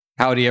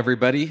Howdy,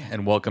 everybody,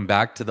 and welcome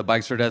back to the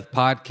Bikes or Death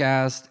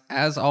podcast.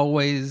 As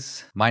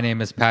always, my name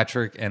is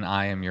Patrick, and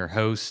I am your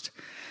host.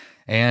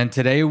 And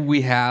today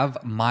we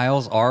have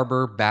Miles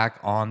Arbor back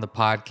on the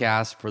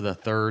podcast for the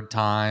third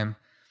time.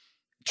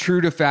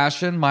 True to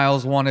fashion,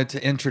 Miles wanted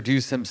to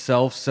introduce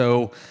himself,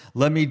 so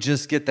let me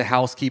just get the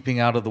housekeeping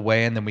out of the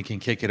way, and then we can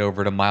kick it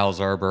over to Miles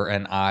Arbor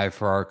and I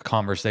for our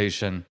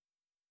conversation.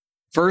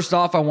 First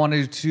off, I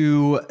wanted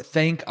to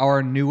thank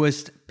our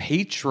newest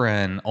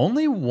patron.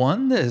 Only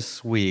one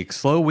this week.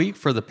 Slow week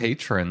for the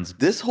patrons.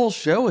 This whole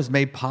show is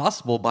made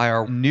possible by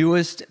our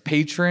newest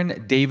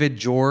patron, David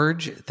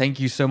George. Thank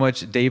you so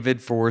much,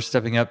 David, for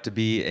stepping up to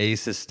be a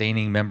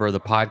sustaining member of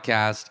the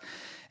podcast.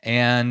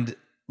 And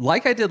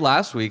like I did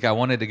last week, I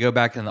wanted to go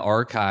back in the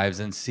archives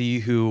and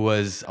see who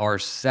was our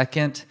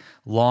second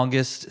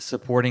longest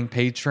supporting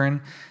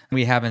patron.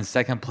 We have in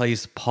second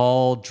place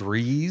Paul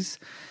Dries,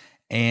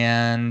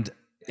 and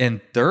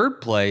in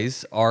third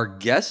place, our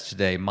guest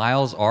today,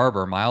 Miles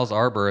Arbor. Miles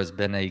Arbor has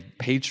been a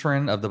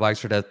patron of the Bikes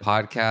for Death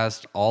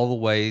podcast all the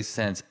way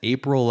since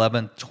April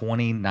 11th,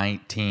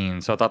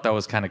 2019. So I thought that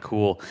was kind of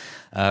cool.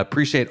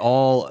 Appreciate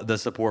all the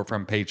support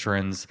from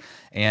patrons.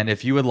 And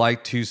if you would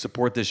like to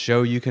support this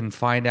show, you can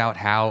find out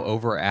how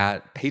over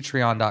at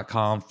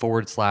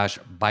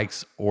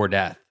patreon.com/bikes or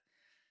death.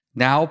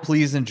 Now,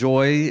 please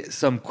enjoy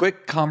some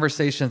quick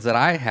conversations that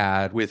I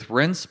had with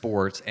Ren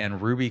Sports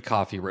and Ruby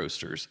Coffee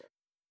Roasters.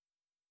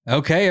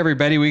 Okay,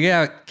 everybody, we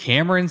got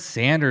Cameron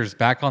Sanders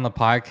back on the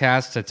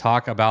podcast to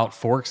talk about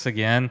forks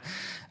again.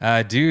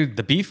 Dude,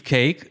 the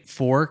Beefcake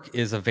fork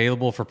is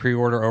available for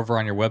pre-order over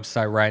on your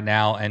website right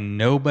now, and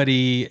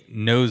nobody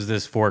knows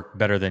this fork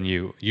better than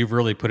you. You've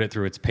really put it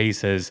through its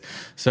paces.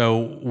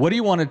 So what do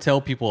you want to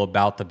tell people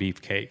about the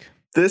Beefcake?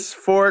 This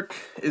fork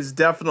is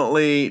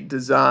definitely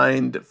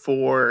designed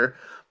for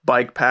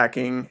bike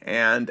packing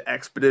and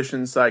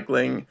expedition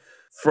cycling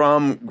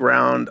from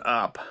ground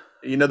up.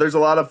 You know, there's a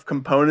lot of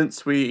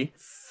components we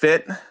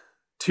fit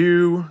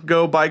to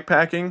go bike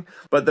packing,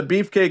 but the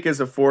Beefcake is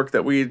a fork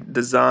that we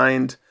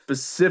designed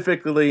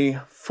specifically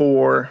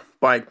for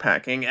bike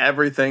packing.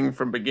 Everything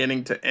from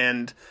beginning to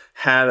end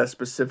had a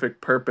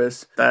specific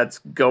purpose that's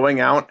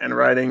going out and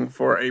riding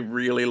for a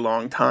really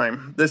long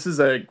time. This is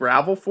a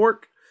gravel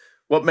fork.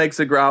 What makes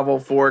a gravel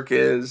fork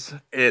is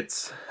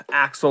its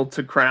axle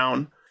to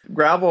crown.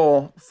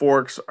 Gravel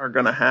forks are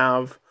going to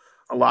have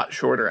a lot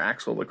shorter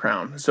axle to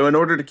crown. So in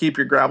order to keep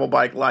your gravel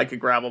bike like a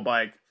gravel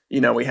bike,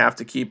 you know, we have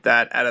to keep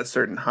that at a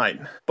certain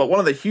height. But one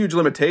of the huge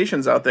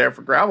limitations out there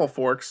for gravel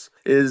forks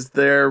is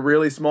their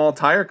really small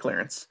tire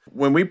clearance.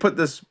 When we put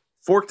this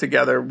fork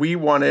together, we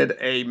wanted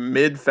a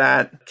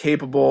mid-fat,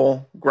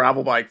 capable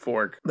gravel bike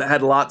fork that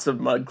had lots of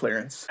mud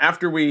clearance.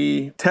 After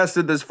we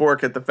tested this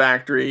fork at the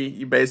factory,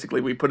 we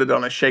put it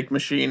on a shake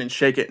machine and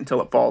shake it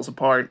until it falls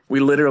apart. We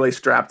literally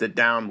strapped it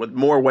down with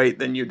more weight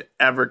than you'd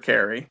ever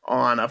carry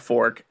on a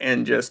fork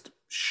and just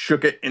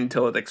shook it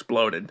until it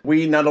exploded.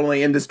 We not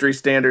only industry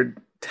standard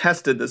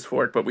tested this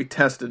fork, but we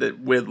tested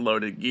it with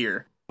loaded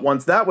gear.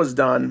 Once that was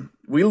done,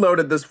 we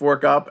loaded this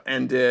fork up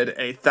and did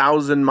a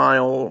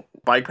 1,000-mile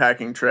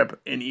bikepacking trip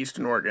in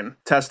Eastern Oregon,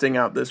 testing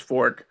out this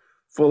fork,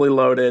 fully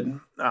loaded.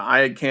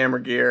 I had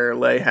camera gear.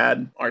 Leigh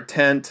had our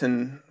tent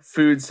and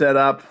food set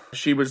up.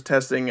 She was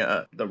testing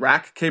the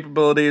rack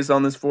capabilities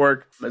on this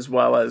fork, as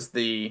well as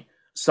the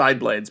side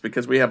blades,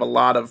 because we have a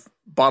lot of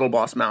Bottle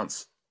Boss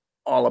mounts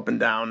all up and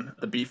down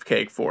the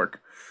Beefcake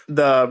fork.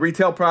 The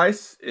retail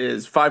price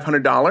is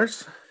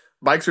 $500.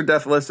 Bikes or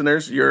Death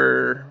listeners,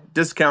 your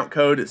discount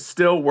code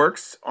still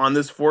works on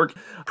this fork.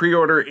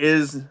 Pre-order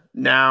is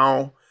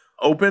now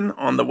open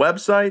on the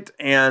website,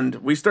 and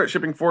we start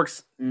shipping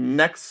forks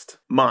next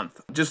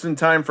month, just in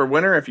time for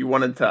winter if you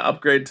wanted to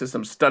upgrade to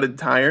some studded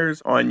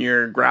tires on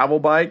your gravel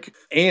bike.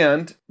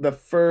 And the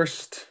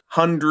first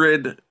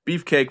 100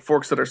 Beefcake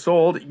forks that are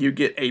sold, you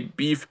get a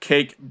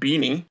Beefcake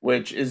beanie,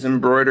 which is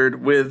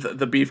embroidered with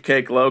the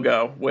Beefcake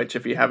logo, which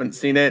if you haven't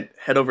seen it,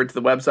 head over to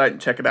the website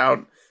and check it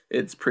out.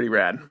 It's pretty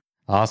rad.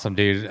 Awesome,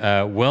 dude.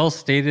 Well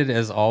stated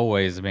as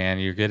always, man.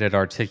 You're good at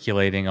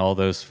articulating all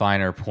those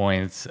finer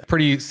points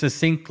pretty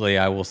succinctly,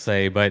 I will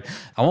say. But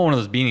I want one of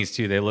those beanies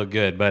too. They look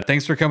good. But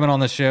thanks for coming on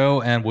the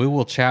show, and we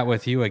will chat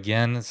with you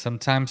again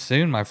sometime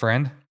soon, my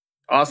friend.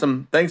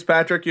 Awesome. Thanks,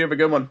 Patrick. You have a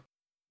good one.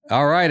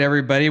 All right,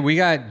 everybody. We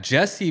got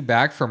Jesse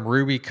back from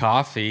Ruby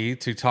Coffee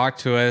to talk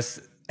to us.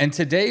 And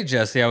today,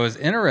 Jesse, I was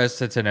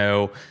interested to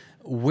know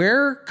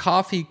where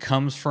coffee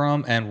comes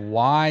from and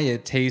why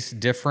it tastes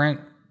different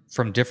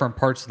from different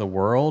parts of the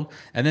world,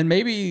 and then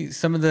maybe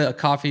some of the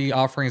coffee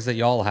offerings that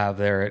y'all have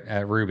there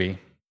at Ruby.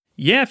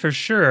 Yeah, for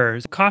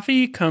sure.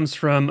 Coffee comes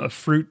from a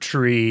fruit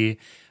tree,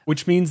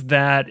 which means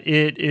that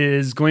it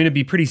is going to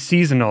be pretty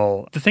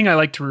seasonal. The thing I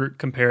like to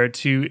compare it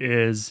to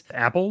is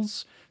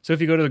apples. So if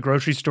you go to the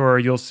grocery store,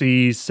 you'll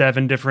see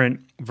 7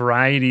 different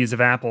varieties of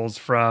apples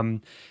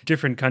from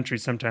different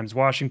countries, sometimes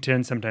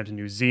Washington, sometimes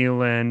New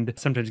Zealand,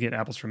 sometimes you get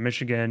apples from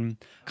Michigan.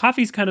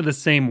 Coffee's kind of the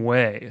same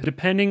way.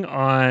 Depending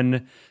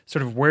on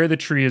sort of where the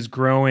tree is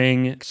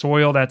growing,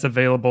 soil that's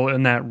available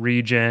in that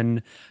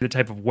region, the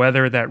type of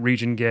weather that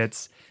region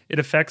gets, it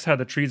affects how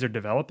the trees are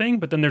developing,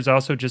 but then there's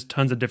also just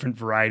tons of different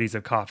varieties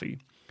of coffee.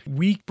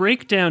 We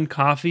break down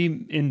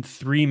coffee in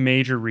 3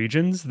 major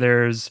regions.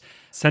 There's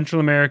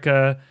Central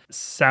America,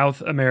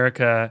 South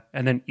America,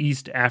 and then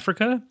East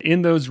Africa.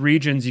 In those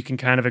regions, you can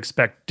kind of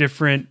expect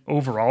different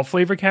overall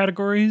flavor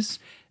categories.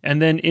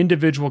 And then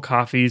individual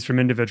coffees from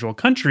individual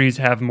countries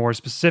have more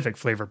specific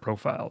flavor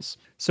profiles.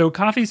 So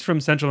coffees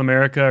from Central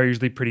America are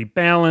usually pretty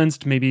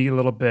balanced, maybe a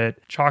little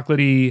bit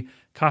chocolatey.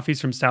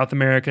 Coffees from South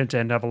America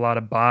tend to have a lot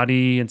of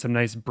body and some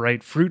nice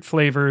bright fruit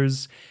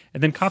flavors.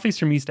 And then coffees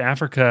from East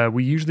Africa,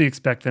 we usually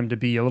expect them to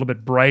be a little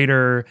bit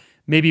brighter,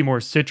 maybe more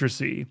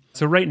citrusy.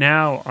 So right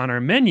now on our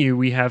menu,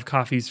 we have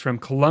coffees from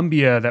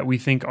Colombia that we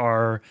think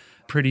are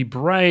pretty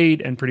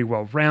bright and pretty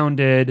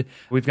well-rounded.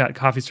 We've got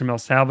coffees from El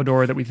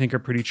Salvador that we think are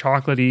pretty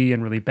chocolatey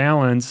and really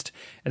balanced.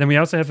 And then we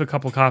also have a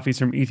couple coffees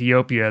from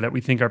Ethiopia that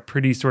we think are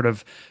pretty sort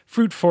of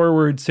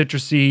fruit-forward,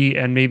 citrusy,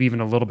 and maybe even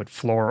a little bit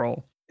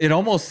floral. It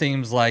almost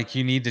seems like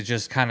you need to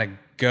just kind of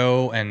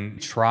go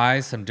and try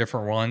some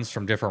different ones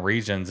from different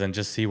regions and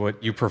just see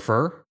what you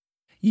prefer.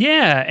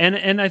 Yeah,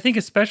 and I think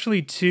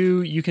especially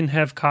too, you can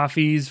have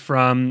coffees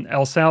from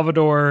El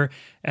Salvador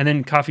and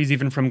then coffees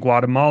even from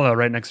Guatemala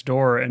right next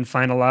door and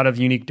find a lot of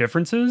unique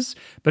differences,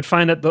 but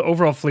find that the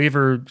overall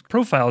flavor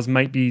profiles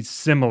might be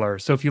similar.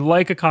 So if you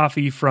like a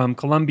coffee from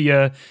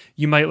Colombia,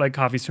 you might like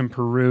coffees from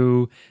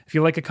Peru. If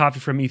you like a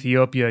coffee from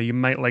Ethiopia, you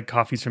might like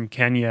coffees from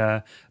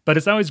Kenya. But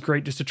it's always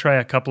great just to try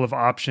a couple of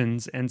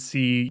options and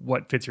see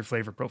what fits your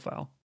flavor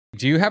profile.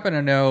 Do you happen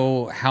to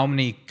know how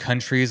many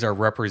countries are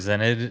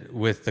represented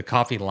with the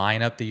coffee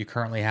lineup that you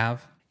currently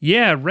have?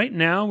 Yeah, right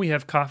now we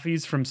have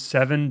coffees from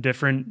 7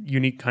 different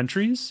unique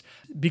countries.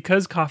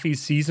 Because coffee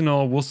is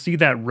seasonal, we'll see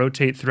that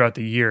rotate throughout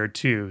the year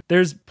too.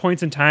 There's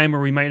points in time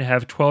where we might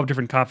have 12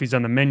 different coffees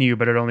on the menu,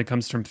 but it only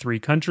comes from 3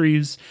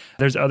 countries.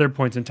 There's other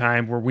points in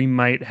time where we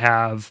might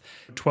have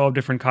 12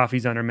 different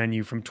coffees on our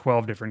menu from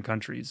 12 different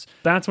countries.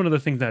 That's one of the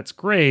things that's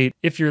great.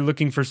 If you're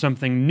looking for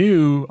something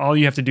new, all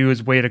you have to do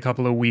is wait a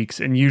couple of weeks,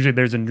 and usually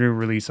there's a new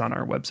release on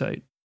our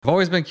website. I've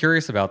always been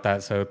curious about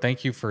that, so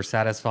thank you for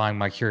satisfying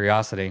my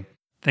curiosity.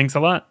 Thanks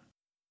a lot.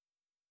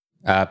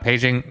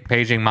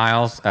 Paging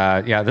Miles.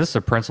 Yeah, this is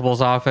the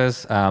principal's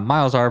office.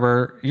 Miles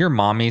Arbor, your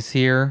mommy's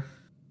here.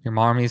 Your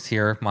mommy's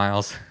here,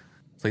 Miles.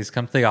 Please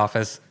come to the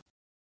office.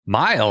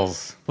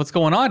 Miles, what's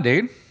going on,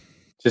 dude?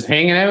 Just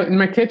hanging out in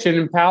my kitchen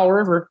in Powell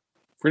River,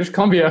 British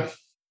Columbia.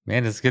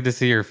 Man, it's good to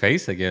see your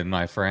face again,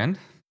 my friend.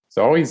 It's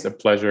always a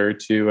pleasure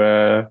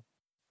to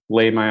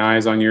lay my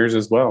eyes on yours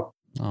as well.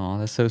 Oh,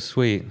 that's so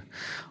sweet.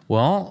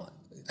 Well,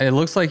 it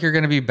looks like you're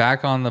going to be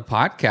back on the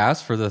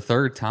podcast for the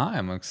 3rd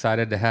time. I'm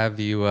excited to have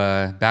you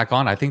back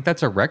on. I think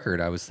that's a record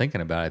I was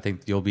thinking about. I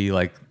think you'll be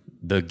like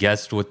the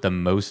guest with the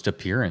most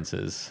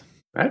appearances.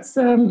 That's,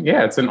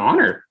 it's an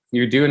honor.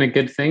 You're doing a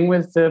good thing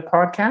with the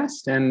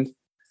podcast, and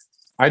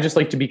I just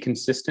like to be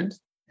consistent.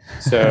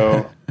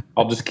 So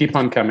I'll just keep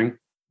on coming.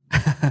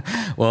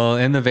 Well,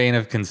 in the vein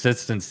of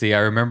consistency, I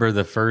remember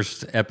the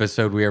first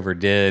episode we ever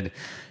did.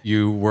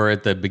 You were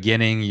at the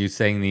beginning, you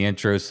sang the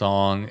intro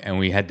song, and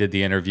we did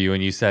the interview,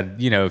 and you said,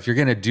 if you're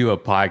going to do a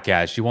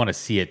podcast, you want to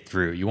see it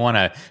through. You want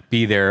to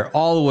be there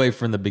all the way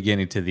from the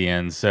beginning to the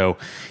end. So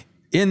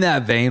in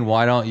that vein,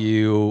 why don't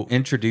you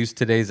introduce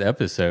today's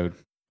episode?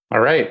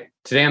 All right.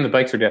 Today on the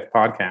Bikes or Death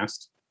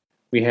podcast,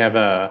 we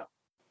have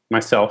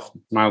myself,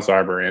 Miles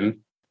Arbor,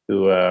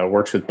 who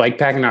works with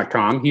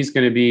bikepacking.com. He's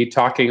going to be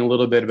talking a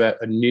little bit about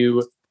a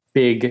new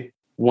big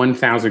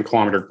 1,000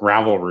 kilometer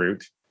gravel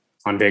route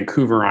on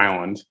Vancouver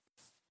Island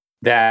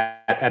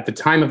that at the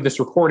time of this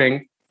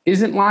recording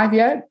isn't live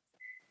yet,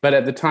 but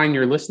at the time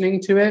you're listening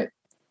to it,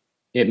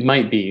 it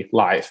might be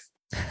live.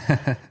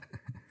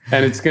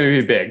 And it's going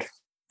to be big.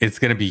 It's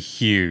going to be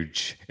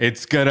huge.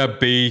 It's going to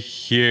be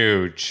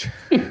huge.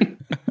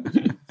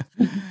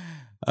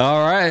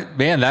 All right,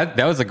 man, that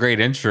was a great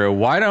intro.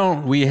 Why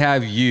don't we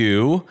have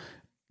you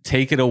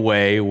take it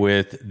away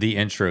with the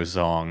intro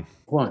song?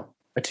 1,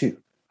 a 2,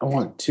 a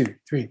 1, 2,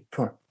 3,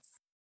 4.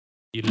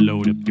 You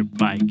load up your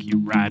bike, you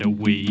ride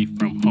away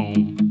from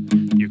home.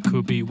 You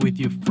could be with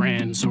your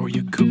friends or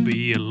you could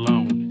be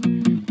alone.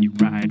 You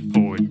ride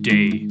for a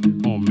day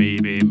or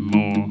maybe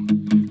more.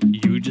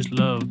 You just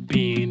love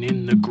being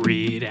in the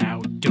great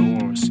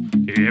outdoors.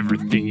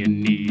 Everything you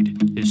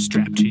need is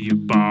strapped to your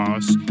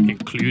bars,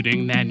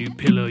 including that new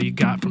pillow you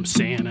got from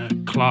Santa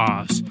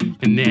Claus.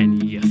 And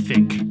then you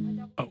think,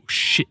 oh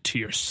shit, to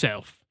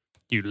yourself.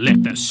 You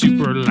left that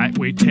super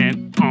lightweight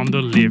tent on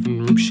the living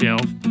room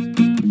shelf.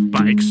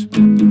 Bikes or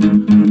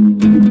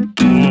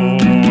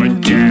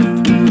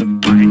death.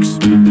 Bikes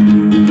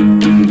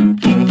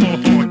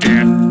or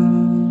death.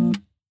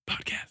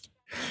 Podcast.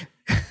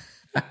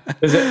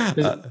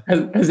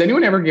 Has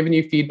anyone ever given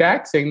you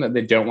feedback saying that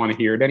they don't want to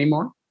hear it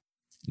anymore?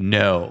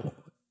 No.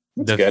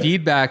 That's the good.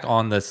 feedback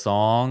on the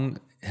song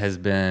has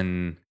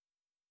been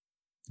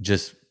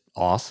just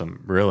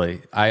awesome,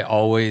 really. I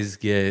always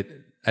get,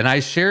 and I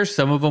share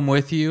some of them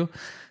with you.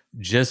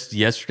 Just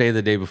yesterday,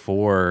 the day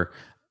before,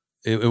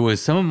 it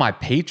was some of my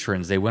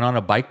patrons. They went on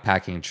a bike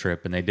packing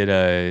trip and they did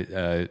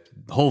a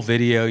whole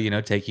video, you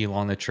know, taking you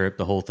along the trip,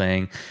 the whole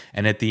thing.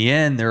 And at the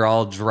end, they're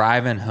all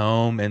driving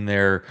home in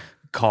their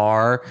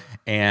car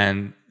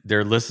and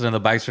they're listening to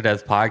the Bikes for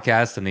Death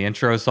podcast and the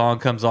intro song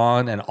comes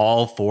on and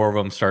all four of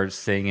them start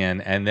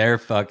singing and they're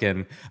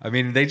fucking, I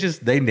mean,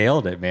 they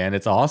nailed it, man.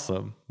 It's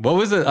awesome. What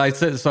was it? I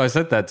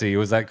sent that to you.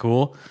 Was that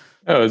cool?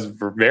 Oh, it was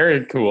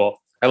very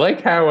cool. I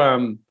like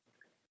how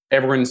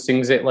everyone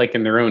sings it like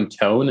in their own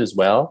tone as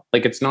well.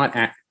 Like it's not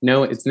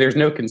there's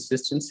no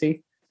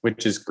consistency,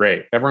 which is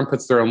great. Everyone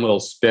puts their own little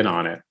spin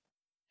on it.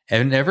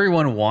 And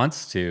everyone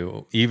wants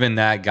to. Even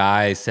that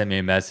guy sent me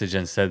a message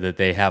and said that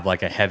they have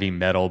like a heavy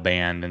metal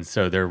band and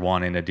so they're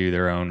wanting to do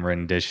their own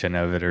rendition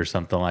of it or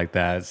something like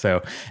that.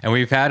 So, and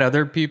we've had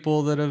other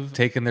people that have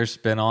taken their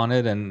spin on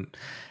it. And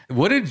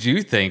what did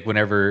you think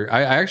whenever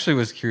I actually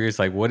was curious,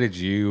 like did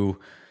you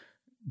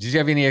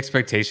have any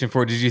expectation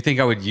for it? Did you think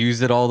I would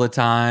use it all the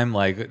time?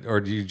 Like, or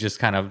do you just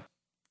kind of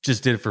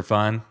just did it for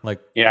fun? Like,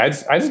 yeah, I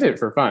just did it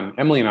for fun.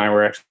 Emily and I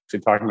were actually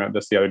talking about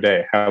this the other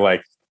day, how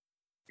like,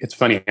 it's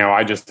funny how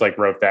I just like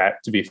wrote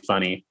that to be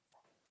funny.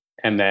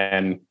 And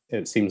then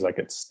it seems like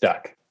it's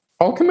stuck.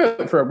 I'll come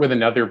out with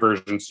another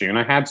version soon.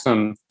 I had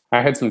some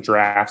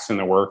drafts in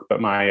the work, but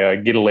my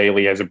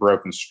Gitalele has a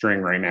broken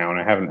string right now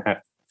and I haven't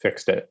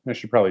fixed it. I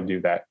should probably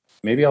do that.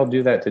 Maybe I'll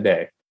do that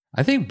today.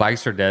 I think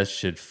Bikes for Death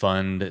should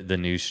fund the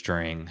new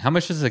string. How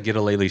much does a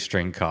Gitalele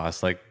string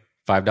cost? Like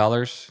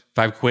 $5?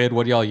 £5?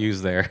 What do y'all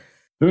use there?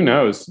 Who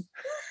knows?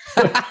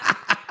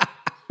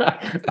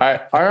 I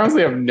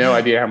honestly have no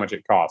idea how much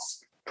it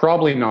costs.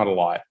 Probably not a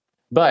lot.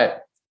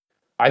 But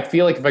I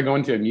feel like if I go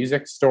into a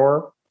music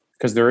store,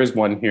 because there is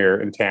one here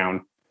in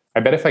town, I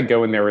bet if I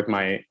go in there with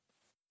my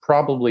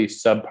probably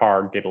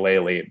subpar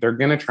Gitalele, they're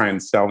going to try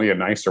and sell me a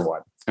nicer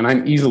one. And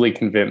I'm easily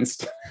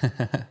convinced.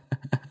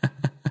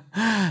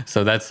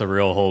 So that's the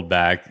real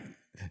holdback.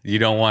 You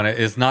don't want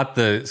to, it's not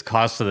the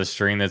cost of the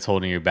string that's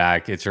holding you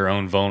back. It's your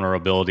own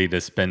vulnerability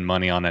to spend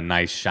money on a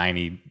nice,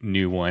 shiny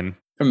new one.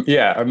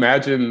 Yeah,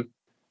 imagine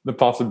the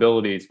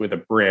possibilities with a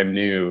brand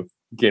new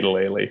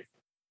Gitalele.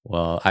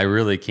 Well, I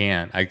really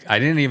can't. I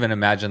didn't even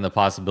imagine the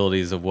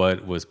possibilities of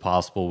what was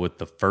possible with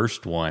the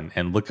first one.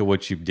 And look at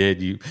what you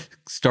did. You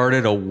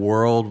started a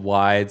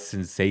worldwide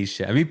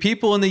sensation. I mean,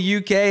 people in the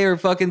UK are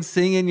fucking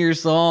singing your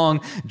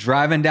song,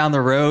 driving down the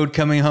road,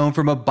 coming home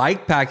from a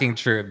bike packing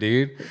trip,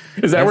 dude.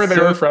 Is that where they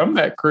were from,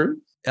 that crew?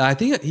 I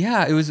think,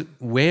 yeah, it was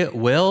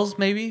Wales,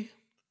 maybe.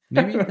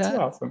 Maybe That's that.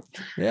 awesome.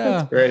 Yeah.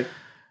 That's great.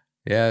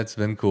 Yeah, it's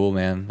been cool,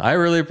 man. I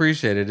really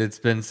appreciate it. It's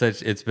been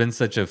such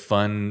a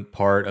fun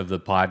part of the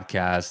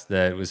podcast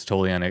that was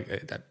totally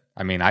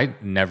I mean,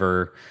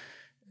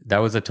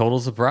 that was a total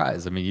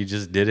surprise. I mean, you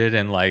just did it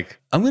and like,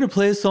 I'm going to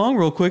play a song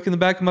real quick in the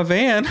back of my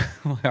van.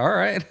 Like, all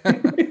right.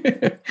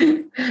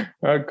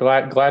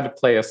 Glad to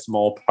play a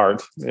small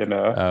part in the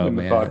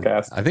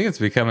podcast. I think it's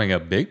becoming a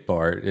big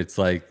part. It's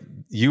like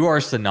you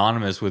are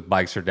synonymous with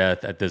Bikes for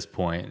Death at this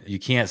point. You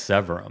can't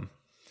sever them.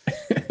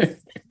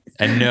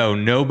 And no,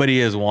 nobody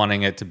is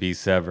wanting it to be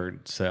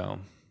severed. So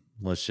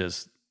let's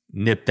just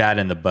nip that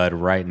in the bud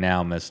right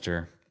now,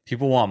 mister.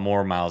 People want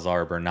more Miles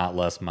Arbor, not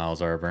less Miles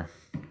Arbor.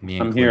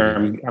 I'm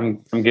here.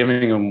 I'm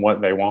giving them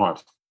what they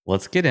want.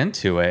 Let's get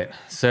into it.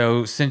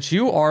 So since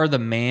you are the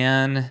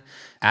man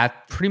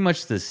at pretty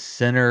much the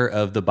center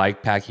of the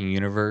bikepacking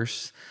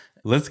universe,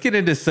 let's get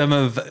into some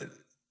of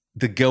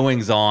the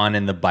goings on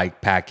in the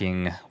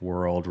bikepacking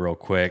world real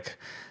quick.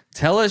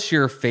 Tell us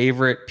your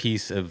favorite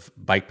piece of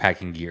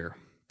bikepacking gear.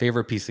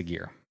 Favorite piece of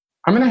gear?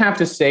 I'm going to have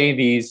to say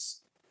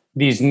these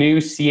new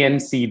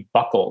CNC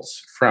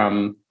buckles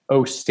from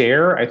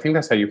Oster. I think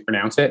that's how you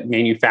pronounce it.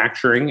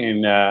 Manufacturing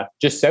in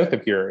just south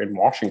of here in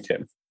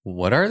Washington.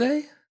 What are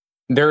they?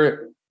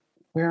 Where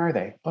are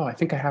they? Oh, I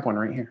think I have one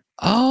right here.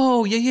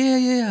 Oh,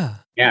 yeah.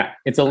 Yeah,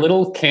 it's a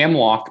little cam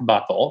lock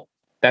buckle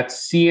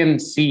that's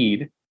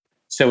CNC'd.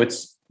 So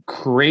it's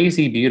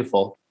crazy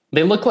beautiful.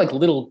 They look like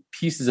little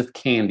pieces of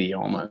candy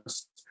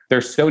almost. They're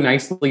so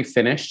nicely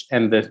finished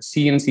and the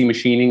CNC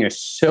machining is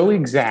so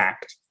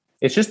exact.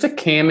 It's just a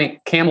cam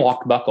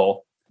lock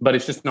buckle, but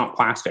it's just not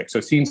plastic. So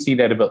CNC'd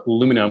out of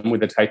aluminum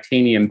with a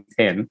titanium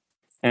pin.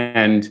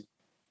 And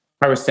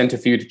I was sent a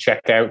few to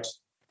check out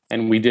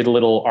and we did a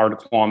little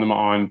article on them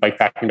on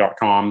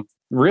bikepacking.com.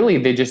 Really,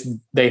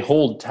 they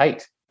hold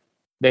tight.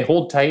 They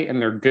hold tight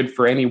and they're good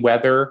for any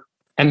weather.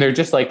 And they're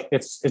just like,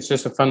 it's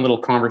just a fun little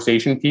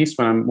conversation piece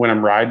when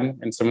I'm riding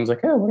and someone's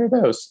like, oh, what are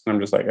those? And I'm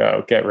just like,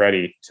 oh, get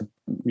ready to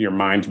your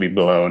mind to be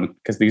blown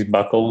because these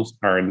buckles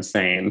are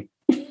insane.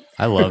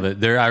 I love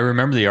it. I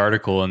remember the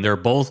article and they're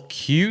both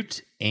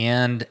cute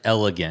and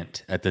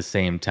elegant at the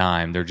same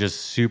time. They're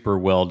just super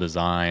well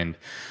designed.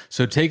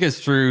 So take us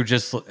through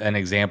just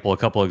a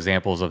couple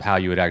examples of how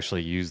you would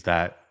actually use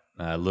that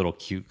little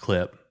cute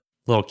clip.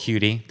 Little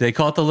cutie. Do they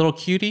call it the little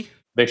cutie?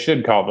 They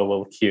should call it the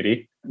little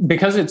cutie.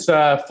 Because it's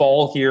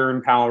fall here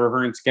in Powell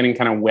River, it's getting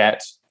kind of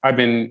wet. I've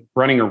been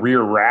running a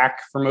rear rack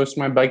for most of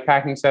my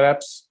bikepacking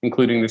setups,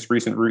 including this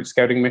recent route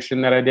scouting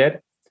mission that I did.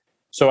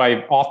 So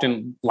I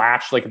often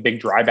lash like a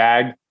big dry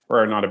bag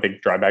or not a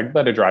big dry bag,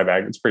 but a dry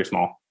bag. It's pretty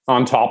small.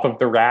 On top of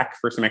the rack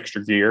for some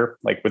extra gear,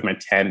 like with my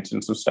tent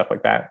and some stuff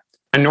like that.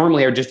 And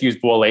normally I would just use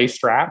voile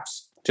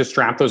straps to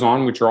strap those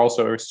on, which are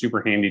also a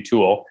super handy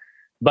tool.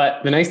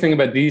 But the nice thing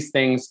about these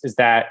things is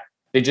that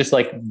they just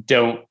like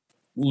don't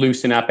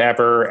loosen up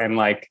ever, and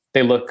like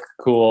they look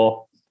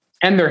cool,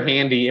 and they're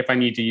handy if I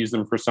need to use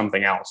them for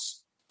something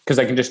else, because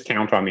I can just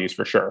count on these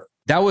for sure.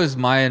 That was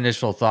my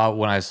initial thought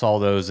when I saw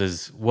those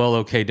is, well,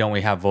 okay, don't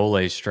we have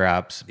voile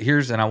straps?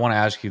 And I want to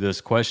ask you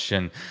this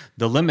question.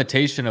 The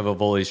limitation of a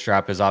voile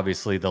strap is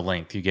obviously the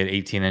length. You get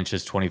 18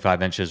 inches,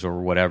 25 inches,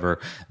 or whatever.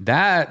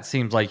 That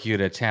seems like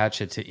you'd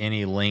attach it to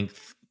any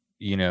length,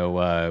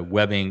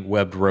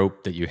 webbed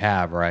rope that you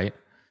have, right?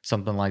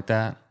 Something like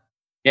that.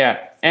 Yeah,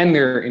 and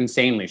they're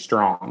insanely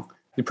strong.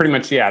 They're pretty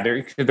much,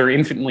 they're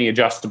infinitely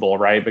adjustable,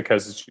 right?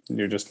 Because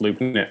you're just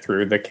looping it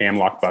through the cam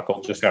lock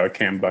buckle, just how a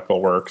cam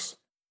buckle works.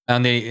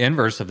 On the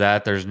inverse of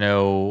that, there's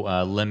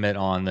no limit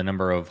on the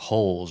number of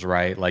holes,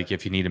 right? Like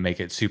if you need to make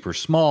it super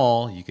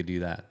small, you could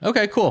do that.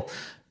 Okay, cool.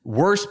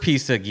 Worst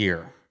piece of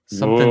gear,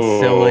 something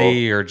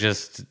silly or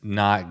just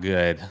not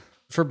good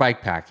for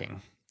bike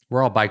packing.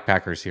 We're all bike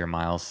packers here,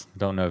 Miles.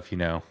 Don't know if you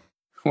know.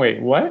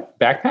 Wait, what?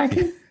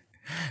 Backpacking?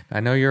 I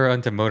know you're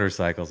into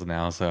motorcycles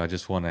now, so I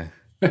just want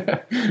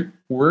to.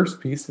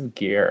 Worst piece of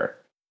gear.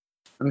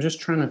 I'm just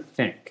trying to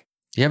think.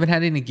 You haven't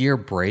had any gear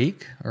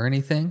break or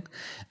anything?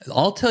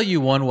 I'll tell you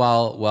one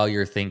while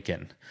you're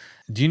thinking.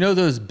 Do you know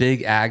those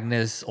big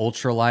Agnes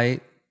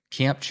ultralight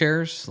camp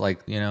chairs?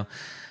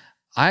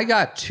 I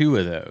got 2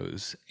 of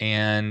those,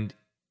 and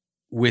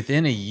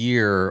within a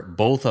year,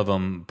 both of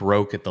them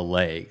broke at the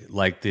leg.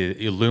 Like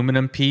the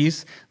aluminum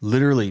piece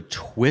literally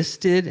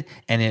twisted,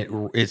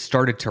 and it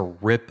started to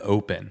rip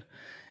open.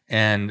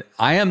 And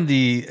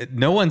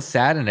no one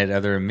sat in it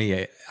other than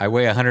me. I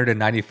weigh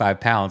 195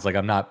 pounds. Like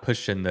I'm not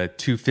pushing the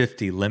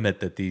 250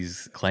 limit that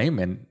these claim,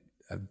 and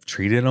I've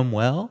treated them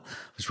well. I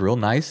was real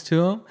nice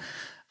to them.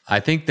 I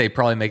think they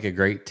probably make a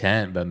great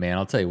tent, but man,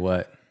 I'll tell you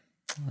what,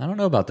 I don't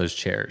know about those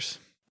chairs.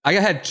 I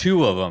had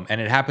 2 of them, and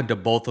it happened to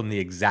both of them the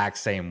exact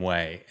same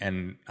way.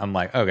 And I'm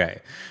like, okay,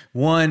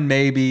 1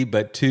 maybe,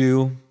 but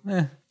 2,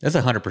 that's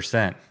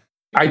 100%.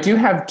 I do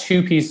have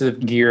 2 pieces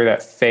of gear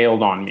that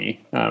failed on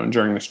me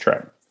during this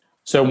trip.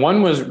 So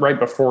one was right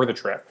before the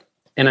trip,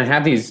 and I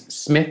have these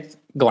Smith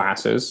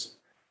glasses.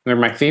 They're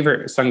my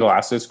favorite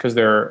sunglasses because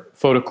they're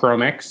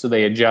photochromic, so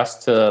they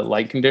adjust to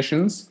light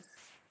conditions,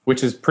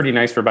 which is pretty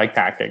nice for bike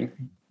packing.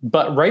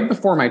 But right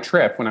before my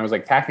trip, when I was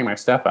like packing my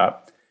stuff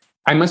up,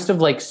 I must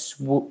have like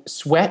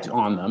sweat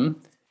on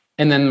them,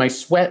 and then my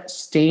sweat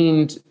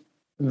stained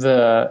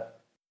the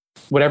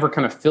whatever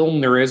kind of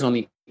film there is on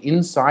the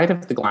inside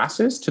of the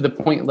glasses to the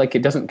point like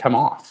it doesn't come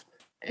off.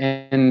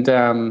 And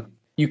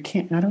you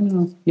can't, I don't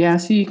know. Yeah,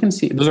 see, you can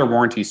see, those are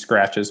warranty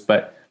scratches,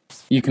 but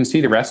you can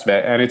see the rest of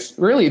it. And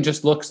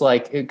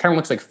it kind of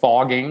looks like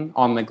fogging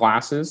on the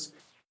glasses,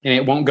 and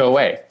it won't go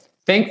away.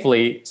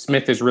 Thankfully,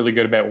 Smith is really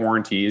good about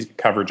warranties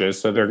coverages,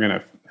 so they're going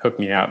to hook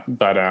me up.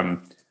 But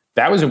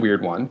that was a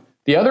weird one.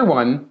 The other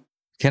one.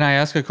 Can I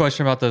ask a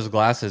question about those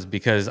glasses?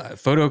 Because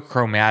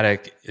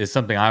photochromatic is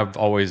something I've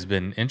always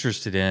been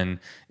interested in.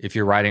 If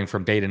you're riding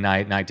from day to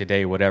night, night to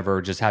day,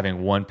 whatever, just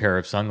having one pair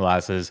of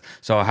sunglasses.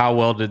 So how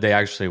well did they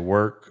actually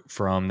work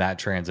from that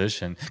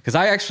transition? Because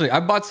I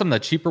bought some of the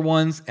cheaper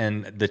ones,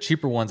 and the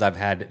cheaper ones I've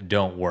had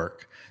don't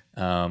work.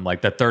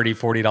 Like the $30,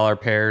 $40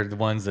 pair, the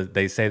ones that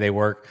they say they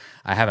work,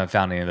 I haven't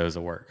found any of those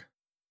that work.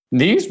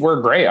 These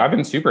were great. I've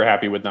been super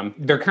happy with them.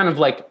 They're kind of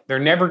like, they're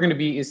never going to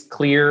be as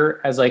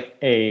clear as like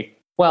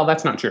well,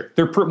 that's not true.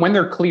 When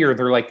they're clear,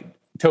 they're like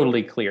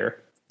totally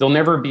clear. They'll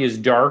never be as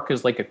dark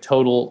as like a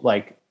total,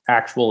 like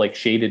actual, like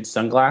shaded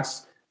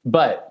sunglass,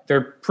 but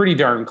they're pretty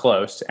darn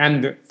close.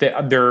 And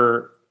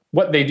they're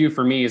what they do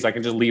for me is I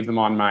can just leave them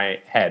on my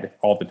head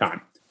all the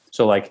time.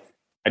 So like,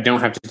 I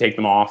don't have to take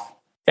them off.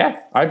 Yeah,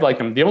 I've liked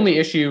them. The only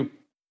issue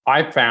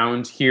I've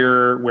found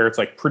here where it's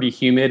like pretty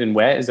humid and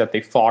wet is that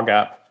they fog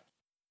up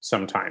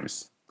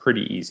sometimes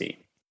pretty easy.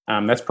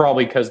 That's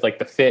probably because like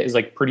the fit is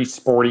like pretty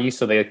sporty,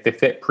 so they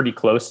fit pretty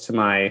close to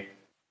my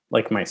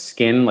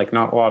skin, like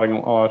not a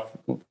lot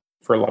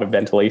for a lot of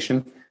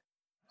ventilation.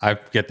 I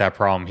get that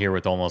problem here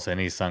with almost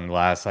any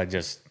sunglass.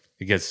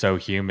 It gets so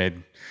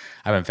humid.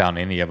 I haven't found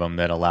any of them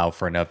that allow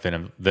for enough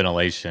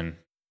ventilation.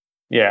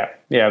 Yeah,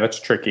 that's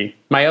tricky.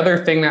 My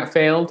other thing that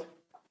failed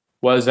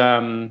was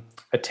a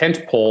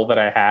tent pole that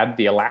I had.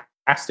 The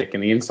elastic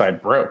in the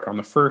inside broke on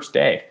the first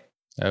day.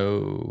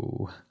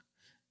 Oh.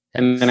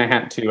 And then I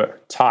had to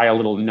tie a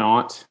little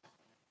knot.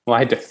 Well, I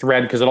had to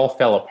thread because it all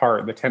fell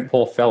apart. The tent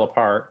pole fell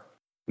apart.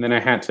 And then I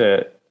had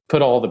to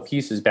put all the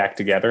pieces back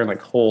together and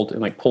like hold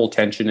and like pull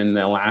tension in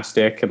the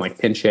elastic and like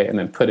pinch it and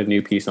then put a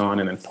new piece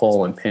on and then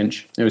pull and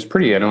pinch. It was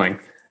pretty annoying.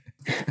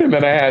 And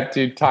then I had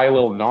to tie a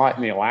little knot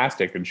in the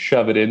elastic and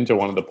shove it into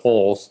one of the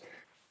poles.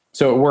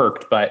 So it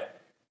worked.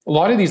 But a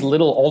lot of these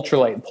little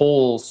ultralight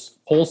pole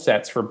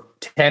sets for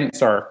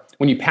tents are,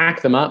 when you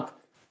pack them up,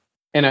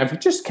 and I've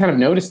just kind of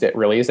noticed it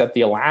really, is that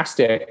the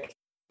elastic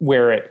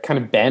where it kind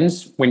of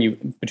bends when you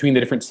between the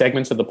different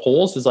segments of the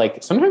poles is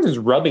like sometimes it's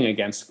rubbing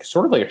against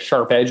sort of like a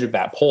sharp edge of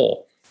that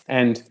pole.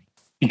 And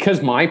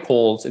because my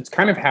poles, it's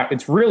kind of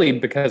it's really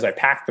because I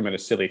packed them in a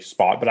silly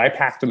spot, but I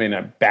packed them in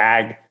a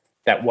bag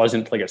that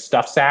wasn't like a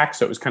stuff sack,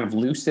 so it was kind of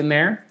loose in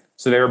there.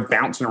 So they were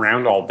bouncing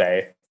around all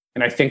day.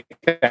 And I think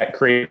that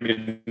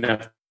created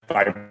enough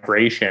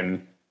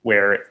vibration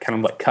where it kind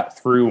of like cut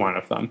through one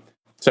of them.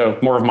 So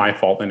more of my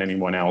fault than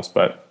anyone else,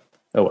 but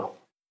oh well.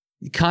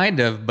 Kind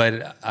of,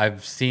 but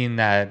I've seen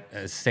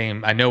that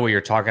same, I know what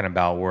you're talking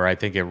about, where I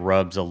think it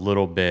rubs a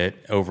little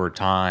bit over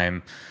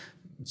time.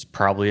 It's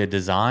probably a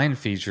design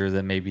feature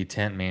that maybe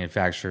tent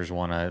manufacturers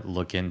want to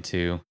look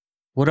into.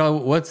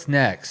 What's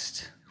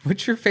next?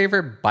 What's your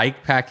favorite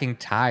bike packing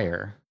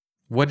tire?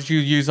 What did you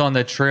use on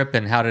the trip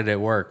and how did it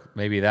work?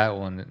 Maybe that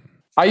one.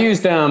 I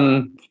used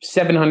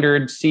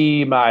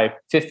 700C by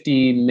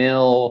 50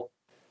 mil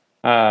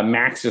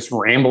Maxxis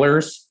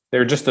Ramblers.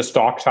 They're just the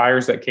stock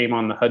tires that came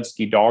on the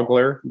Husky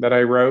Dogler that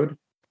I rode.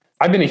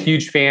 I've been a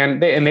huge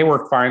fan, they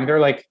work fine. They're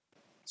like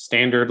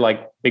standard,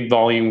 like big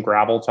volume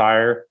gravel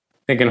tire.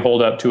 They can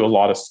hold up to a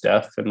lot of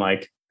stuff and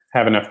like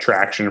have enough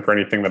traction for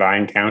anything that I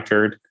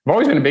encountered. I've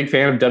always been a big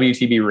fan of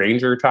WTB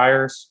Ranger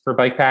tires for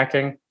bike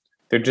packing.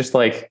 They're just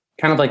like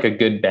kind of like a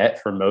good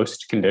bet for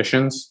most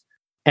conditions.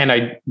 And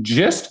I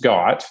just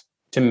got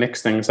to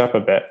mix things up a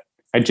bit.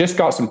 I just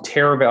bought some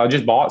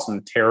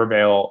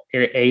Terravale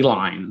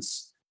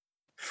A-lines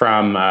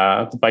from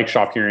the bike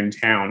shop here in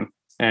town.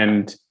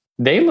 And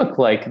they look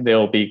like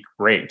they'll be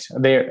great.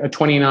 They're a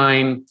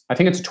 29, I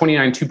think it's a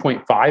 29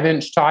 2.5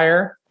 inch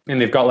tire. And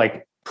they've got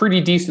like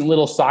pretty decent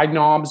little side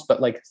knobs,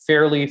 but like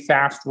fairly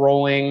fast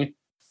rolling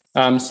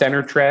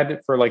center tread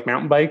for like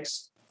mountain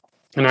bikes.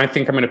 And I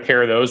think I'm going to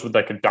pair those with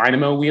like a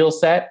dynamo wheel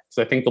set.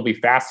 So I think they'll be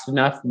fast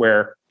enough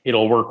where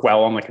it'll work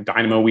well on like a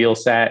dynamo wheel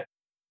set.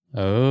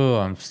 Oh,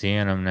 I'm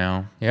seeing them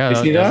now. Yeah,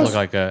 that looks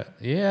like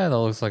that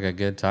looks like a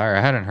good tire.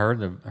 I hadn't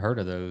heard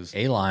of those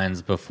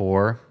A-lines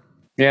before.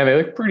 Yeah, they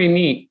look pretty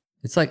neat.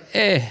 It's like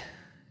a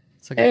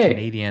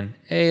Canadian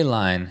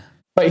A-line.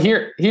 But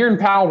here in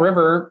Powell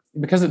River,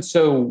 because it's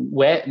so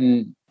wet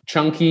and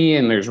chunky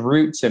and there's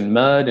roots and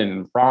mud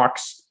and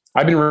rocks,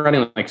 I've been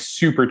running like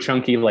super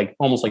chunky, like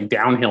almost like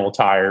downhill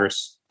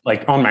tires,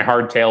 like on my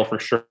hardtail for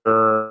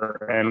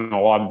sure, and a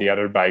lot of the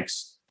other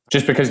bikes,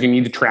 just because you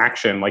need the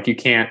traction. Like you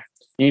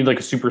need like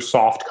a super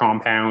soft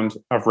compound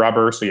of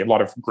rubber, so you have a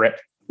lot of grip,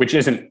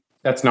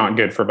 that's not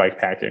good for bike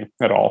packing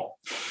at all.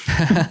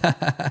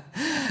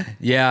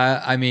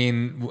 Yeah, I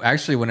mean,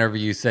 actually, whenever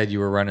you said you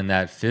were running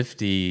that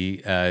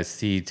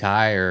 50C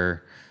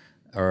tire,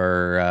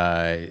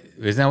 or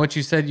isn't that what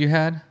you said you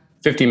had?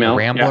 50 mil.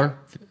 Rambler?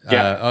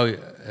 Yeah.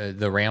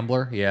 The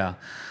Rambler? Yeah.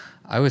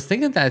 I was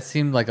thinking that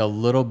seemed like a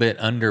little bit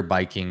under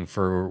biking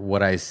for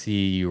what I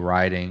see you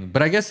riding.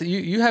 But I guess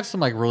you have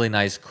some like really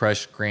nice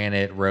crushed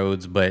granite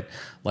roads, but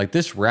like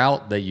this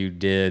route that you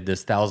did,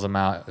 this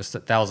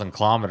 1,000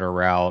 kilometer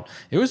route,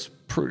 it was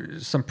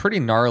some pretty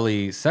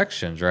gnarly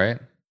sections, right?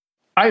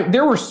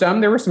 There were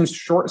some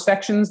short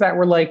sections that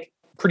were like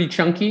pretty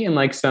chunky and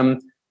like some,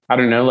 I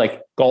don't know,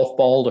 like golf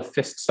ball to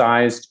fist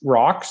sized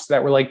rocks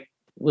that were like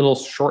little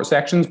short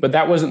sections, but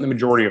that wasn't the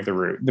majority of the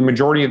route. The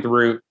majority of the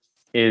route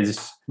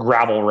is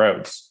gravel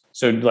roads.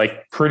 So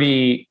like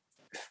pretty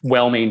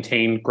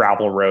well-maintained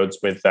gravel roads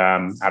with,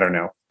 I don't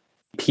know,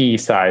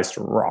 pea-sized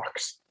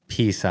rocks.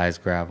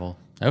 Pea-sized gravel.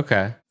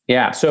 Okay.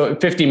 Yeah. So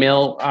 50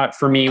 mil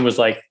for me was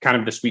like kind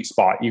of the sweet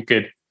spot. You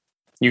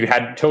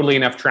had totally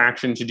enough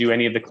traction to do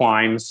any of the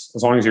climbs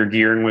as long as your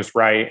gearing was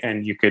right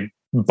and you could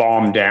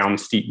bomb down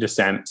steep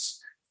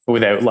descents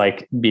without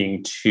like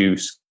being too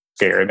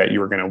scared that you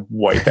were going to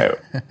wipe out.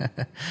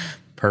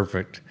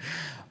 Perfect.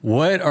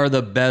 What are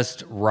the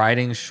best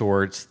riding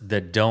shorts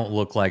that don't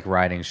look like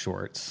riding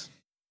shorts?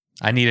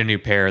 I need a new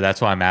pair. That's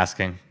why I'm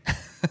asking.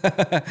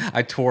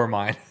 I tore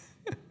mine.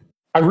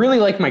 I really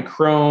like my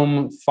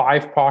Chrome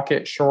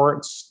 5-pocket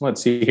shorts.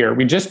 Let's see here.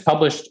 We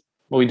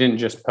didn't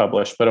just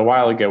publish, but a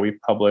while ago we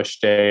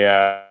published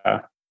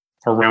a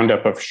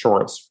roundup of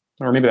shorts,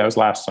 or maybe that was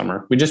last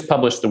summer. We just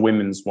published the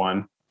women's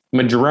one.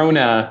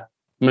 Madrona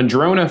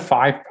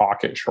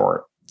 5-pocket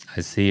short.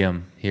 I see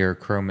them here.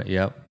 Chrome.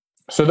 Yep.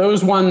 So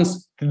those are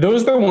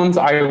the ones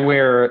I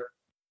wear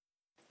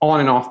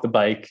on and off the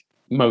bike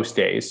most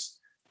days,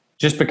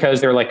 just because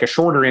they're like a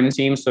shorter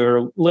inseam, so they're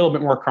a little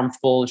bit more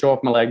comfortable, show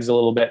off my legs a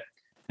little bit,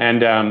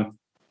 and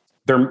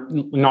they're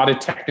not a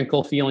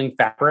technical feeling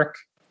fabric.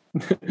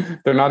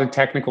 They're not a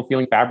technical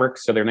feeling fabric,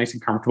 so they're nice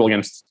and comfortable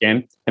against the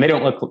skin, and they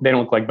don't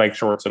look like bike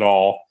shorts at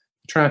all.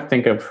 I'm trying to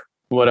think of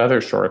what other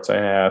shorts I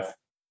have.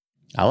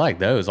 I like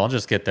those. I'll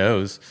just get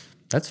those.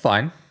 That's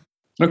fine.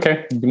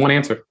 Okay, one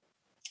answer.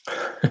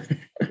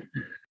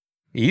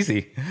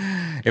 Easy.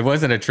 It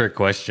wasn't a trick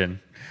question.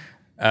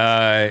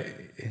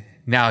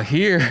 Now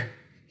here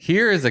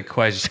is a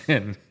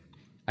question.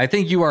 I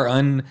think you are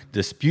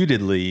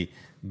undisputedly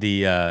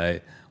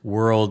the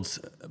world's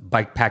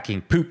bike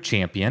packing poop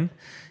champion.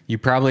 You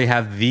probably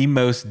have the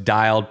most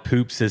dialed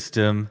poop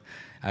system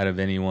out of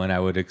anyone I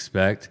would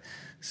expect.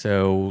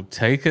 So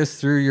take us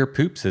through your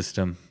poop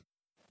system.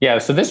 Yeah,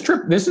 so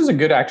this is a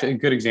good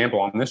example.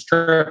 On this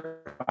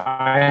trip,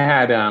 I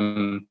had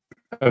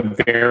a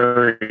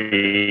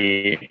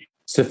very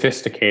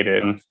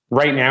sophisticated,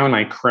 right now in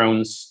my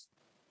Crohn's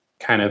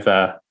kind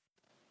of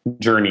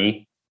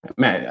journey,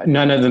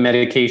 none of the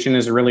medication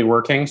is really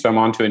working. So I'm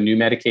onto a new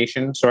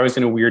medication. So I was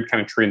in a weird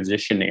kind of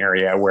transition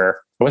area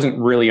where I wasn't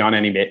really on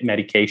any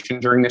medication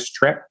during this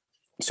trip.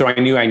 So I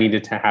knew I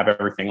needed to have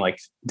everything like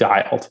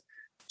dialed.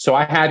 So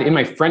I had in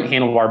my front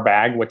handlebar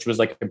bag, which was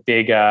like a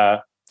big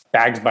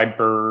Bags by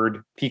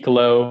Bird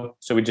Piccolo.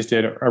 So we just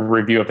did a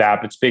review of that.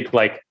 But it's big,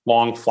 like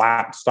long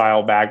flat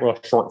style bag, well,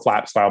 short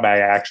flat style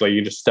bag. Actually,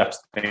 you just stuff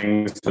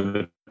things to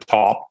the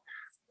top.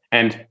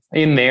 And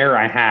in there,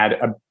 I had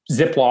a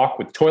Ziploc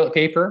with toilet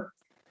paper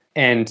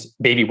and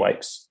baby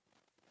wipes.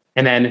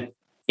 And then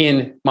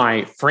in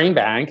my frame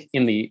bag,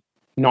 in the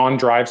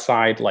non-drive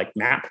side, like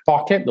map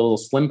pocket, the little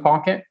slim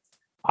pocket,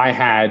 I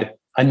had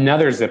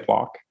another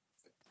Ziploc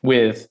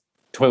with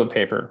toilet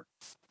paper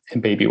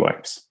and baby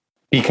wipes.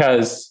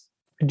 Because,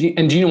 and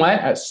do you know what?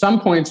 At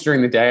some points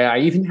during the day, I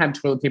even had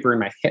toilet paper in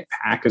my hip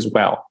pack as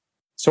well.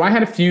 So I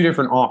had a few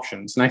different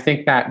options. And I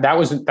think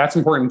that's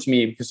important to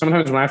me because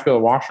sometimes when I have to go to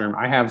the washroom,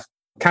 I have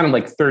kind of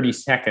like 30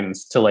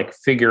 seconds to like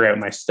figure out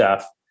my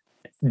stuff,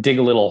 dig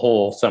a little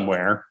hole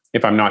somewhere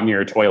if I'm not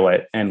near a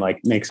toilet and like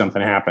make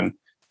something happen.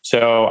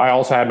 So I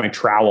also had my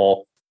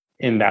trowel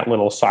in that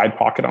little side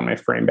pocket on my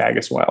frame bag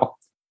as well.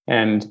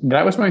 And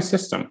that was my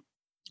system.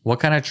 What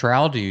kind of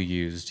trowel do you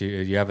use? Do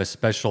you have a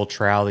special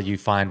trowel that you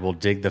find will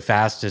dig the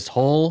fastest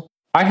hole?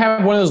 I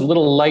have one of those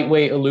little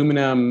lightweight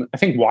aluminum, I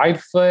think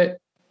Widefoot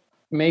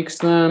makes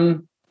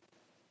them,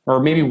 or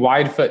maybe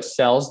Widefoot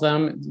sells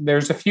them.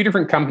 There's a few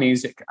different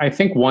companies. I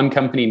think one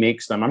company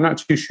makes them. I'm not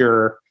too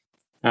sure,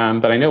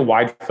 but I know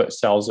Widefoot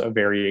sells a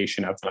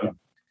variation of them.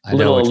 I know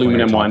little which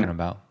aluminum one.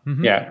 About.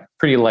 Mm-hmm. Yeah,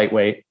 pretty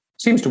lightweight.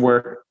 Seems to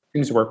work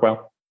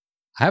well.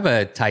 I have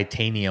a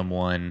titanium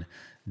one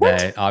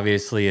that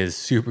obviously is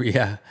super.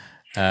 Yeah.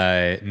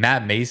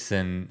 Matt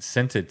Mason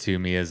sent it to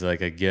me as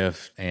like a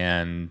gift,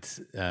 and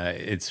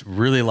it's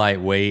really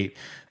lightweight.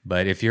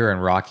 But if you're in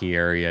rocky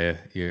area,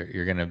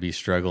 you're going to be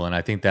struggling.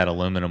 I think that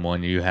aluminum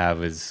one you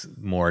have is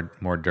more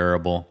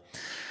durable.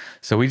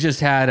 So we just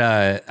had,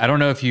 I don't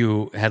know if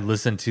you had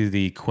listened to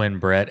the Quinn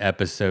Brett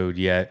episode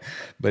yet,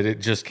 but it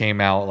just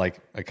came out like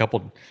I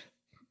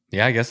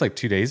guess like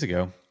 2 days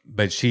ago.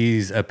 But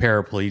she's a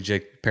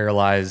paraplegic,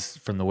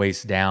 paralyzed from the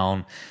waist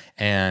down,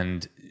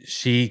 and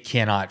she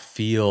cannot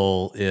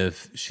feel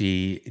if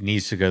she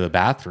needs to go to the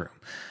bathroom.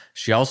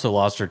 She also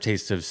lost her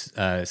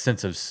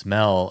sense of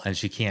smell, and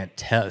she can't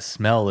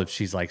smell if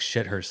she's like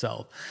shit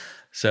herself.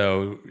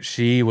 So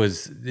she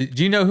was.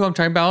 Do you know who I'm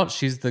talking about?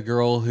 She's the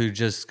girl who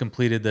just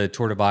completed the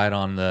Tour Divide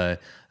on the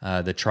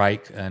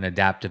trike, an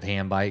adaptive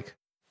hand bike.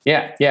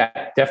 Yeah,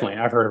 definitely.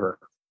 I've heard of her.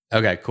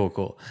 Okay,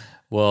 cool.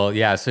 Well,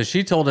 yeah. So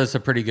she told us a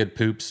pretty good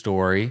poop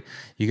story.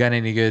 You got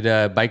any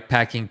good bike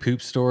packing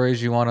poop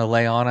stories you want to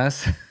lay on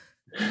us?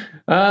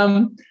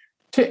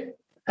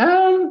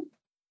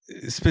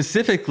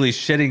 Specifically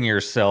shitting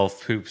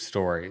yourself poop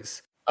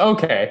stories.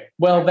 Okay.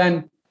 Well,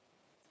 then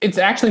it's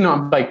actually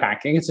not bike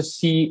packing.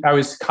 I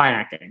was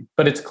kayaking,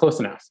 but it's close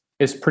enough.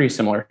 It's pretty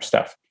similar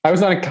stuff. I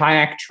was on a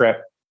kayak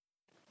trip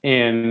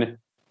in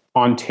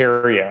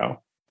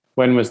Ontario.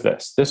 When was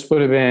this? This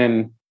would have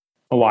been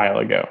a while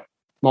ago,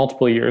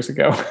 multiple years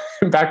ago,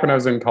 back when I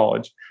was in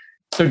college.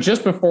 So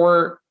just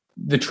before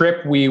the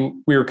trip, we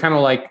were kind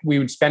of like, we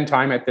would spend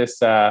time at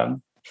this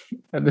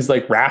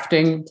like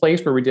rafting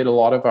place where we did a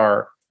lot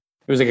of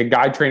it was like a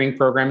guide training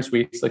program. So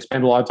we like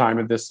spent a lot of time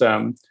at this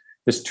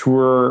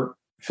tour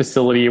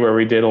facility where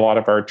we did a lot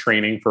of our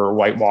training for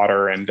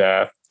whitewater and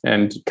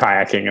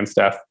kayaking and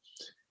stuff.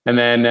 And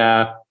then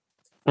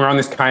we're on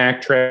this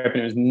kayak trip,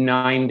 and it was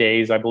 9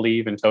 days, I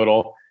believe, in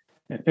total.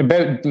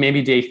 About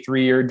maybe day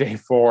 3 or day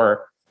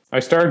 4, I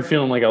started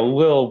feeling like a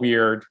little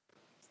weird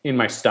in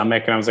my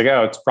stomach. And I was like,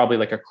 oh, it's probably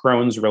like a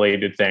Crohn's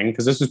related thing,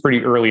 because this was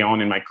pretty early on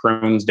in my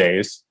Crohn's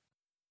days.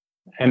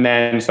 And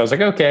then, so I was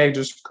like, okay,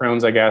 just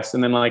Crohn's, I guess.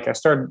 And then like I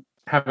started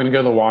having to go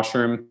to the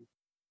washroom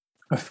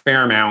a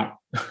fair amount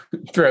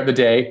throughout the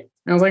day.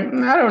 And I was like,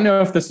 I don't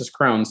know if this is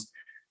Crohn's.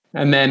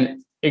 And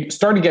then it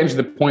started getting to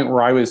the point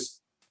where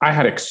I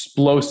had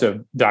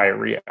explosive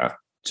diarrhea,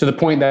 to the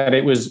point that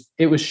it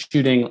was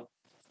shooting,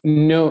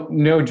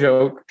 no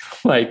joke,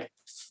 like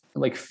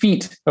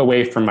feet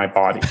away from my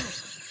body.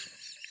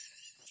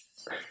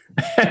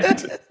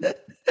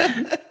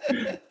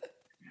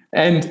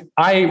 And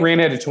I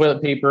ran out of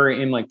toilet paper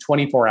in like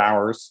 24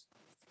 hours.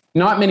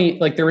 Not many,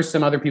 like there were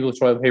some other people with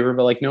toilet paper,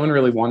 but like no one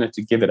really wanted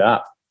to give it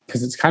up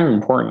because it's kind of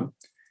important.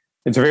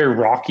 It's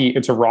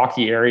a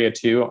rocky area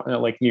too,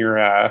 like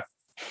near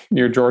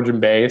Georgian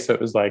Bay. So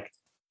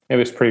it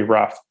was pretty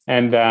rough.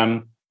 And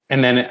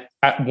then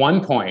at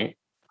one point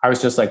I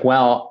was just like,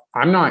 well,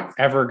 I'm not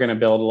ever going to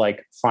be able to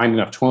like find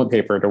enough toilet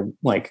paper to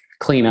like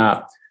clean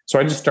up. So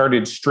I just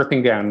started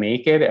stripping down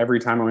naked every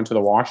time I went to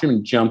the washroom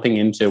and jumping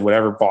into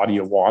whatever body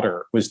of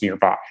water was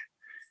nearby.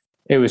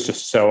 It was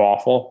just so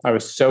awful. I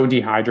was so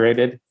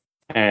dehydrated.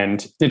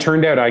 And it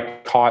turned out I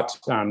caught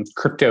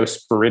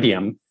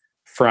Cryptosporidium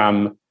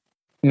from,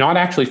 not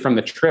actually from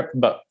the trip,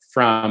 but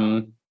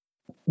from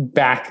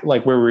back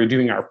like where we were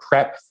doing our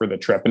prep for the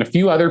trip. And a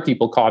few other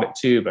people caught it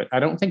too, but I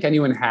don't think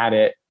anyone had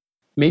it.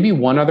 Maybe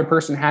one other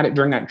person had it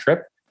during that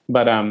trip.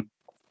 But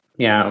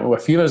yeah, a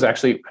few of us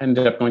actually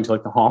ended up going to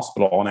like the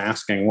hospital and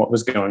asking what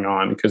was going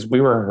on because we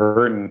were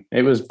hurting.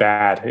 It was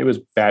bad. It was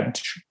bad.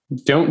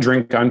 Don't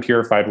drink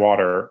unpurified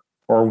water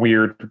or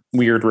weird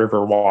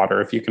river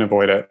water if you can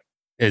avoid it.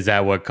 Is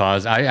that what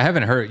caused? I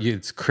haven't heard.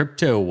 It's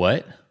crypto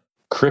what?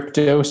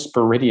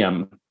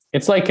 Cryptosporidium.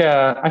 It's like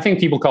I think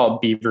people call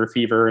it beaver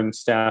fever and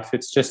stuff.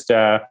 It's just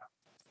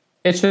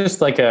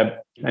like a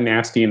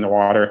nasty in the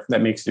water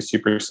that makes you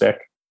super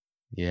sick.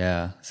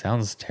 Yeah,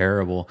 sounds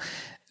terrible.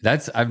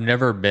 I've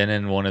never been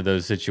in one of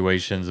those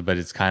situations, but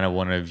it's kind of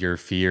one of your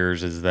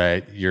fears is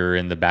that you're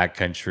in the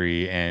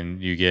backcountry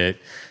and you get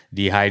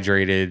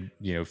dehydrated,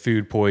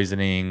 food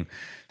poisoning.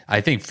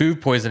 I think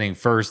food poisoning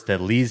first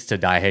that leads to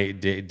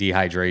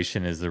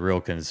dehydration is the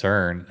real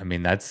concern. I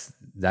mean, that's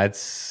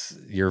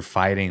you're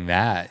fighting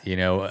that,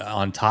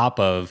 on top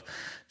of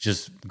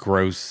just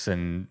gross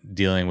and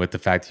dealing with the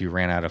fact that you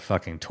ran out of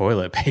fucking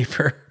toilet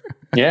paper.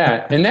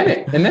 Yeah, and then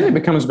it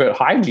becomes about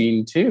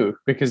hygiene too,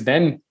 because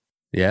then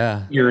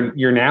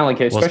you're now like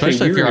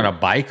especially if you're on a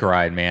bike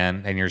ride,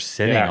 man, and you're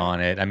sitting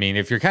on it. I mean,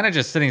 if you're kind of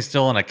just sitting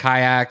still in a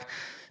kayak,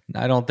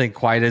 I don't think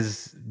quite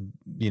as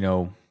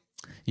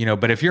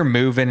but if you're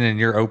moving and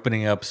you're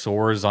opening up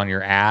sores on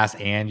your ass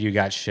and you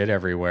got shit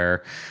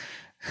everywhere,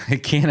 I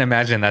can't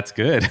imagine that's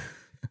good.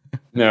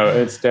 No,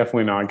 it's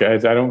definitely not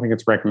good. I don't think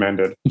it's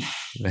recommended.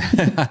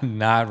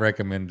 Not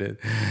recommended.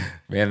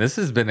 Man, this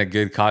has been a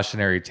good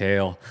cautionary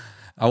tale.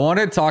 I want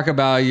to talk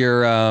about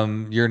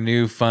your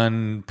new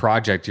fun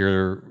project,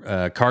 your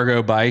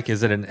cargo bike.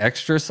 Is it an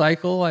Extra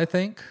Cycle, I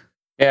think?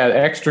 Yeah, the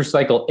Extra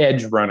Cycle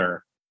Edge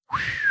Runner.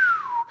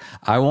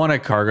 I want a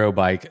cargo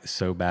bike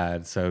so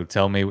bad. So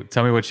tell me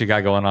what you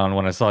got going on.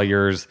 When I saw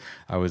yours,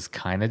 I was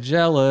kind of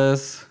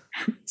jealous.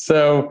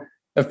 So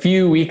a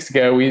few weeks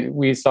ago,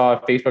 we saw a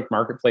Facebook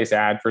Marketplace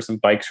ad for some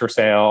bikes for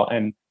sale,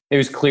 and it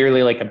was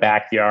clearly like a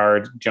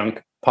backyard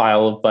junk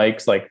pile of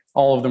bikes. Like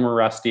all of them were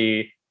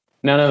rusty.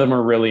 None of them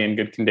were really in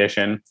good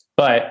condition.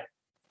 But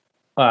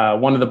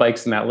one of the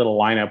bikes in that little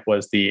lineup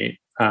was the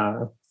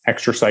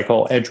Extra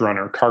Cycle Edge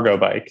Runner cargo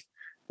bike.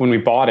 When we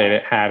bought it,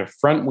 it had a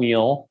front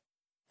wheel,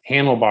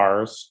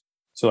 handlebars,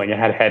 so like it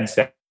had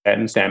headset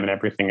and stem and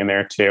everything in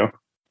there too.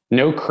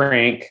 No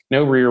crank,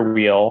 no rear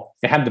wheel.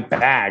 It had the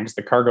bags,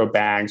 the cargo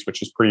bags,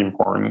 which is pretty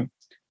important.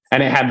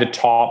 And it had the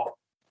top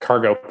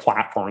cargo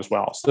platform as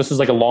well. So this is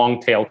like a long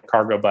tail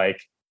cargo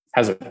bike.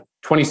 Has a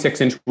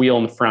 26-inch wheel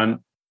in the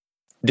front,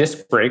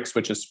 disc brakes,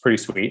 which is pretty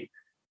sweet.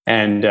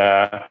 And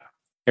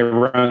it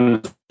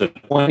runs a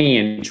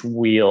 20-inch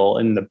wheel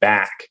in the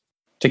back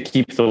to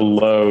keep the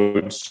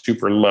load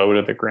super low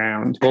to the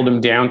ground. Pulled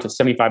them down to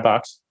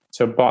 $75.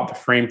 So bought the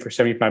frame for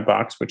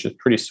 $75, which is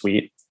pretty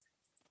sweet.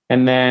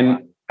 And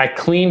then I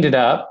cleaned it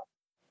up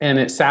and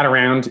it sat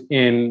around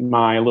in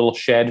my little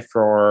shed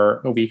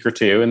for a week or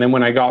two. And then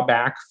when I got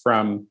back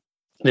from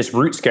this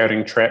route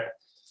scouting trip,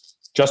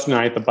 Justin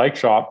and I at the bike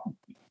shop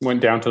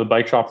went down to the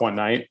bike shop one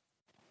night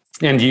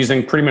and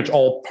using pretty much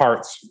all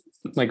parts,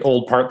 like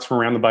old parts from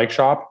around the bike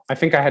shop. I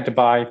think I had to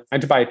buy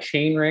a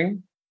chain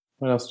ring.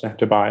 What else did I have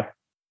to buy?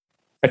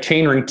 A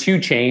chain ring, 2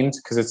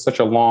 chains, because it's such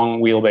a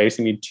long wheelbase.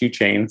 You need 2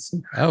 chains.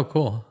 Oh,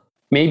 cool.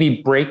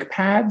 Maybe brake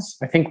pads.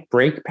 I think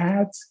brake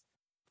pads.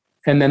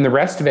 And then the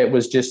rest of it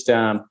was just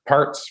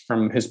parts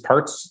from his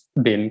parts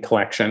bin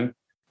collection.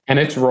 And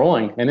it's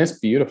rolling and it's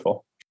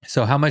beautiful.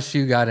 So how much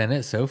you got in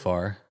it so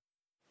far?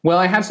 Well,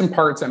 I have some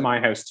parts at my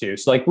house too.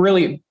 So like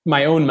really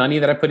my own money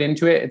that I put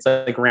into it, it's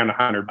like around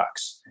 $100.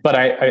 But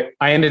I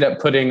ended up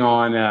putting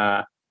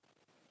on,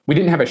 we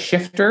didn't have a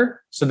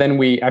shifter. So then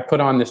I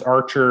put on this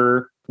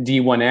Archer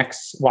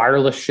D1X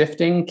wireless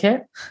shifting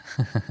kit.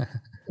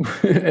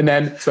 And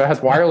then, so it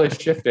has wireless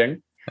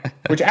shifting,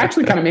 which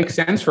actually kind of makes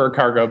sense for a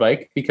cargo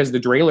bike because the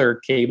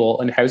derailleur cable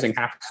and housing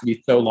has to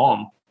be so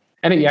long.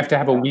 And then you have to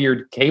have a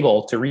weird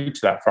cable to reach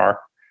that far.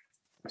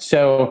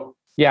 So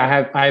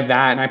yeah, I have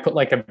that. And I put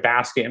like a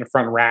basket in a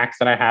front rack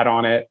that I had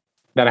on it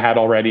that I had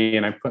already.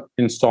 And I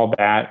installed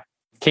that.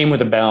 Came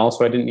with a bell.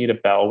 So I didn't need a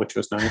bell, which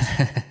was nice.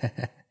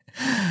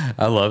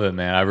 I love it,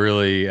 man. I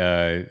really,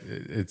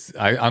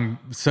 I'm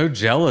so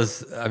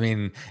jealous. I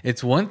mean,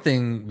 it's one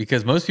thing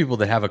because most people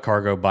that have a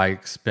cargo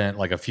bike spent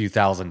like a few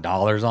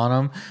 $1,000s on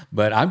them,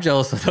 but I'm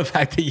jealous of the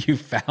fact that you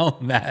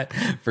found that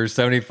for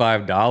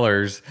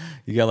 $75.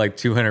 You got like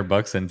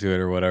 $200 into it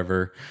or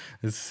whatever.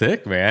 It's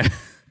sick, man.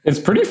 It's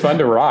pretty fun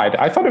to ride.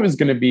 I thought it was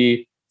going to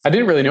be, I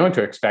didn't really know what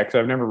to expect because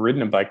I've never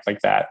ridden a bike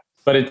like that,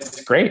 but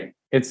it's great.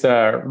 It's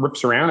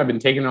rips around. I've been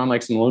taking on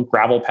like some little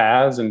gravel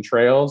paths and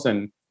trails,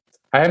 and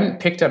I haven't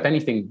picked up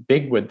anything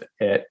big with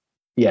it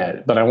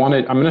yet, but I'm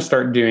going to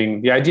start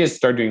doing, the idea is to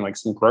start doing like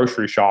some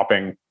grocery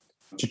shopping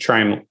to try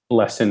and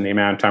lessen the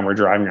amount of time we're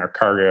driving our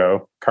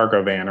cargo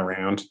van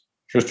around.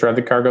 Just drive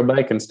the cargo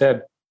bike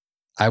instead.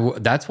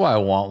 That's why I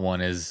want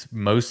one, is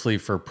mostly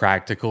for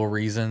practical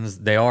reasons.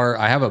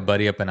 I have a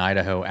buddy up in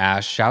Idaho,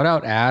 Ash. Shout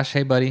out Ash.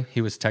 Hey buddy.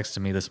 He was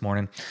texting me this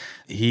morning.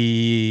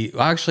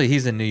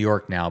 He's in New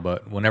York now,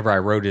 but when I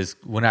rode his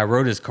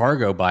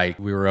cargo bike,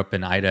 we were up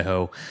in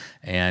Idaho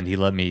and he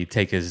let me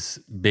take his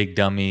big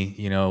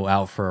dummy,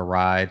 out for a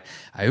ride.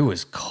 It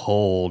was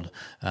cold.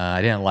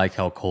 I didn't like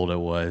how cold it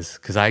was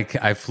because I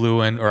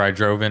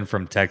drove in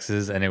from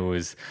Texas and it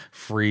was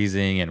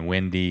freezing and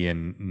windy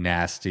and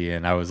nasty.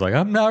 And I was like,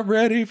 I'm not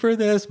ready for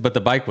this, but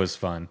the bike was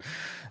fun.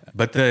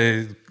 But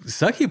the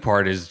sucky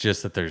part is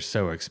just that they're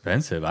so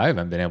expensive. I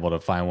haven't been able to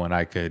find one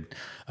I could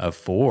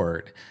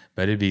afford.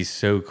 But it'd be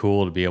so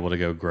cool to be able to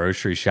go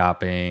grocery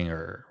shopping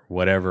or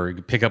whatever.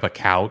 Pick up a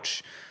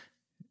couch.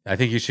 I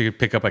think you should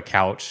pick up a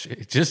couch.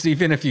 Just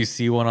even if you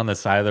see one on the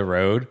side of the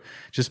road,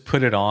 just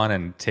put it on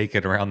and take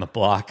it around the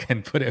block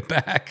and put it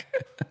back.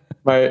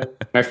 my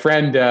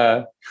friend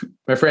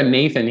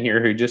Nathan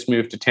here, who just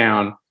moved to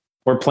town,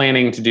 we're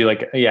planning to do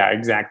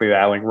exactly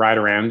that, like ride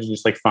around and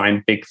just like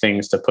find big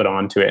things to put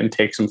onto it and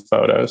take some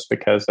photos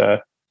because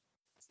they're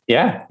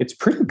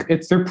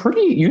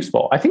pretty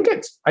useful. I think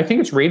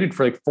it's rated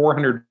for like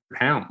 400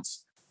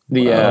 pounds.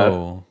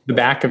 The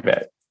back of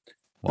it.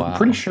 Wow. I'm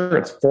pretty sure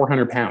it's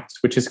 400 pounds,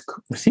 which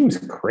seems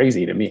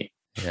crazy to me.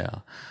 Yeah.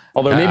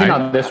 Although maybe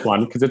not this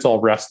one because it's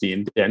all rusty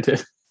and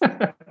dented.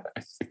 There's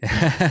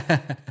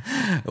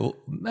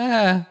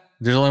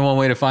only one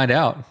way to find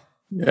out.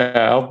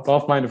 Yeah,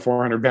 I'll find a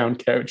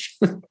 400-pound couch.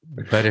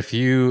 But if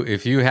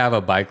you have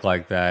a bike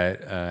like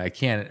that, I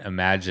can't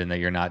imagine that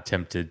you're not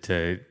tempted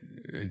to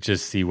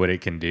just see what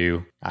it can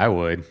do.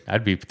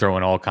 I'd be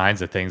throwing all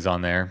kinds of things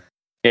on there.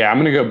 Yeah, I'm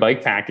going to go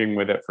bike packing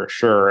with it for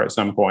sure at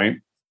some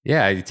point.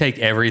 Yeah, you take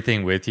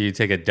everything with you.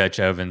 Take a Dutch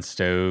oven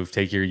stove,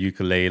 take your your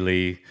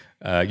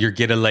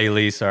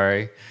get-a-lele,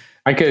 sorry.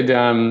 I could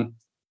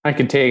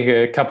take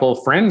a couple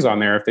of friends on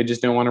there if they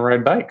just don't want to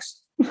ride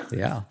bikes.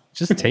 Yeah,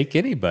 just take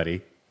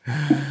anybody.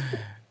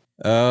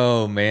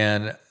 Oh,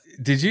 man.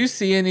 Did you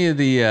see any of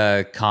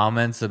the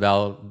comments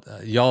about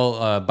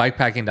y'all?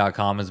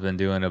 Bikepacking.com has been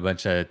doing a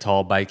bunch of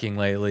tall biking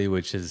lately,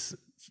 which is,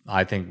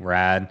 I think,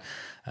 rad.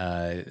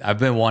 I've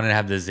been wanting to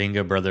have the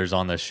Zynga brothers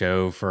on the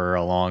show for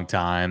a long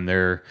time.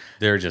 They're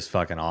just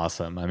fucking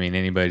awesome. I mean,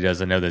 anybody who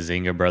doesn't know the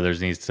Zynga brothers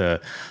needs to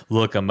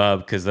look them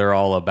up because they're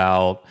all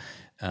about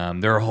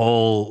their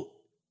whole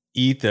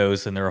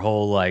ethos and their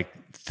whole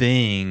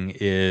thing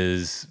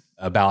is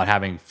about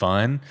having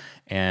fun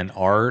and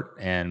art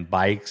and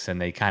bikes,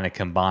 and they kind of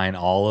combine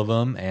all of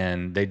them,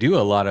 and they do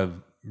a lot of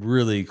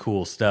really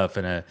cool stuff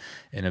in a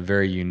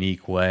very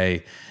unique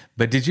way.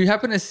 But did you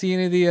happen to see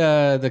any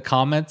of the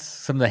comments,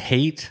 some of the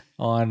hate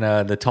on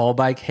the tall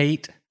bike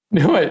hate?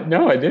 No,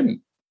 I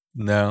didn't.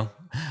 No,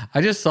 I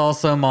just saw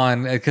some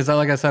on because,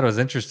 like I said, I was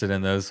interested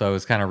in those, so I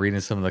was kind of reading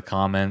some of the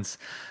comments,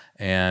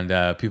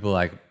 and people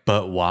like,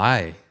 but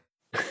why?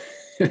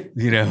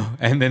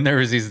 And then there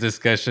was these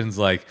discussions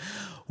like,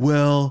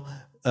 well,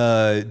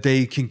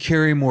 they can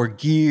carry more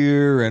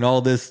gear and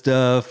all this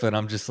stuff, and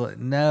I'm just like,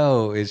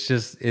 no,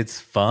 it's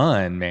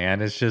fun,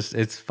 man.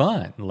 It's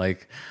fun.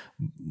 Like,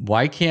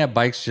 why can't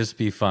bikes just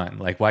be fun?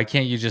 Like, why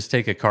can't you just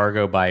take a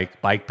cargo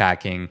bike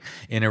packing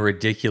in a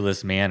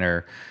ridiculous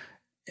manner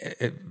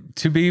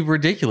to be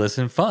ridiculous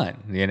and fun?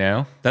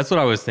 That's what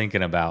I was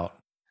thinking about.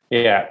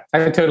 Yeah,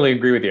 I totally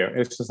agree with you.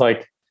 It's just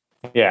like,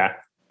 yeah,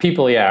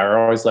 people, are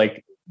always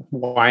like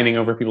whining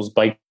over people's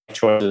bike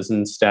choices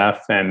and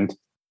stuff, and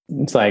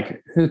it's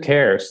like, who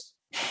cares?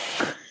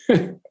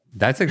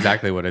 That's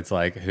exactly what it's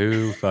like.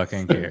 Who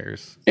fucking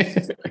cares?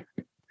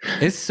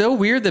 It's so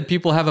weird that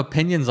people have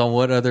opinions on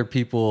what other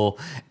people,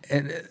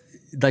 and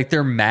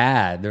they're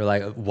mad. They're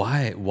like,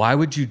 why? Why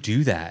would you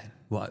do that?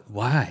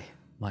 Why?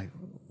 Like,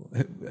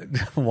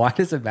 why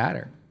does it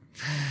matter?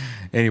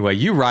 Anyway,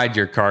 you ride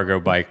your cargo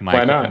bike,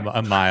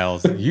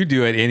 Miles. You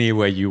do it any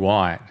way you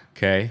want.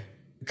 Okay.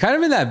 Kind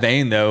of in that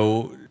vein,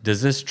 though,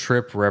 does this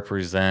trip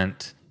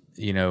represent,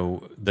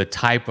 the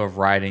type of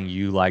riding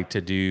you like to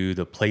do,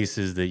 the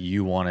places that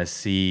you want to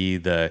see,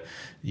 the,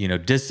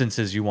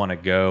 distances you want to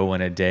go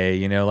in a day,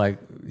 you know what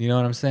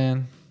I'm saying?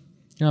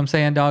 You know what I'm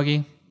saying,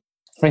 doggy?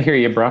 I hear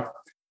you, bro.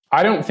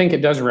 I don't think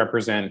it does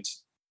represent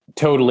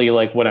totally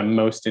like what I'm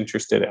most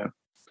interested in.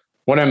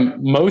 What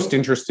I'm most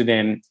interested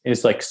in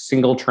is like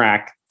single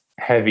track,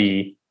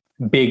 heavy,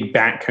 big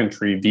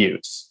backcountry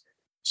views.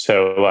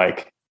 So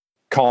like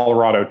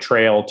Colorado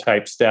Trail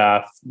type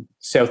stuff,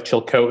 South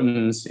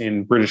Chilcotins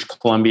in British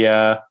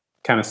Columbia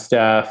kind of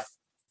stuff.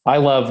 I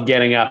love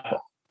getting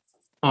up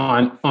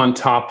on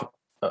top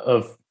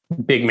of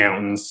big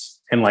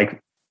mountains and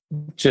like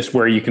just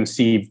where you can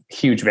see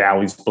huge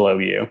valleys below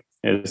you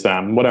is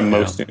what I'm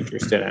most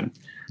interested in.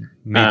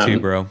 Me too,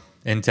 bro.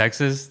 In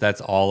Texas,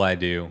 that's all I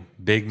do.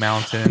 Big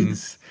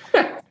mountains,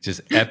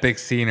 just epic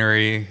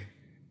scenery,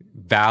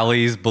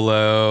 valleys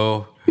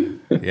below.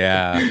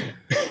 Yeah.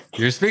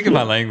 You're speaking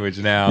my language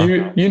now.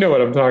 You know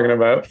what I'm talking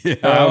about. Yeah,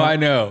 I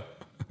know.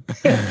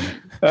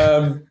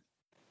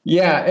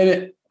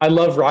 I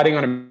love riding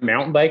on a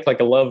mountain bike. Like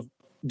I love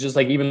just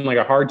like even like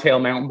a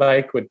hardtail mountain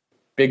bike with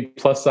big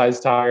plus size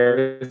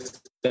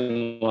tires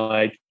and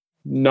like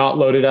not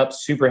loaded up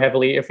super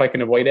heavily if I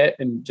can avoid it,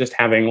 and just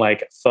having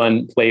like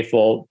fun,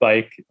 playful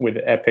bike with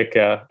epic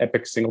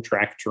single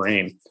track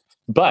terrain.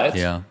 But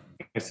Yeah.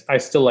 I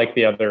still like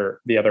the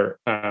other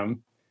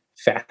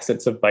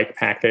facets of bike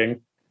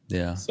packing.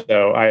 Yeah.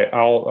 So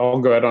I'll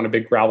go out on a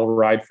big gravel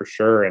ride for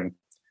sure. And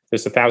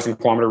this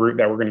 1,000-kilometer route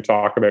that we're going to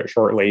talk about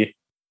shortly,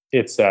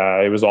 it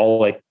was all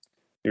like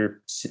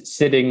you're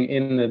sitting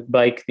in the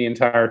bike the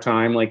entire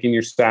time, like in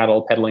your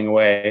saddle, pedaling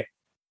away,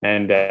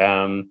 and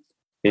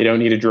you don't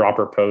need a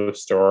dropper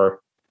post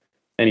or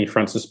any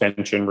front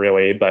suspension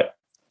really, but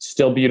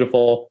still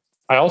beautiful.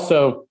 I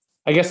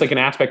guess like an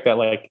aspect that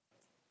like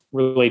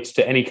relates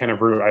to any kind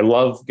of route, I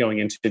love going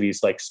into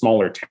these like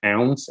smaller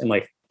towns and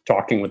like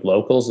talking with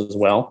locals as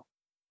well.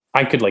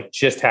 I could like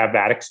just have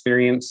that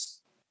experience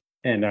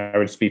and I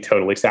would just be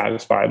totally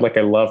satisfied. Like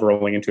I love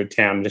rolling into a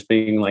town and just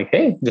being like,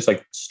 hey, just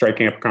like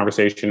striking up a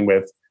conversation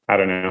with, I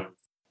don't know,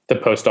 the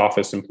post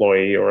office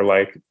employee or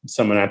like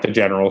someone at the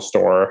general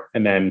store.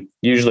 And then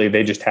usually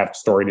they just have a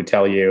story to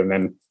tell you. And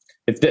then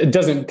it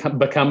doesn't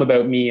become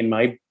about me and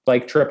my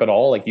bike trip at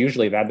all. Like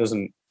usually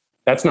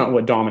that's not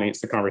what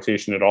dominates the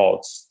conversation at all.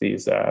 It's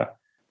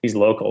these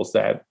locals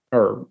that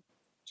are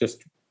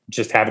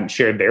just haven't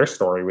shared their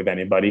story with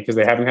anybody because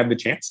they haven't had the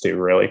chance to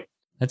really.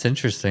 That's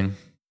interesting.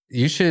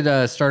 You should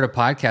start a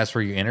podcast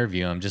where you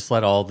interview them. Just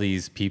let all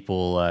these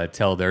people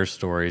tell their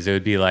stories. It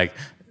would be like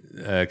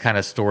kind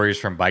of stories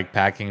from bike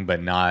packing,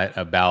 but not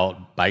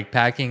about bike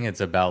packing. It's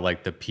about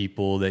like the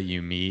people that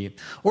you meet,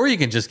 or you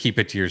can just keep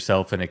it to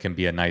yourself and it can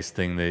be a nice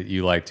thing that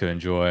you like to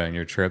enjoy on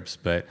your trips.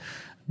 But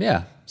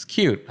yeah, it's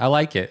cute. I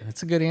like it.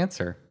 It's a good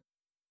answer.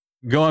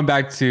 Going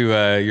back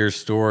to your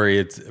story,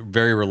 it's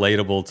very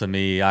relatable to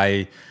me.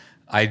 I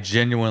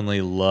genuinely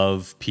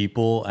love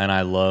people and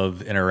I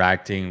love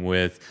interacting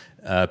with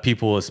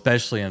people,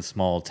 especially in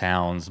small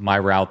towns. My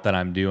route that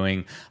I'm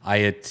doing, I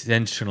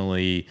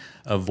intentionally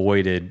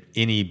avoided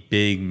any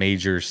big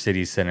major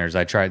city centers.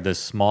 I tried the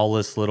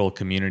smallest little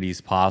communities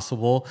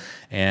possible.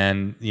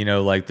 And, you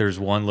know, like there's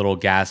one little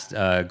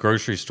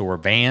grocery store,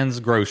 Van's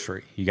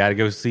Grocery. You got to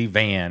go see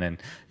Van.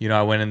 And, you know,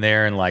 I went in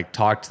there and like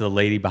talked to the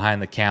lady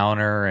behind the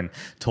counter and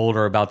told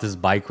her about this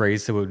bike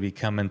race that would be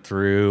coming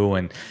through.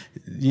 And,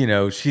 you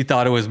know, she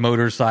thought it was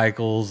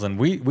motorcycles. And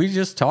we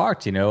just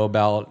talked, you know,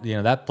 about, you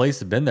know, that place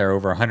had been there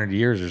over 100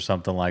 years or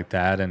something like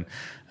that. And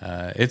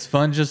it's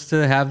fun just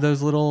to have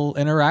those little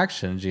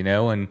interactions, you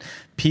know, and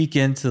peek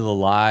into the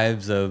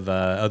lives of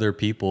other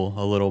people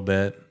a little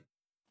bit.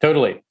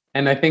 Totally.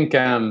 And I think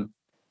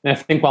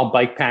while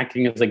bike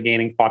packing is like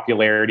gaining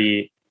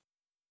popularity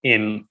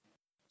in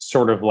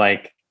sort of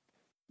like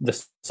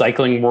the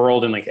cycling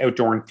world and like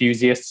outdoor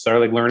enthusiasts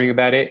are like learning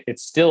about it,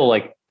 it's still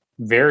like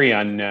very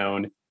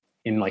unknown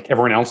in like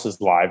everyone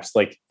else's lives.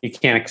 Like you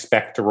can't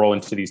expect to roll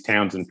into these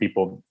towns and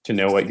people to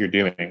know what you're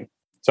doing.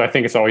 So I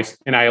think it's always,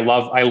 and I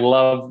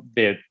love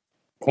the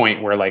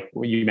point where like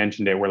you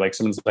mentioned it, where like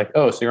someone's like,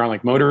 oh, so you're on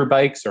like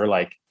motorbikes, or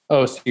like,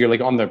 oh, so you're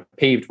like on the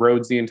paved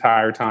roads the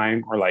entire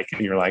time, or like,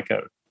 and you're like,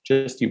 oh,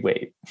 just you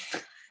wait.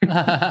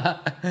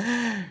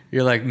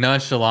 You're like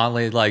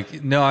nonchalantly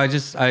like, no, I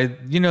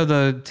you know,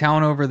 the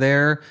town over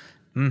there.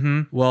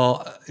 Mm-hmm.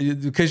 Well,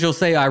 because you'll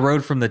say I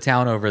rode from the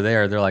town over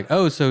there. They're like,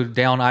 oh, so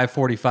down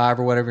I-45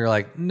 or whatever. You're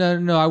like,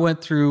 no, I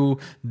went through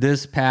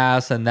this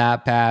pass and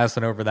that pass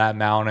and over that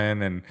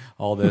mountain and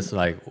all this.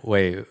 Like,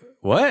 wait,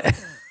 what?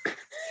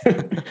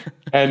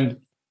 And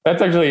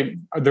that's actually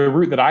the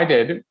route that I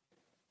did.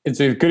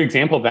 It's a good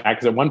example of that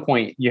because at one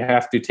point you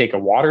have to take a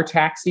water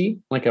taxi,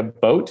 like a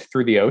boat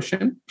through the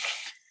ocean.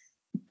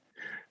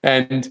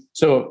 And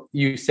so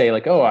you say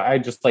like, oh, I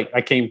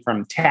came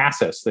from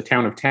Tassus, the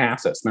town of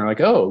Tassus. And they're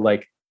like, oh,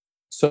 like,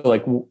 so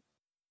like,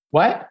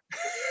 what?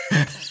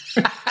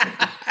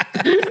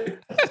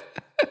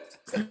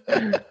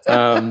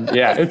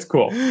 Yeah, it's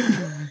cool.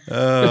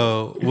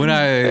 Oh, when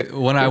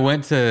I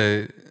went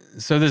to,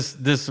 so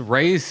this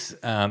race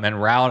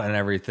and route and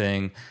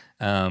everything,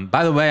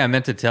 by the way, I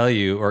meant to tell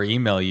you or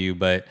email you,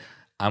 but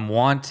I'm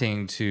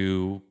wanting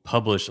to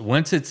publish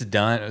once it's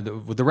done,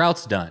 the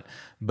route's done,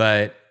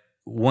 but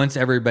once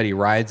everybody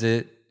rides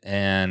it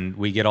and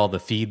we get all the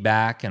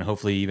feedback and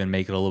hopefully even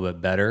make it a little bit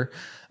better,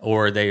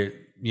 or they,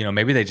 you know,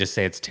 maybe they just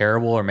say it's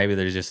terrible, or maybe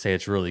they just say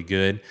it's really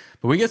good,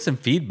 but we get some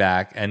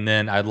feedback, and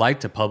then I'd like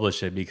to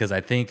publish it because I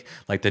think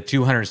like the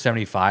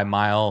 275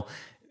 mile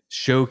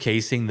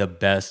showcasing the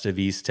best of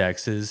East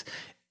Texas,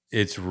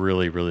 it's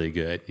really, really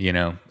good, you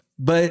know?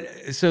 But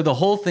so the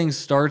whole thing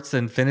starts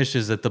and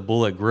finishes at the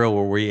Bullet Grill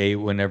where we ate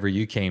whenever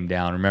you came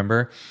down,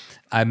 remember?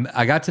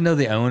 I got to know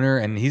the owner,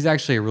 and he's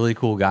actually a really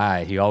cool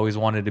guy. He always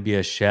wanted to be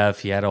a chef.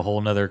 He had a whole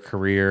nother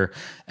career,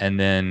 and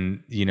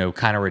then, you know,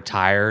 kind of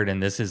retired.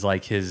 And this is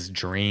like his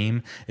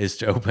dream, is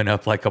to open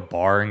up like a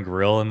bar and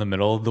grill in the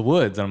middle of the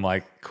woods. And I'm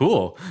like,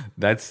 cool,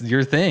 that's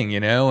your thing, you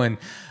know? And,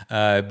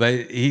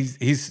 but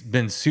he's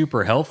been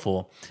super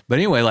helpful. But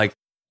anyway, like,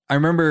 I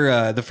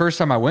remember the first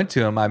time I went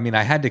to him, I mean,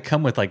 I had to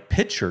come with like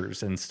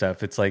pictures and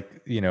stuff. It's like,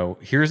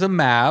 here's a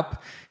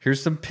map, here's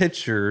some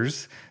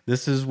pictures.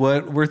 This is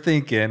what we're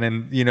thinking.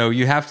 And,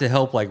 you have to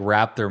help like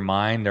wrap their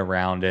mind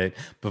around it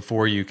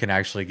before you can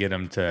actually get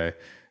them to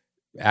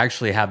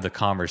actually have the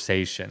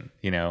conversation.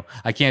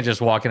 I can't just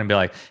walk in and be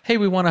like, hey,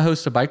 we want to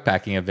host a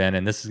bikepacking event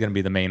and this is going to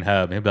be the main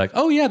hub. And he'd be like,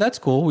 oh yeah, that's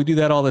cool. We do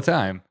that all the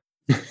time.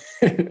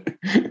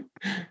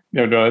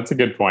 No, that's a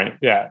good point.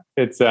 Yeah.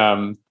 It's,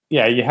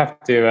 you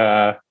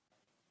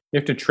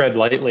have to tread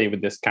lightly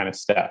with this kind of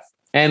stuff.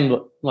 And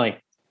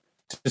like,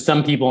 to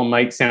some people, it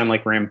might sound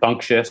like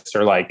rambunctious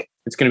or like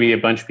it's going to be a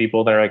bunch of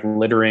people that are like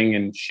littering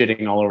and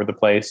shitting all over the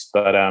place.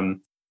 But,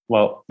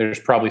 well, there's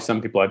probably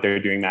some people out there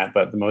doing that,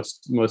 but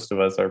most of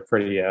us are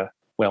pretty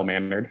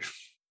well-mannered.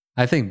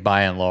 I think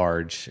by and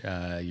large,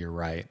 you're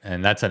right.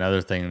 And that's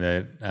another thing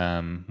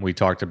that we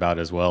talked about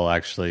as well,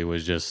 actually,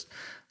 was just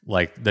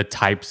like the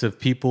types of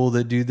people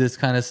that do this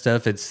kind of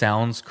stuff. It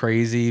sounds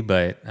crazy,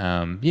 but,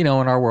 in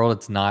our world,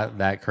 it's not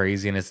that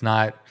crazy. And it's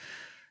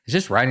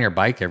just riding your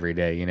bike every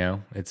day,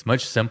 It's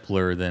much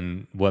simpler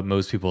than what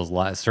most people's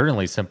lives,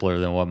 certainly simpler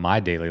than what my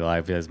daily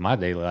life is. My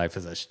daily life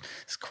is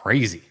it's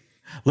crazy.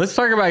 Let's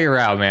talk about your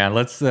route, man.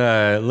 Let's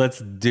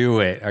do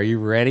it. Are you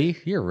ready?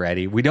 You're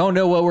ready. We don't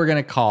know what we're going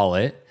to call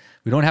it.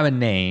 We don't have a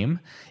name.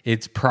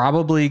 It's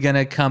probably going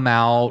to come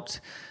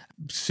out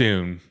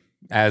soon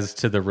as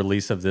to the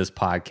release of this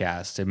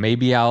podcast. It may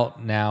be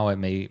out now. It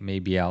may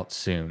be out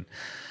soon.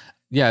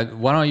 Yeah.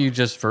 Why don't you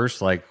just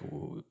first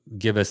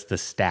give us the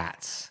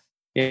stats?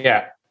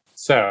 Yeah.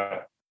 So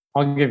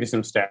I'll give you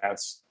some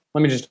stats.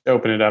 Let me just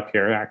open it up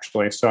here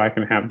actually, so I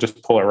can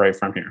just pull it right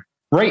from here.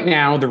 Right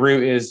now, the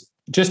route is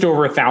just over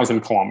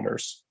 1,000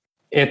 kilometers.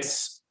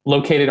 It's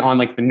located on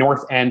like the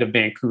north end of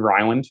Vancouver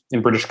Island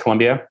in British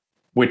Columbia,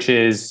 which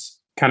is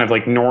kind of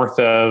like north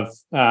of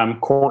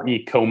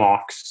Courtenay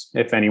Comox,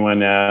 if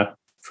anyone,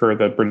 for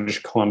the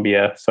British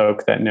Columbia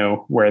folk that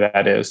know where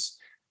that is.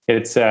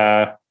 It's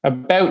about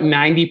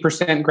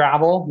 90%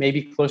 gravel,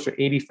 maybe closer to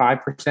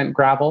 85%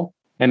 gravel.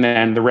 And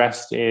then the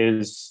rest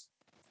is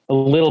a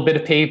little bit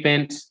of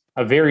pavement,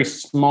 a very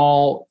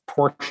small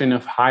portion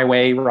of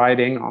highway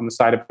riding on the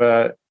side of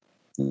a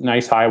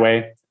nice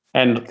highway,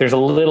 and there's a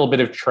little bit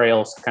of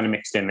trails kind of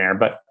mixed in there,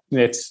 but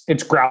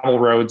it's gravel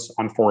roads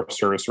on Forest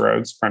Service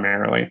roads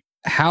primarily.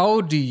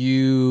 How do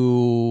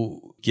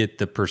you get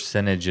the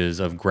percentages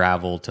of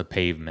gravel to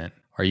pavement?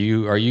 Are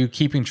you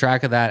keeping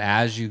track of that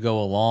as you go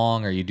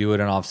along, or you do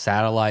it off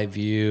satellite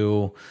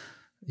view?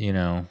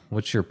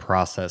 What's your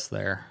process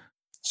there?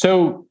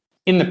 So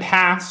in the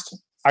past,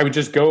 I would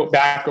just go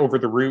back over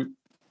the route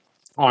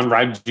on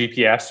Ride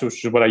GPS,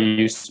 which is what I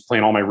used to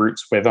plan all my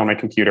routes with on my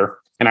computer.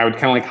 And I would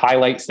kind of like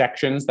highlight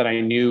sections that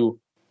I knew.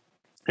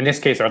 In this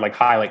case, I would like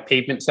highlight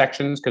pavement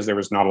sections because there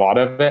was not a lot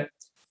of it,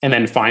 and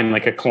then find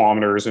like a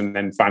kilometers and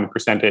then find the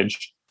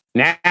percentage.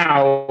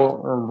 Now,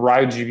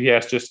 Ride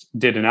GPS just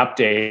did an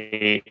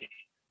update.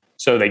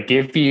 So they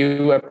give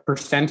you a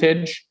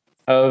percentage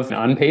of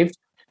unpaved,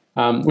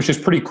 which is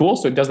pretty cool.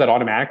 So it does that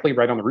automatically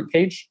right on the route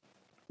page,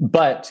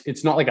 but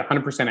it's not like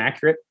 100%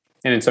 accurate.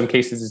 And in some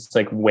cases, it's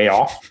like way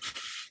off.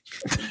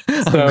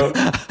 So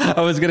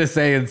I was going to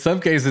say, in some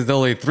cases,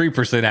 only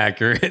 3%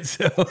 accurate.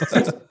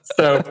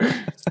 So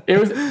it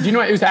was,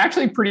 it was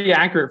actually pretty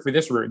accurate for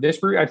this route.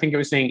 This route, I think it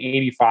was saying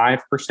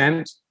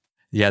 85%.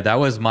 Yeah, that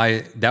was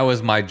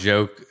my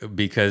joke,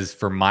 because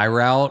for my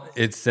route,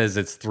 it says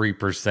it's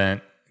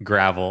 3%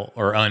 gravel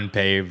or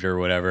unpaved or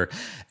whatever.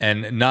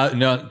 And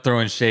not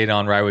throwing shade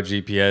on Ride with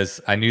GPS.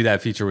 I knew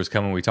that feature was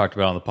coming. We talked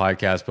about it on the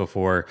podcast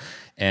before.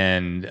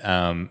 And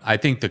I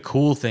think the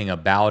cool thing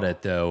about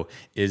it, though,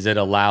 is it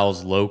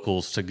allows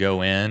locals to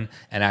go in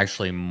and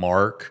actually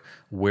mark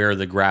where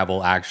the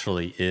gravel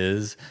actually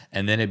is.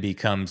 And then it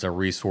becomes a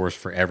resource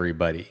for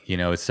everybody.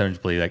 It's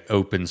simply like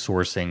open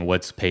sourcing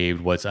what's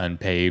paved, what's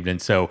unpaved. And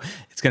so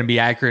it's going to be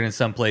accurate in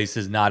some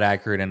places, not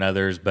accurate in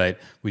others, but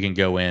we can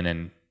go in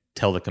and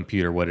tell the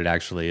computer what it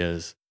actually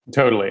is.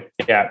 Totally.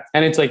 Yeah.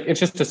 And it's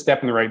just a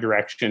step in the right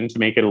direction to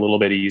make it a little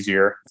bit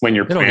easier when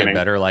you're planning. It'll get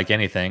better like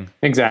anything.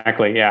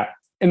 Exactly. Yeah.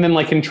 And then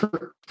like in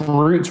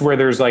routes where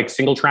there's like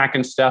single track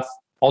and stuff,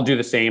 I'll do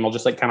the same. I'll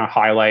just like kind of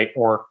highlight,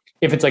 or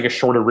if it's like a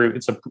shorter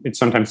route, it's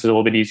sometimes a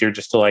little bit easier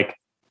just to like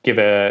give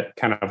a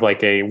kind of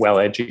like a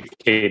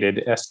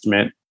well-educated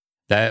estimate.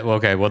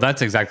 Well,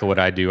 that's exactly what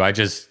I do.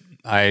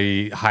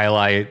 I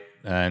highlight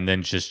and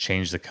then just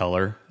change the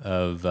color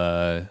of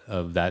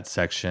that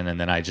section, and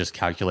then I just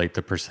calculate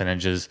the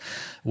percentages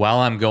while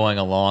I'm going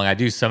along. I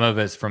do some of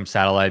it from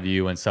satellite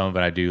view, and some of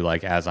it I do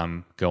like as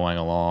I'm going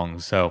along.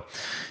 So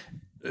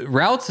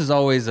routes is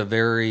always a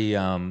very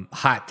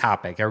hot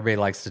topic. Everybody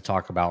likes to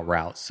talk about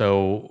routes.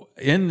 So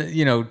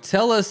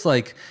tell us,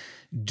 like,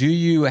 do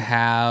you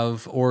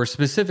have, or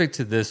specific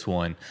to this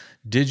one,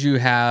 did you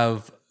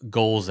have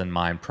goals in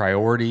mind,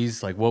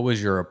 priorities? Like, what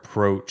was your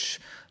approach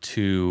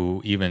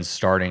to even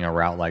starting a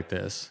route like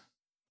this?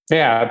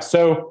 Yeah,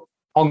 so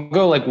I'll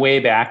go like way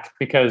back,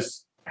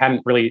 because I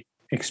hadn't really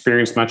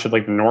experienced much of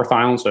like the North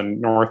Island, so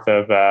north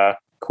of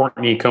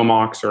Courtenay,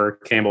 Comox, or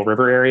Campbell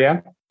River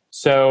area.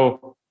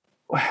 So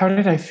how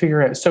did I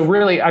figure it? So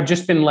really, I've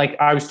just been like,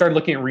 I started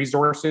looking at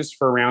resources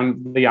for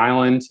around the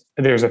island.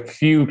 There's a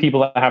few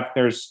people that have,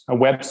 there's a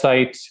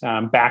website,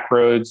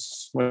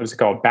 Backroads, what is it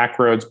called?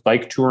 Backroads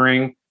Bike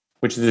Touring,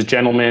 which is a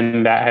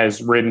gentleman that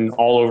has ridden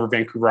all over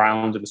Vancouver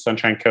Island to the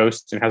Sunshine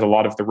Coast and has a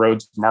lot of the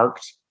roads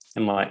marked.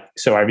 And like,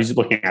 so I was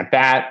looking at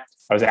that.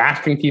 I was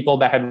asking people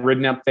that had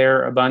ridden up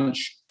there a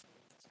bunch.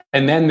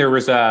 And then there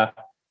was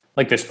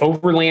like this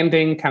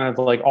overlanding kind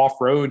of like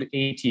off-road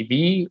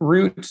ATV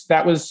route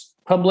that was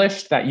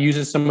published that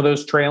uses some of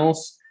those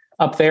trails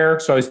up there.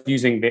 So I was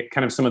using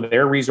kind of some of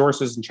their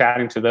resources and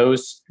chatting to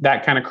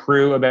that kind of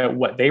crew about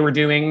what they were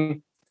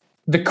doing.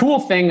 The cool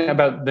thing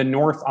about the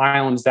North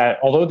Island is that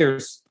although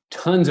there's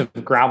tons of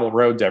gravel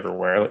roads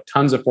everywhere, like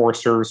tons of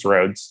Forest Service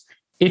roads,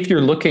 if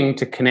you're looking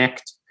to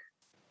connect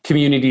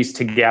communities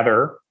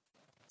together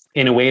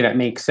in a way that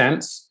makes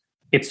sense,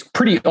 it's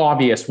pretty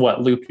obvious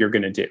what loop you're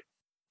going to do.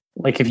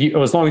 Like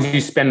as long as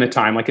you spend the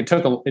time, like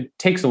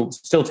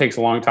still takes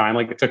a long time.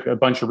 Like it took a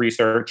bunch of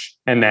research,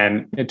 and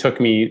then it took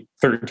me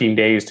 13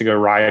 days to go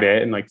ride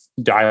it and like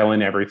dial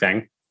in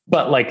everything.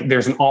 But like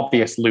there's an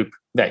obvious loop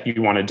that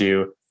you want to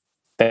do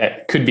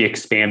that could be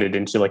expanded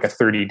into like a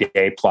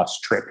 30-day plus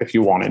trip if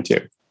you wanted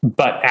to.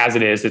 But as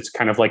it is, it's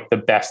kind of like the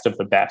best of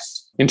the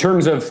best. In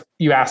terms of,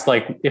 you asked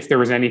like if there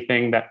was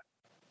anything that,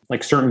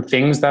 like certain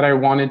things that I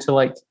wanted to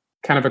like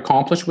kind of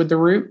accomplish with the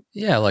route.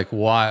 Yeah, like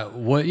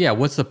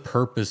what's the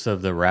purpose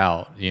of the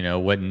route? You know,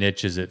 what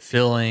niche is it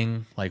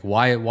filling? Like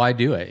why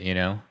do it, you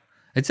know?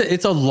 It's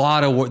a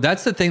lot of work.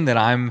 That's the thing that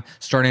I'm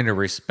starting to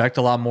respect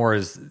a lot more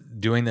is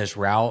doing this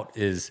route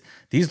is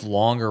these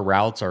longer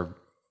routes are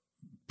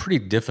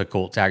pretty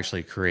difficult to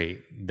actually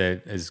create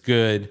that is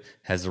good,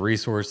 has the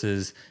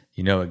resources,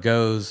 you know, it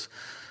goes.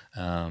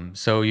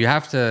 So you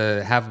have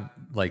to have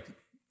like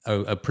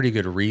a pretty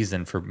good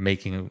reason for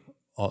making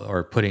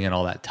or putting in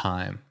all that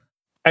time.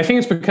 I think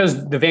it's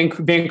because the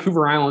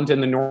Vancouver Island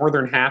and the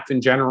northern half in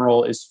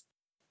general is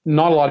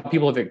not a lot of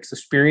people have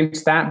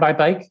experienced that by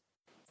bike.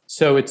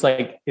 So it's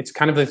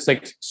kind of this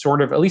like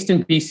sort of, at least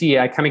in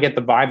BC, I kind of get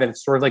the vibe that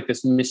it's sort of like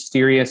this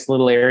mysterious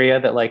little area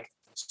that like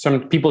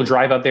some people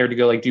drive up there to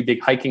go like do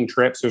big hiking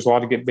trips. There's a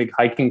lot of big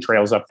hiking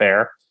trails up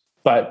there,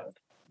 but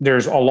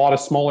there's a lot of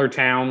smaller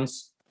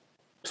towns,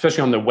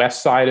 especially on the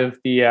west side of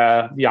the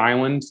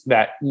island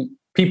that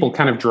people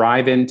kind of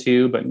drive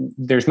into, but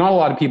there's not a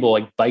lot of people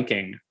like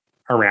biking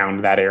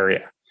around that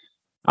area.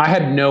 I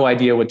had no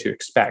idea what to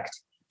expect.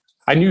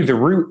 I knew the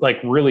route like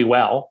really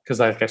well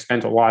because I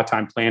spent a lot of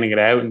time planning it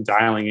out and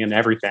dialing in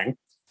everything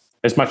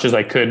as much as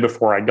I could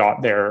before I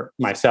got there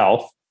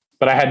myself.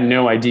 But I had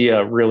no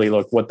idea really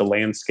like what the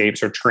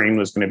landscapes or terrain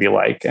was going to be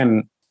like.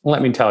 And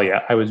let me tell you,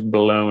 I was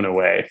blown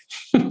away.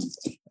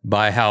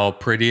 By how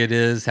pretty it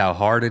is, how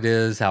hard it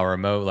is, how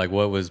remote, like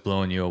what was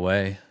blowing you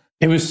away?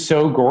 It was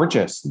so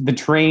gorgeous. The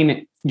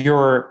terrain,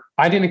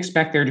 I didn't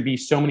expect there to be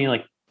so many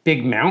like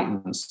big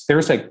mountains.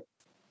 There's like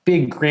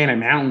big granite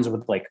mountains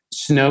with like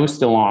snow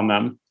still on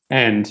them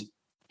and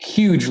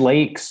huge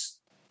lakes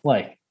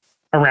like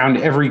around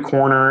every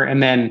corner.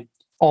 And then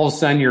all of a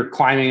sudden you're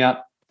climbing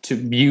up to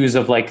views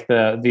of like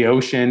the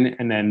ocean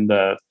and then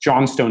the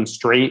Johnstone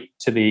Strait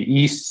to the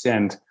east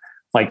and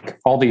like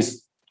all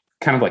these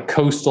kind of like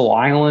coastal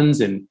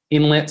islands and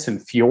inlets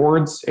and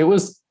fjords. It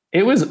was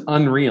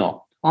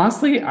unreal.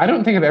 Honestly, I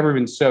don't think I've ever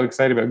been so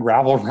excited about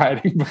gravel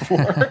riding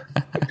before.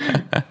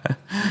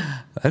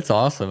 That's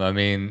awesome. I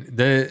mean,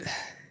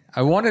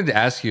 I wanted to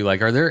ask you,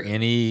 like, are there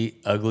any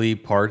ugly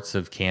parts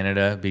of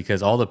Canada?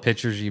 Because all the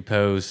pictures you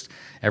post,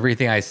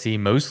 everything I see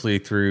mostly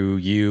through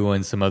you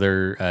and some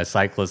other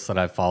cyclists that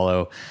I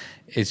follow,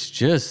 it's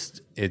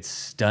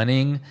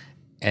stunning.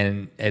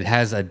 And it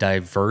has a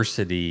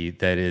diversity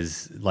that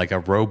is like a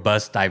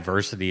robust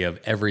diversity of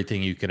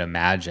everything you could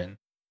imagine.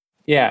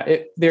 Yeah,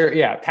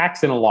 it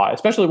packs in a lot,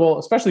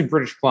 especially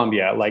British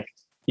Columbia. Like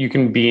you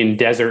can be in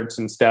deserts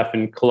and stuff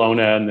in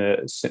Kelowna and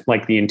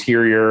the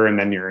interior, and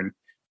then you're in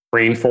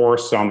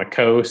rainforests on the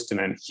coast, and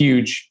then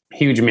huge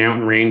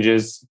mountain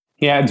ranges.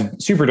 Yeah,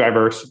 it's super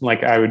diverse.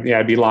 Like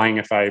I'd be lying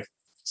if I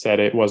said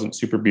it wasn't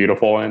super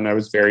beautiful, and I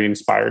was very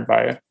inspired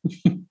by it.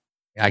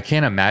 I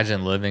can't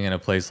imagine living in a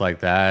place like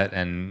that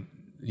and,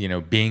 you know,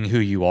 being who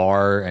you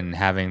are and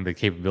having the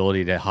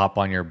capability to hop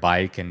on your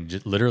bike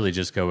and literally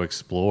just go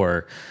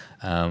explore.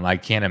 I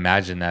can't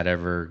imagine that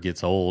ever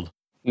gets old.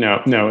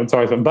 No, it's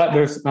always fun. But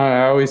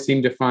I always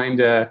seem to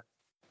find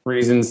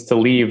reasons to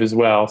leave as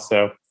well.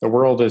 So the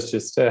world is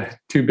just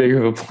too big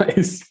of a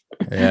place.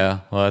 Yeah,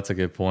 well, that's a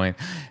good point.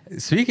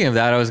 Speaking of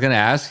that, I was going to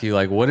ask you,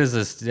 like, what is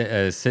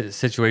this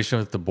situation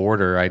with the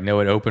border? I know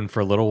it opened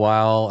for a little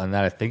while, and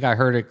I think I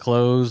heard it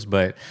closed,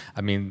 but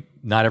I mean,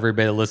 not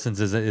everybody that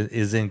listens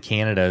is in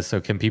Canada. So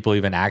can people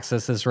even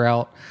access this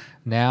route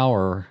now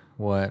or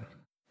what?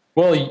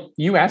 Well,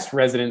 U.S.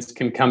 residents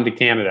can come to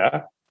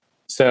Canada.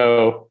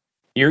 So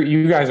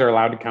you guys are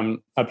allowed to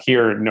come up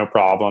here, no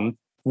problem.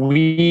 For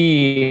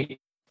me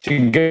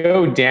to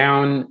go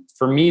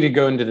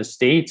into the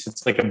States,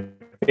 it's like a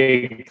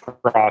big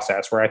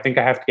process where I think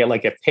I have to get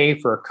like a pay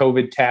for a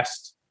COVID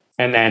test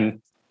and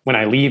then when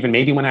I leave and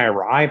maybe when I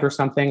arrive or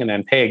something, and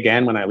then pay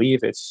again when I leave.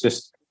 It's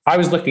just, I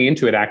was looking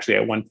into it actually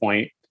at one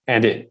point,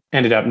 and it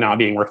ended up not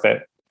being worth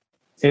it.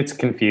 It's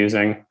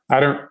confusing. I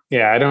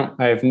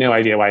have no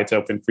idea why it's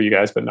open for you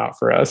guys, but not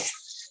for us.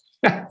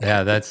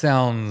 Yeah, that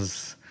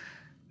sounds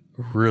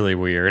really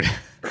weird.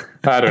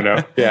 I don't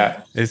know.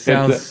 Yeah. It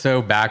sounds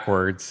so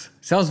backwards.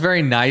 Sounds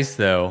very nice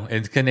though.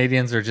 And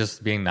Canadians are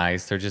just being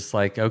nice. They're just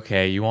like,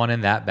 okay, you want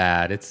in that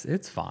bad.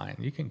 It's fine.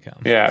 You can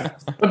come. Yeah.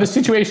 But the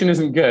situation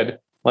isn't good.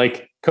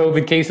 Like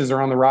COVID cases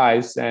are on the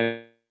rise,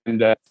 and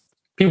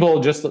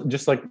people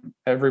just like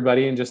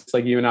everybody, and just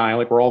like you and I,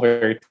 like we're all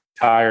very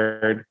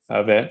tired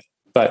of it.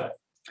 But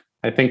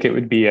I think it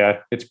would be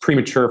it's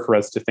premature for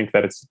us to think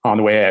that it's on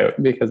the way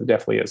out, because it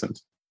definitely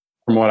isn't,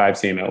 from what I've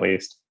seen at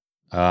least.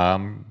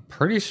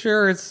 Pretty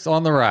sure it's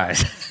on the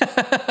rise.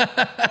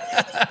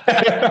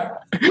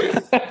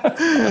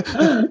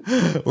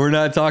 We're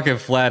not talking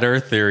flat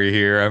Earth theory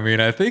here. I mean,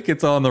 I think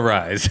it's on the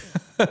rise.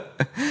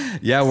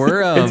 Yeah,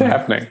 it's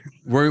happening.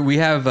 We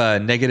have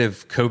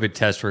negative COVID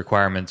test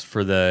requirements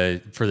for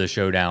the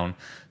showdown.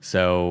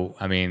 So,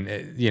 I mean,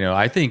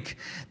 I think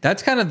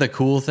that's kind of the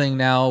cool thing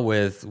now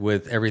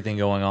with everything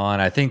going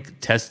on. I think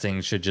testing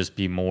should just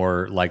be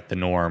more like the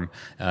norm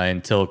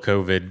until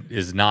COVID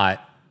is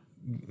not,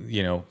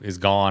 is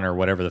gone or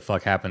whatever the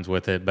fuck happens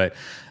with it. But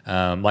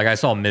like I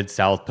saw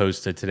Mid-South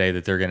posted today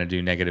that they're going to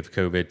do negative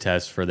COVID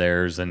tests for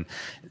theirs. And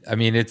I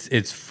mean,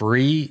 it's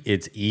free,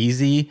 it's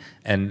easy.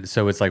 And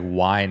so it's like,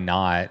 why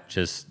not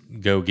just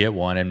go get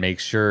one and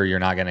make sure you're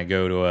not going to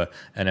go to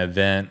an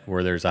event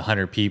where there's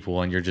 100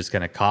 people and you're just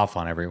going to cough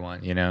on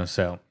everyone,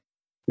 So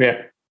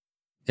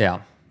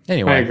yeah.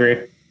 Anyway, I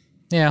agree.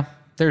 Yeah,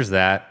 there's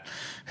that.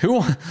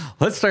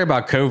 Let's talk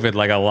about COVID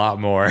like a lot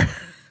more.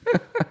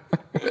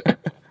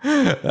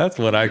 That's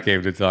what I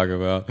came to talk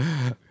about.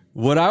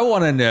 What I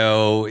want to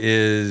know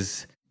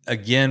is,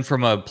 again,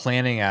 from a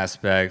planning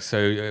aspect. So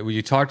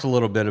you talked a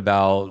little bit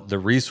about the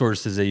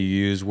resources that you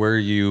use, where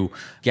you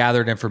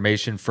gathered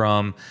information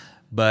from,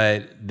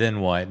 but then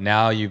what?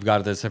 Now you've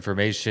got this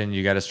information,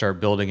 you got to start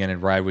building it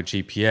and ride with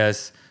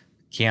GPS,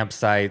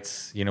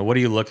 campsites. What are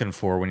you looking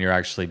for when you're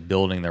actually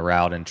building the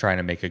route and trying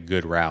to make a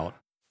good route?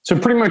 So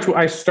pretty much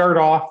I start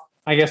off,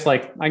 I guess,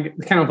 like I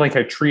kind of like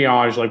a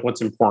triage, like what's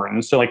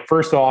important. So like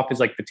first off is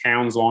like the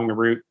towns along the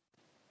route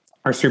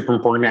are super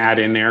important to add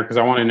in there, because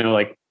I want to know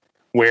like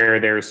where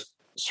there's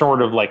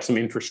sort of like some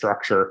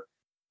infrastructure.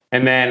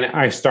 And then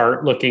I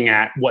start looking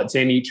at what's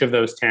in each of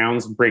those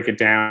towns and break it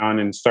down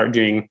and start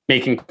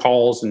making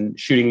calls and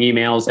shooting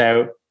emails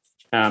out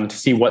to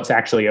see what's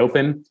actually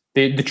open.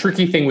 The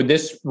tricky thing with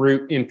this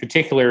route in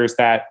particular is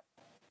that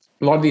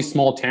a lot of these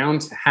small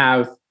towns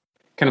have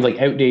kind of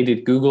like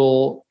outdated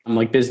Google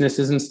like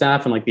businesses and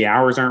stuff, and like the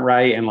hours aren't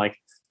right, and like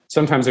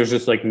sometimes there's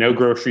just like no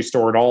grocery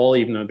store at all,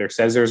 even though there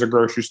says there's a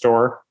grocery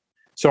store.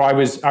 So I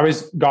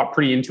got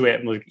pretty into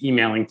it and like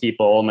emailing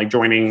people and like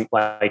joining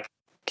like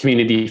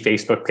community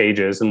Facebook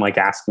pages and like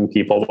asking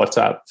people what's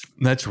up.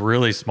 That's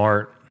really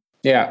smart.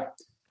 Yeah.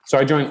 So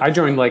I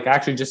joined like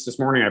actually just this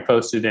morning I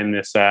posted in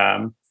this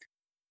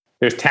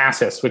there's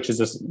Tassis, which is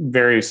this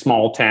very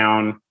small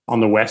town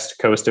on the west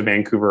coast of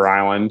Vancouver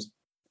Island.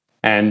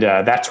 And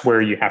that's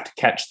where you have to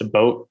catch the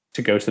boat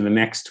to go to the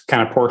next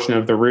kind of portion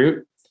of the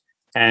route.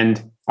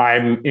 And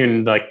I'm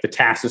in like the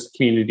Tassis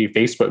community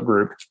Facebook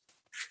group,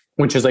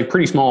 which is like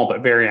pretty small,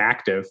 but very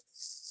active.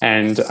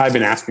 And I've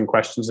been asking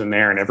questions in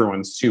there, and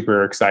everyone's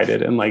super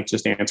excited and like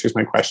just answers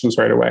my questions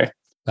right away.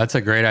 That's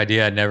a great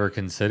idea. I'd never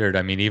considered.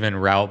 I mean, even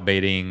route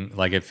baiting,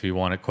 like if you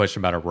want a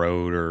question about a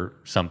road or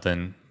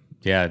something,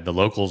 yeah, the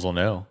locals will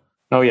know.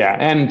 Oh yeah.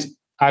 And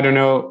I don't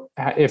know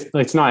if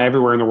it's not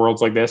everywhere in the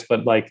world's like this,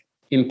 but like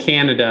in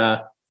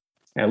Canada,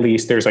 at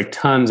least there's like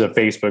tons of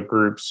Facebook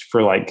groups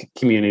for like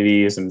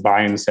communities and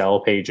buy and sell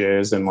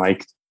pages. And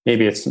like,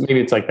 maybe it's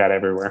like that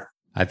everywhere.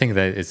 I think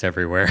that it's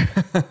everywhere.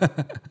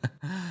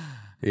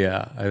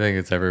 Yeah, I think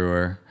it's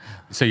everywhere.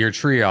 So your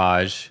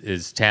triage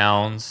is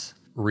towns,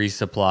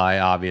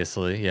 resupply,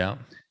 obviously. Yeah.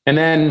 And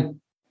then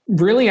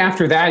really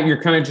after that,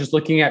 you're kind of just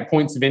looking at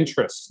points of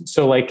interest.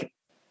 So like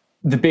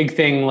the big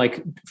thing,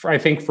 like I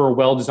think for a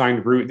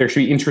well-designed route, there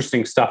should be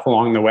interesting stuff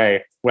along the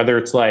way, whether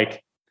it's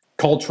like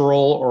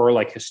cultural or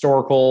like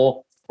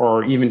historical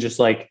or even just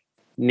like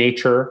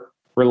nature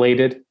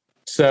related.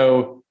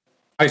 So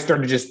I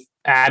started just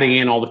adding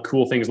in all the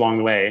cool things along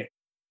the way.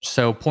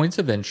 So points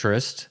of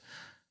interest.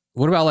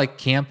 What about like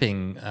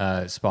camping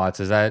spots?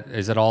 Is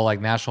it all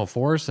like national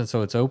forest and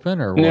so it's open,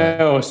 or what?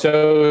 No,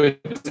 so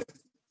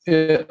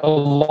a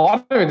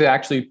lot of it is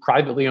actually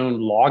privately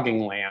owned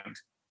logging land.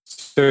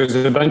 There's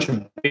a bunch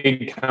of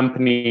big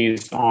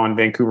companies on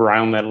Vancouver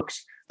Island that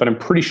looks, but I'm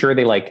pretty sure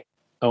they like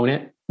own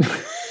it.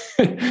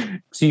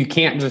 So you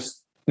can't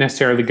just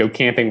necessarily go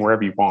camping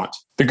wherever you want.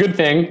 The good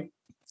thing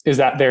is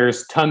that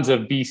there's tons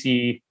of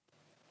BC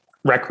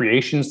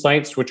recreation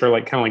sites, which are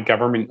like kind of like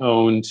government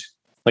owned,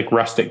 like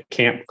rustic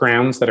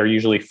campgrounds that are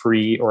usually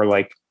free or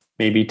like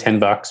maybe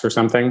 $10 or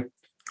something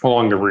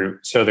along the route.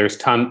 So there's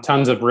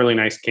tons of really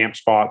nice camp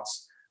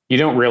spots. You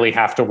don't really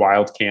have to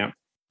wild camp.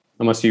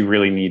 unless you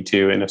really need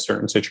to in a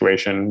certain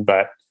situation.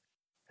 But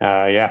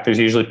there's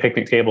usually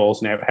picnic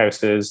tables and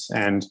outhouses,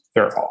 and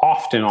they're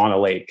often on a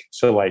lake.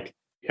 So like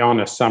on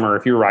a summer,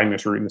 if you're riding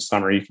this route in the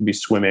summer, you can be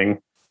swimming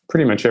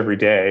pretty much every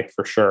day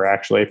for sure,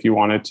 actually, if you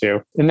wanted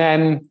to. And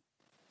then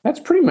that's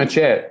pretty much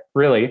it,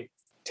 really.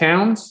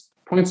 Towns,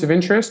 points of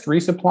interest,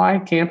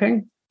 resupply,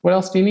 camping. What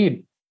else do you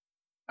need?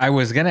 I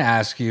was going to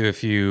ask you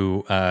if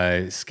you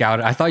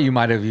scouted. I thought you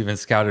might have even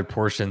scouted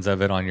portions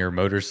of it on your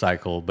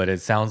motorcycle, but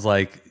it sounds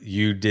like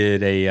you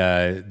did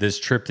this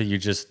trip that you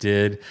just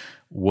did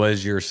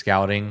was your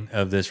scouting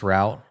of this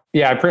route.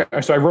 Yeah,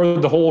 so I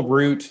rode the whole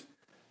route.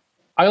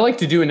 I like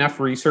to do enough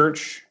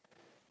research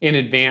in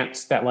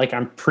advance that like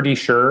I'm pretty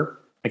sure,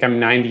 like I'm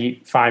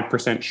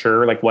 95%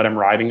 sure like what I'm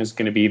riding is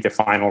going to be the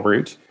final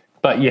route.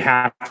 But you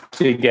have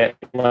to get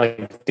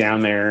like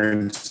down there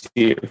and see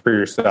it for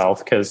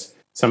yourself, because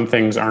some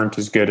things aren't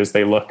as good as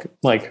they look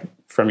like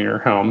from your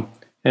home.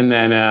 And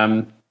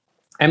then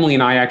Emily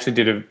and I actually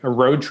did a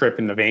road trip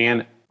in the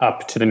van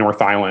up to the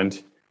North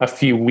Island a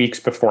few weeks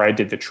before I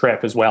did the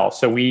trip as well.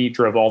 So we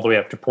drove all the way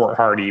up to Port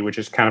Hardy, which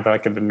is kind of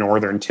like at the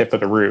northern tip of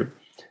the route.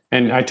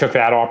 And I took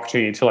that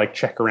opportunity to like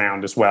check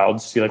around as well to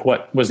see like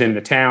what was in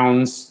the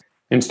towns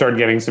and started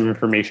getting some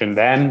information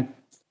then.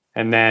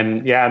 And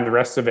then, and the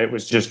rest of it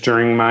was just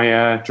during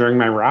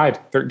my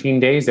ride, 13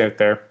 days out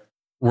there.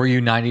 Were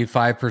you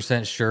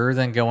 95% sure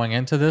then going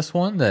into this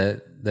one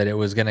that it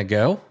was going to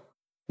go?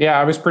 Yeah,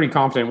 I was pretty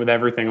confident with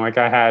everything. Like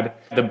I had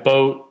the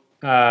boat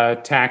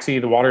taxi,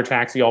 the water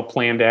taxi all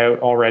planned out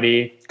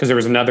already, because there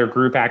was another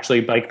group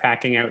actually bike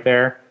packing out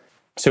there.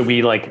 So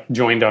we like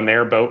joined on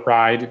their boat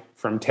ride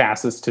from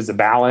Tassus to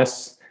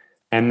Zeballos.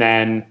 And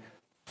then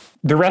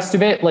the rest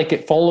of it, like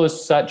it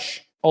follows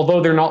such,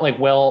 although they're not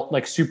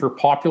like super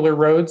popular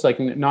roads, like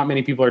not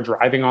many people are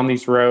driving on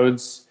these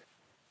roads,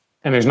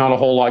 and there's not a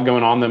whole lot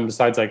going on them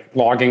besides like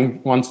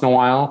logging once in a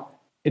while.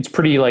 It's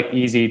pretty like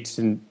easy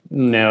to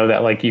know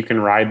that like you can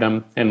ride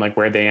them and like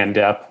where they end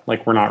up.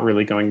 Like we're not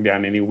really going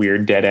down any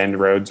weird dead end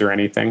roads or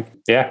anything.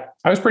 Yeah,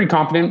 I was pretty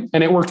confident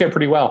and it worked out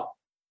pretty well.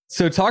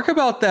 So talk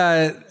about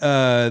that,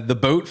 the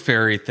boat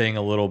ferry thing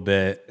a little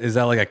bit. Is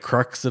that like a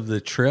crux of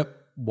the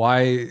trip?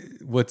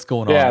 What's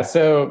going on? Yeah,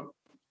 so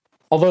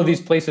although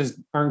these places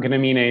aren't going to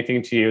mean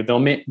anything to you,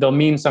 they'll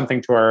mean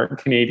something to our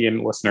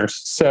Canadian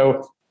listeners.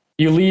 So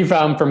you leave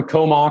from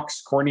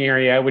Comox, Courtenay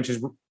area, which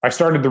is, I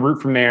started the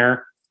route from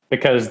there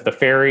because the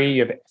ferry,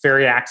 you have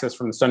ferry access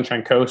from the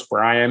Sunshine Coast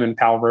where I am in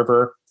Powell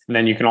River. And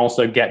then you can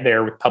also get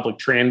there with public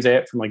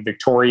transit from like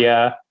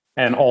Victoria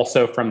and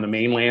also from the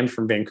mainland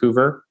from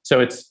Vancouver.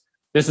 So it's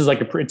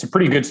a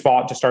pretty good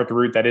spot to start the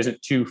route that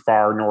isn't too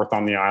far north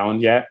on the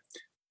island yet.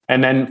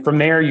 And then from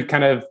there, you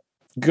kind of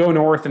go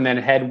north and then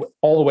head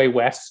all the way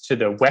west to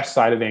the west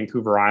side of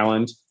Vancouver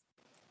Island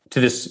to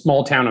this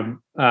small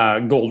town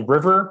of Gold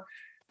River.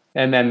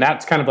 And then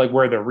that's kind of like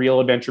where the real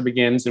adventure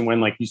begins. And when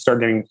like you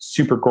start getting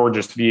super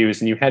gorgeous views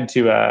and you head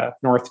to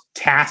North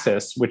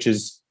Tassus, which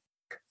is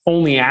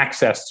only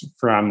accessed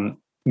from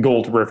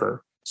Gold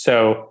River.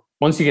 So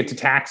once you get to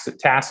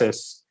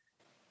Tassus,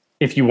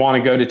 if you want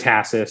to go to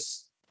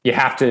Tassus, you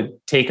have to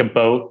take a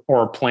boat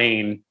or a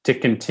plane to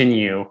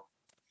continue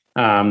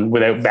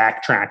without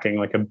backtracking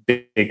like a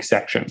big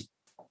section.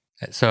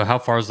 So how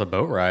far is the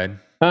boat ride?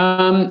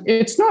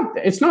 It's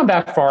not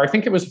that far. I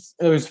think it was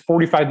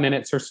 45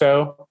 minutes or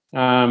so.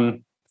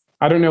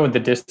 I don't know what the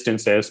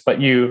distance is, but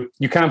you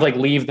kind of like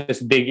leave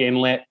this big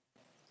inlet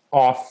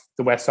off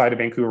the west side of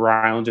Vancouver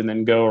Island and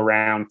then go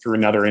around through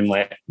another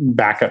inlet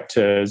back up to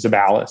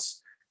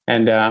Zeballos.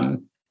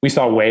 And we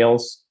saw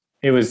whales.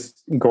 It was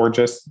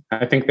gorgeous.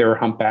 I think they were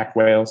humpback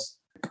whales.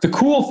 The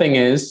cool thing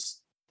is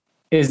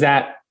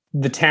that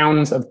the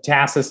towns of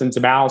Tassus and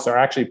Zeballos are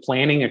actually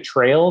planning a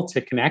trail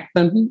to connect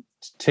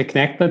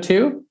the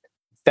two.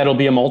 That'll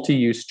be a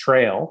multi-use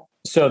trail.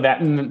 So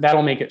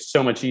that'll make it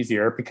so much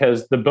easier,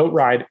 because the boat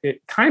ride,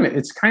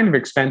 it's kind of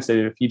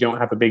expensive if you don't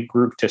have a big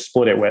group to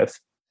split it with.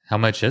 How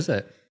much is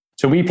it?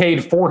 So we paid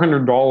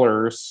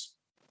 $400,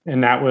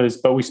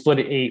 but we split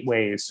it 8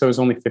 ways. So it was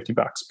only $50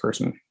 a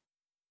person.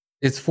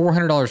 It's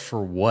 $400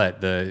 for what?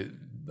 The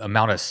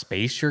amount of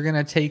space you're going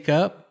to take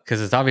up?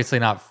 Because it's obviously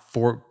not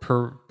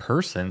per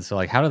person. So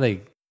like, how do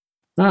they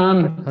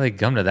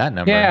come to that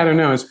number? Yeah, I don't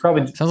know. It's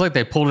probably sounds like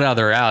they pulled it out of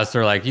their ass.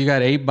 They're like, you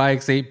got 8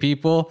 bikes, 8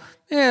 people.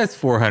 Yeah, it's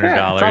 $400.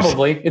 Yeah,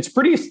 probably. It's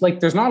pretty like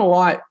there's not a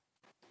lot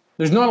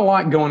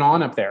going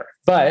on up there.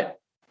 But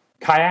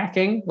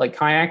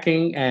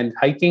kayaking and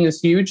hiking is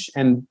huge.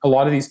 And a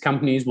lot of these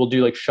companies will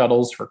do like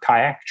shuttles for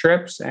kayak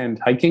trips and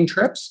hiking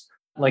trips.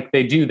 Like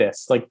they do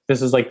this. Like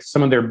this is like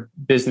some of their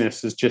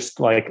business is just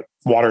like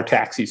water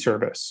taxi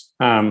service.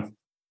 I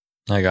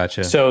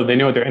gotcha. So they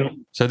know what they're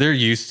in. So they're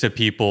used to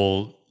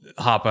people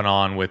hopping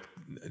on with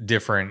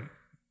different,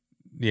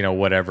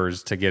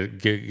 whatevers to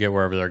get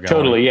wherever they're going.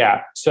 Totally,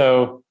 yeah.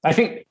 So I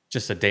think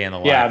just a day in the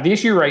life. Yeah, the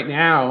issue right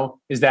now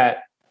is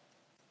that,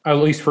 at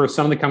least for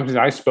some of the companies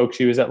I spoke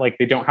to, is that like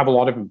they don't have a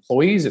lot of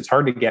employees. It's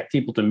hard to get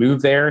people to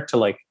move there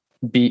to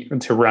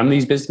run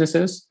these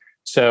businesses.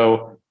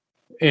 So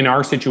in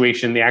our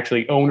situation, the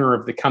actually owner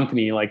of the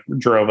company like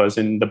drove us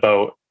in the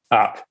boat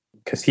up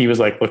because he was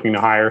like looking to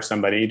hire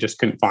somebody. He just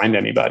couldn't find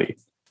anybody,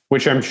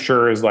 which I'm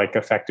sure is like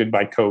affected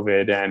by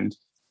COVID and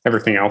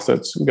everything else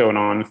that's going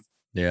on.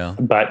 Yeah.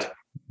 But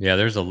yeah,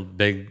 there's a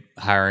big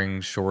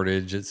hiring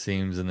shortage, it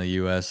seems, in the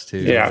US too.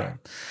 Yeah.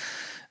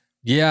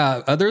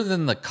 Yeah. Other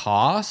than the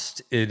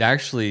cost,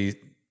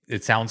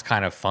 it sounds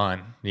kind of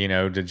fun,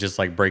 to just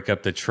like break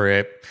up the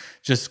trip.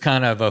 Just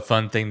kind of a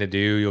fun thing to do.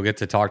 You'll get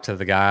to talk to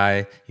the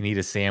guy. You need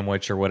a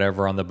sandwich or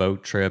whatever on the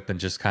boat trip and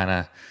just kind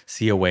of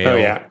see a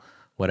whale,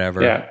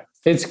 whatever. Yeah.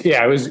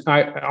 It was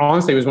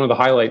honestly, it was one of the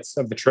highlights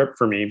of the trip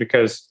for me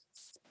because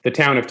the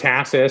town of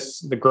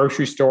Tassus, the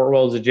grocery store,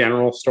 well, the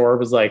general store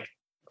was like,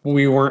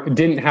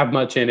 didn't have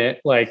much in it,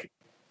 like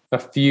a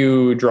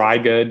few dry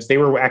goods. They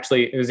were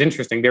actually, it was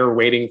interesting. They were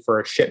waiting for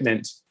a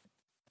shipment.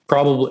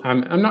 Probably,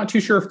 I'm not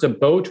too sure if it's a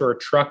boat or a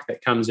truck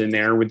that comes in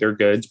there with their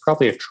goods,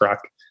 probably a truck,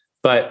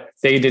 but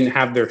they didn't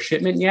have their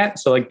shipment yet.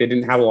 So like they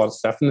didn't have a lot of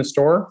stuff in the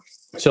store.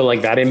 So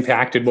like that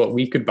impacted what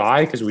we could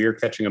buy because we were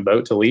catching a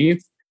boat to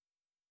leave.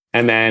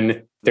 And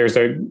then there's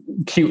a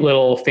cute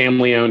little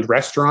family-owned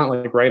restaurant,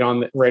 like right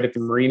at the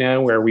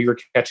marina where we were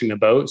catching the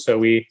boat. So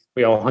we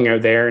all hung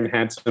out there and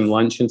had some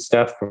lunch and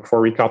stuff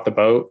before we caught the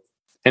boat.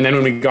 And then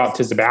when we got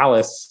to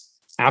Zeballos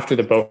after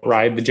the boat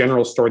ride, the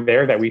general store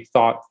there that we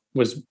thought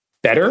was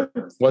better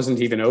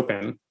wasn't even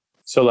open.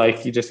 So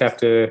like you just have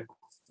to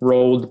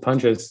roll the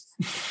punches.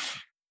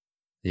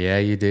 Yeah,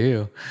 you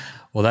do.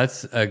 Well,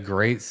 that's a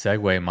great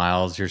segue,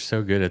 Miles. You're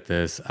so good at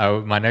this.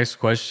 My next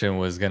question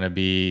was going to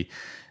be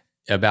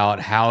about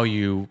how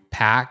you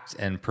packed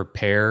and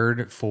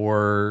prepared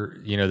for,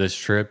 this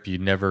trip. You'd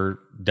never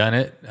done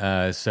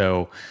it.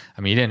 So,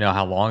 I mean, you didn't know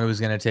how long it was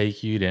going to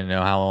take you. You didn't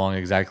know how long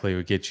exactly it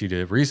would get you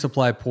to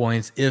resupply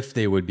points, if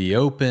they would be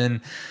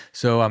open.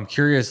 So I'm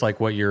curious, like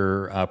what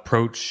your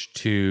approach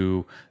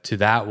to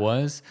that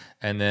was.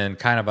 And then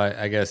kind of,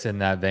 I guess in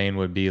that vein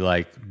would be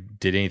like,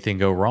 did anything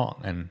go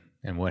wrong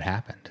and what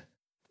happened?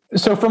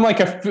 So from like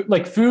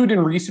a food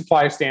and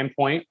resupply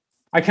standpoint,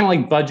 I kind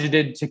of like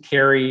budgeted to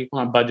carry,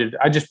 well, not budgeted,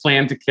 I just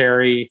planned to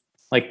carry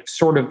like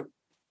sort of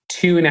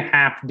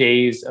 2.5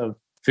 days of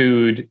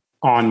food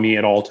on me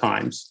at all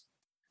times.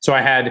 So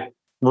I had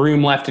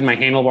room left in my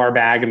handlebar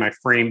bag and my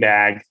frame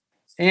bag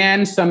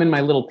and some in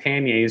my little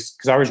panniers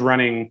because I was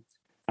running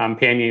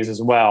panniers as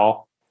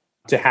well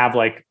to have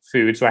like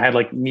food. So I had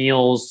like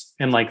meals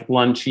and like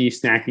lunchy,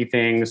 snacky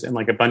things and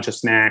like a bunch of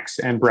snacks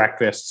and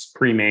breakfasts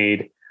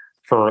pre-made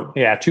for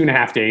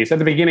 2.5 days. At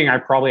the beginning, I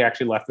probably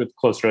actually left with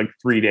closer to like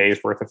 3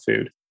 days worth of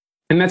food.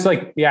 And that's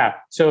like,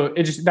 so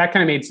it just, that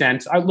kind of made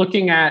sense.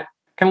 Looking at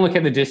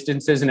the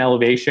distances and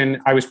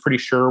elevation, I was pretty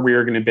sure we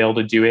were going to be able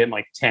to do it in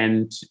like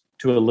 10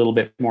 to a little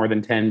bit more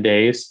than 10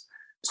 days.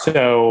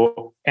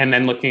 So, and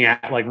then looking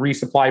at like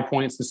resupply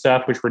points and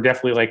stuff, which were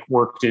definitely like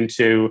worked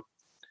into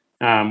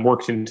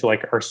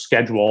like our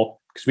schedule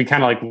because we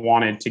kind of like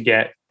wanted to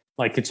get,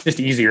 like, it's just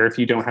easier if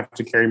you don't have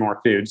to carry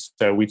more food.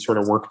 So we sort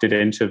of worked it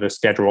into the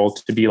schedule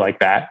to be like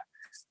that.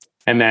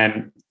 And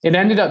then it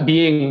ended up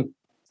being,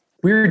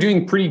 we were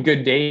doing pretty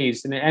good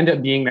days, and it ended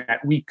up being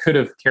that we could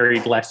have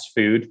carried less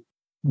food,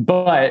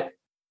 but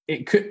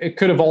it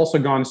could have also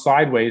gone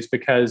sideways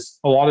because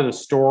a lot of the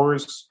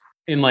stores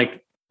in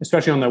like,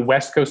 especially on the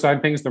West Coast side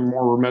of things, they're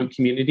more remote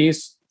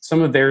communities.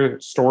 Some of their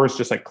stores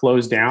just like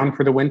closed down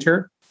for the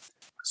winter.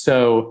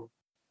 So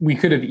we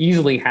could have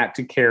easily had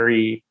to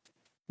carry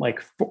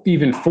like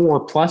even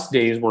 4+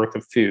 days worth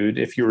of food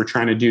if you were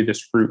trying to do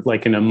this route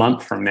like in a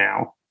month from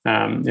now.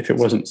 If it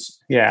wasn't,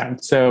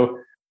 So,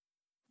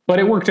 but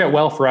it worked out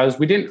well for us.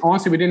 We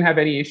didn't have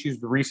any issues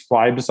with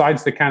resupply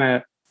besides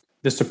the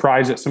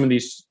surprise that some of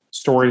these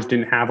stores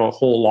didn't have a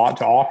whole lot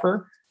to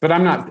offer. But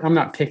I'm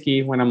not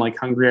picky when I'm like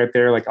hungry out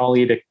there. Like I'll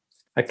eat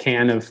a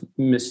can of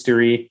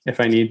mystery if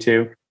I need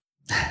to.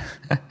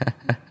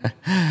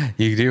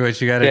 You do what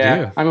you got to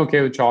do. I'm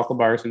okay with chocolate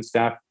bars and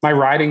stuff. My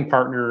riding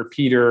partner,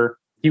 Peter,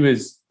 he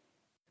was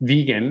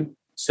vegan,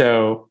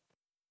 so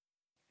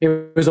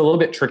it was a little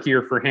bit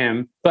trickier for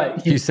him.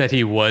 But you said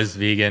he was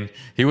vegan.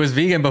 He was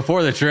vegan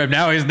before the trip.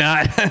 Now he's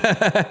not.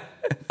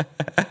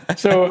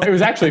 So it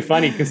was actually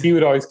funny because he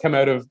would always come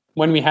out of,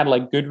 when we had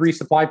like good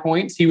resupply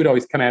points, he would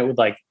always come out with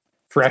like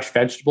fresh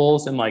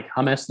vegetables and like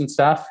hummus and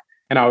stuff.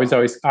 And I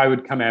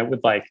would come out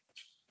with like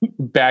a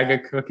bag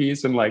of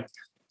cookies and like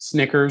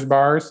Snickers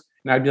bars.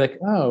 And I'd be like,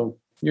 oh,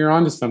 you're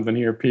onto something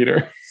here,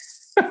 Peter.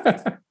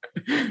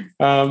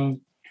 And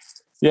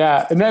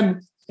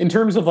then in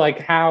terms of like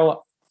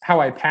how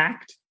I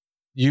packed.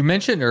 You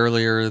mentioned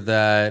earlier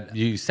that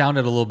you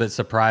sounded a little bit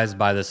surprised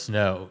by the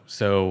snow.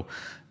 So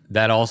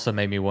that also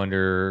made me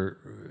wonder,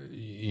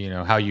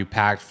 how you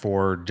packed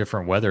for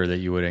different weather that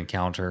you would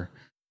encounter.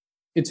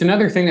 It's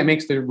another thing that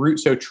makes the route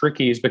so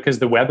tricky is because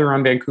the weather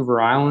on Vancouver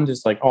Island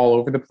is like all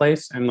over the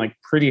place and like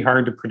pretty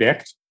hard to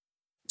predict.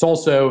 It's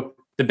also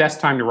the best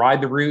time to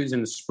ride the route is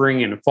in the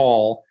spring and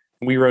fall.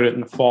 And we rode it in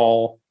the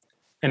fall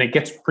and it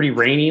gets pretty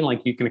rainy.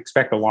 Like you can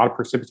expect a lot of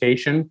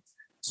precipitation.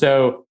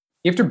 So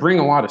you have to bring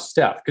a lot of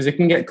stuff because it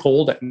can get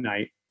cold at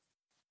night.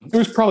 It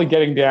was probably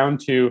getting down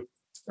to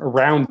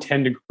around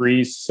 10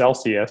 degrees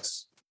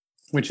Celsius,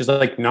 which is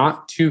like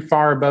not too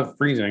far above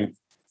freezing.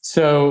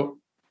 So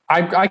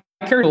I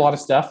carried a lot of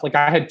stuff. Like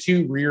I had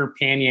two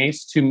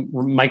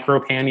micro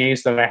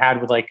panniers that I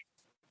had with like,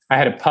 I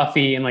had a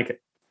puffy and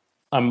like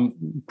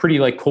pretty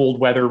like cold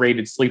weather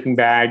rated sleeping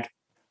bag.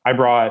 I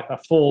brought a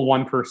full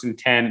 1-person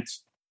tent.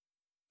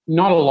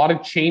 Not a lot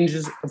of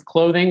changes of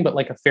clothing, but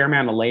like a fair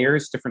amount of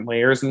layers, different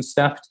layers and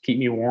stuff to keep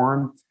me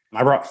warm.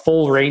 I brought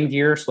full rain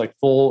gear, so like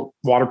full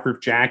waterproof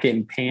jacket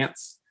and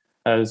pants,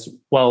 as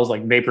well as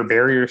like vapor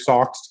barrier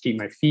socks to keep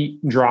my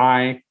feet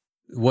dry.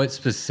 What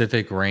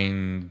specific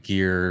rain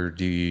gear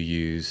do you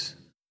use?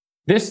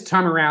 This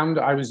time around,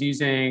 I was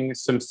using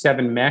some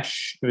 7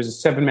 mesh. It was a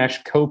 7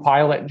 mesh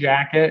Copilot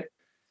jacket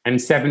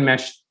and 7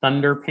 mesh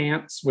Thunder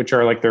pants, which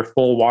are like their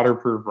full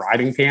waterproof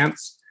riding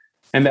pants.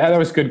 And that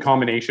was a good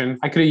combination.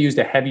 I could have used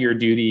a heavier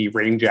duty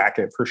rain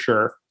jacket for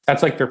sure.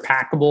 That's like their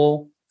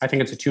packable. I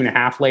think it's a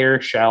 2.5 layer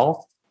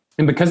shell.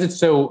 And because it's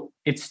still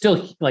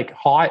like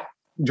hot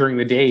during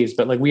the days,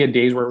 but like we had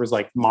days where it was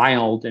like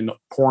mild and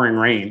pouring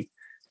rain.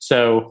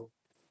 So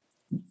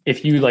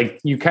if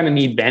you kind of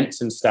need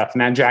vents and stuff,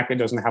 and that jacket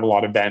doesn't have a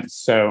lot of vents.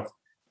 So,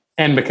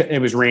 and because it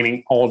was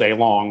raining all day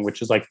long,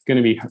 which is like going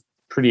to be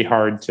pretty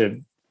hard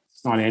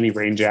on any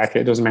rain jacket.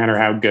 It doesn't matter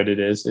how good it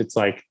is. It's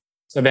like,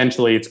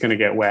 eventually it's going to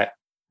get wet.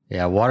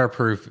 Yeah.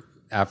 Waterproof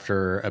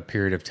after a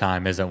period of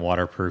time isn't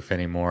waterproof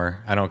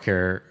anymore. I don't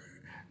care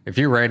if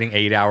you're riding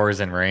 8 hours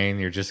in rain,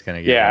 you're just going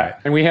to get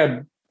wet. And we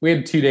had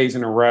 2 days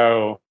in a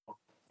row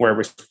where it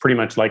was pretty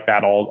much like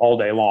that all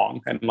day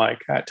long, and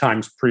like at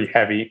times pretty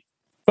heavy.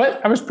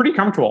 But I was pretty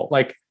comfortable.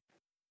 Like,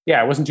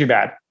 yeah, it wasn't too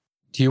bad.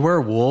 Do you wear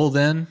wool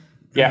then?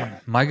 Yeah.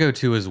 My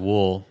go-to is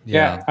wool.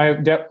 Yeah. I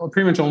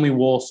pretty much only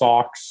wool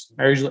socks.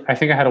 I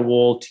think I had a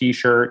wool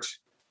t-shirt,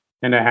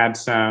 and I had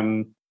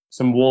some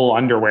wool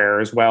underwear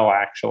as well,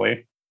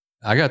 actually.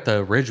 I got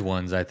the Ridge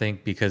ones, I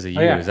think, because of you.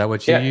 Yeah. Is that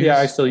what you use? Yeah,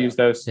 I still use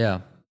those.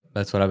 Yeah,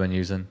 that's what I've been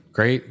using.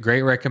 Great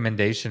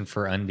recommendation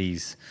for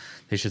undies.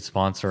 They should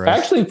sponsor us.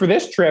 Actually, for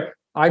this trip,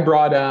 I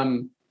brought,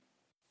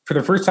 for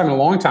the first time in a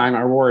long time,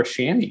 I wore a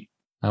chamois.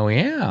 Oh,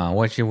 yeah.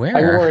 What you wear?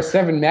 I wore a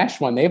 7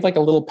 mesh one. They have like a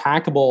little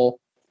packable,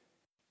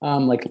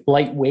 like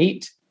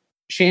lightweight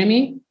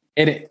chamois.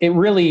 And it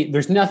really,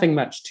 there's nothing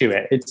much to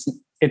it.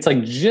 It's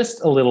like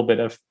just a little bit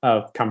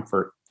of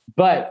comfort.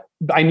 But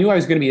I knew I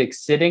was going to be like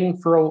sitting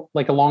for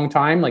a long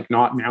time, like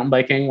not mountain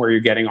biking where you're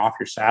getting off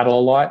your saddle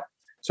a lot.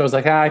 So I was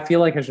like, I feel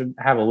like I should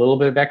have a little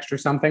bit of extra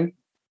something.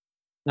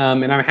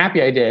 And I'm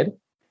happy I did.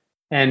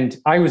 And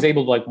I was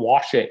able to like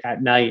wash it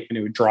at night and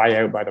it would dry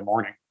out by the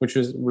morning, which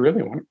was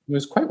really it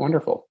was quite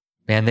wonderful.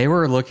 Man, they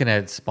were looking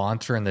at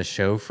sponsoring the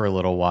show for a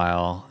little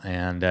while,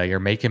 and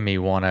you're making me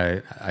want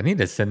to. I need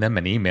to send them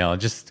an email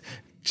and just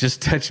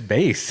touch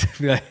base.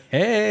 Be like,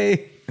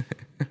 hey,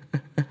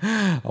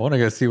 I want to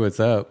go see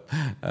what's up.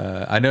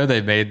 I know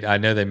they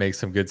make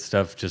some good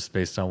stuff just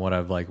based on what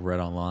I've like read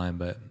online,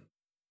 but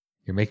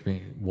you're making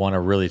me want to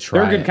really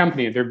try. They're a good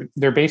company.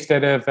 They're based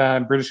out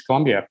of British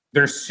Columbia.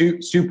 They're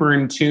super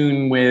in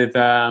tune with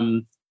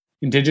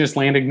Indigenous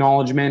land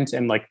acknowledgement,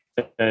 and like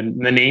the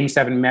name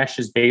 7 Mesh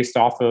is based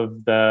off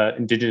of the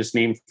Indigenous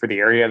name for the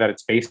area that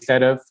it's based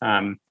out of.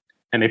 And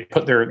they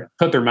put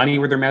their money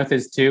where their mouth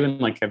is too,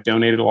 and like have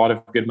donated a lot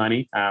of good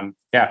money. And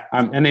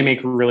they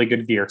make really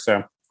good gear.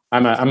 So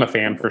I'm a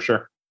fan for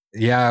sure.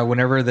 Yeah,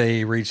 whenever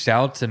they reached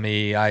out to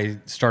me, I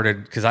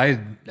started, because I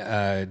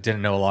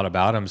didn't know a lot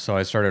about them, so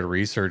I started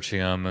researching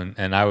them,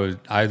 and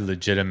I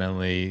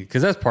legitimately,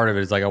 because that's part of it,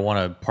 is like I want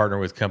to partner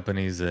with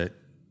companies that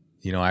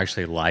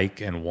actually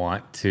like and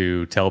want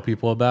to tell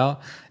people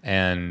about,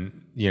 and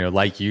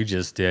like you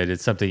just did,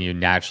 it's something you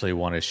naturally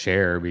want to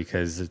share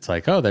because it's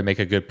like, oh, they make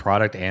a good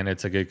product and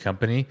it's a good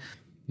company,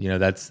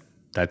 that's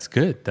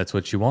good, that's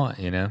what you want,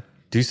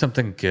 do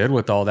something good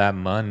with all that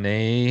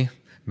money.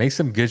 Make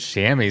some good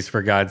chamois,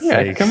 for God's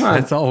sake. Come on.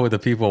 That's all the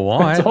people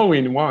want. That's all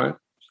we want.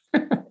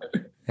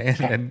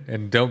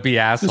 and don't be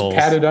assholes.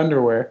 Just padded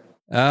underwear.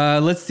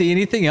 Let's see.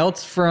 Anything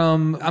else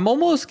from... I'm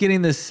almost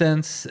getting the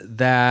sense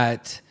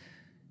that,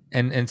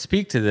 and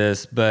speak to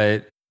this,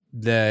 but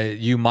that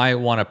you might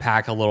want to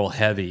pack a little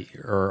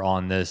heavier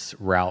on this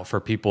route for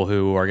people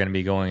who are going to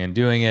be going and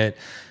doing it.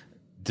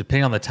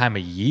 Depending on the time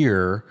of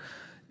year,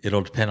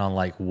 it'll depend on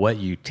like what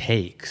you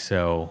take.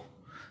 So,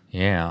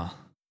 yeah.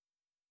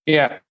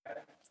 Yeah.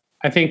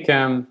 I think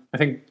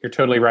you're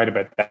totally right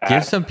about that.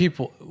 Give some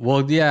people,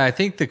 I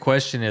think the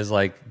question is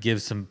like,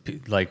 give some,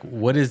 like,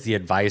 what is the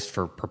advice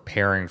for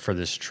preparing for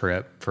this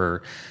trip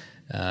for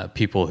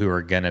people who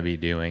are going to be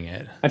doing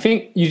it? I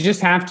think you just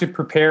have to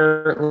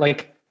prepare.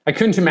 Like, I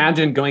couldn't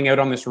imagine going out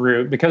on this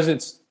route because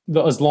it's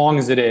as long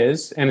as it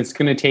is, and it's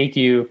going to take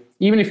you,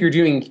 even if you're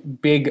doing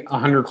big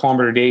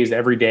 100-kilometer days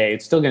every day,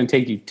 it's still going to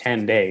take you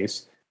 10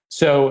 days.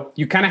 So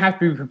you kind of have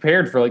to be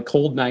prepared for like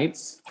cold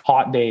nights,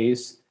 hot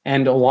days,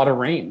 and a lot of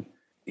rain.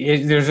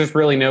 There's just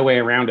really no way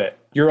around it.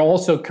 You're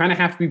also kind of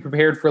have to be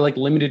prepared for like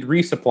limited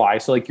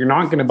resupply. So like you're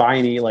not going to buy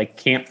any like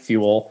camp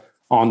fuel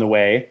on the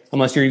way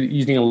unless you're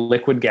using a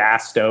liquid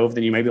gas stove,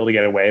 then you might be able to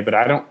get away. But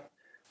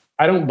I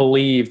I don't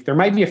believe there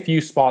might be a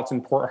few spots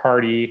in Port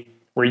Hardy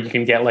where you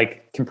can get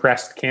like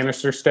compressed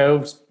canister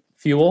stoves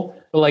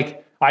fuel, but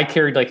like I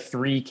carried like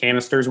 3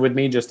 canisters with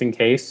me just in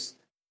case.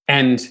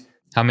 And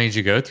how many did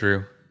you go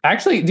through?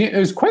 actually, it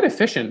was quite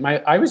efficient.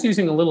 I was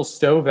using a little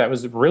stove that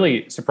was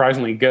really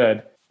surprisingly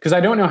good because I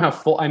don't know how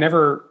full.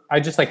 I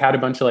just like had a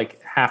bunch of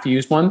like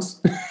half-used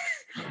ones,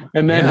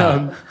 and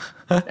then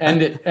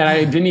and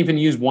I didn't even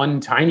use one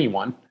tiny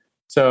one.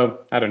 So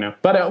I don't know,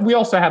 but we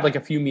also had like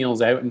a few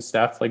meals out and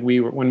stuff. Like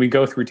when we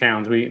go through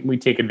towns, we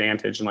take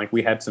advantage, and like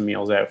we had some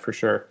meals out for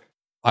sure.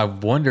 I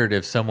wondered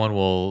if someone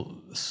will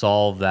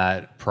solve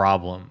that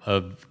problem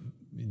of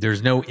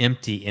there's no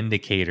empty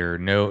indicator,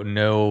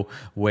 no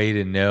way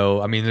to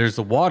know. I mean, there's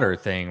the water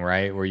thing,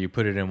 right, where you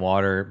put it in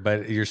water,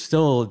 but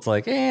it's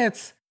like,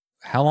 it's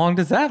how long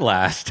does that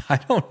last? I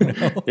don't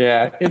know.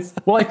 Yeah,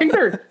 I think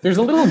there's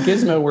a little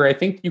gizmo where I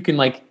think you can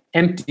like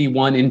empty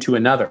one into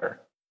another.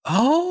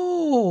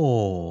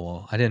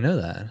 Oh, I didn't know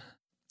that.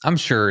 I'm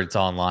sure it's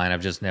online.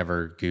 I've just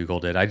never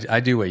Googled it. I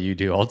do what you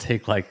do. I'll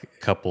take like a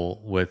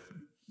couple with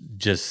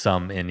just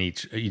some in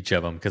each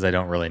of them because I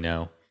don't really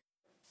know.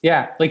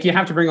 Yeah, like you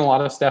have to bring a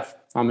lot of stuff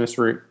on this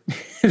route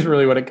is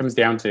really what it comes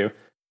down to.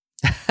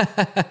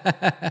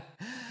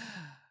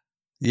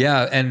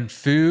 Yeah, and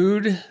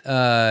food,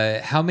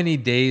 how many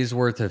days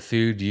worth of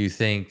food do you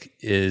think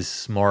is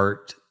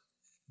smart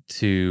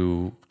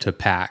to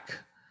pack?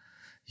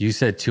 You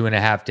said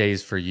 2.5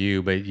 days for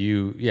you, but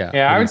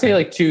I would say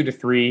like 2 to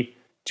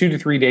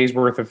 3 days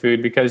worth of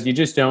food because you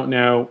just don't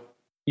know.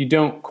 You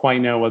don't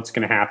quite know what's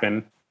going to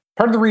happen.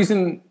 Part of the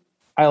reason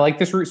I like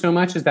this route so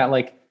much is that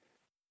like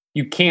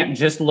you can't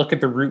just look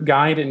at the route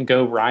guide and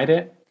go ride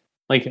it.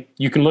 Like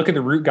you can look at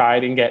the route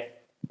guide and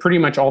get pretty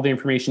much all the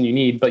information you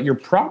need, but you're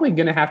probably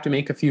going to have to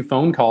make a few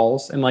phone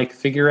calls and like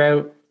figure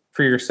out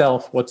for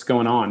yourself what's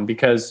going on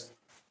because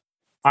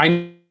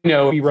I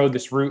know we rode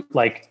this route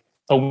like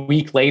a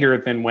week later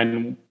than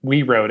when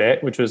we rode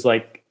it, which was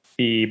like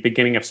the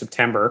beginning of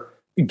September.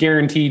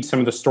 Guaranteed some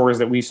of the stores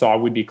that we saw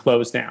would be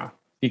closed now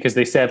because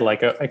they said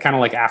like a kind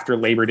of like after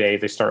Labor Day,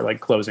 they start like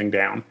closing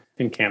down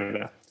in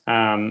Canada.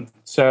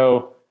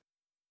 So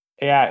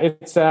yeah,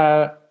 it's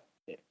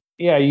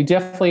you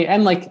definitely,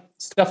 and like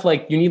stuff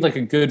like you need like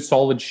a good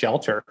solid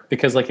shelter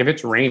because like if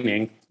it's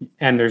raining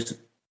and there's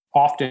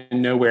often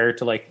nowhere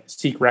to like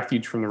seek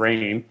refuge from the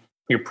rain,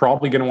 you're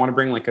probably going to want to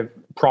bring like a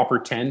proper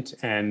tent.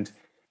 And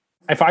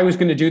if I was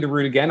going to do the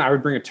route again, I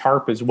would bring a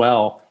tarp as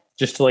well,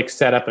 just to like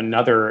set up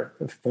another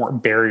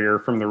barrier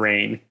from the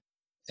rain.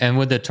 And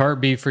would the tarp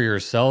be for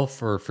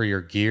yourself or for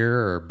your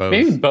gear or both?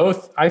 Maybe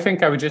both. I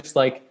think I would just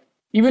like,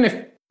 even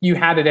if you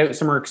had it out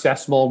somewhere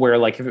accessible where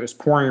like if it was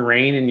pouring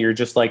rain and you're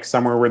just like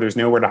somewhere where there's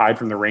nowhere to hide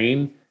from the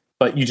rain,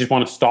 but you just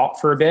want to stop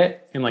for a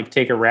bit and like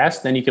take a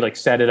rest, then you could like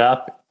set it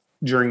up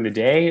during the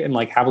day and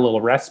like have a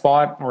little rest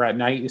spot, or at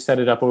night you set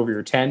it up over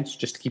your tent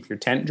just to keep your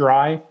tent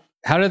dry.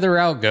 How did the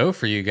route go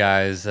for you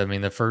guys? I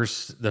mean, the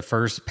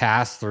first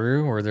pass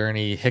through, were there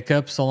any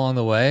hiccups along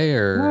the way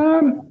or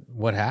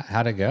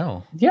how'd it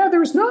go? Yeah, there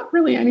was not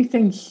really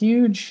anything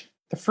huge.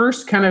 The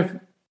first kind of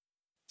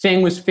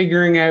thing was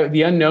figuring out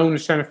the unknown,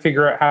 was trying to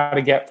figure out how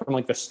to get from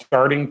like the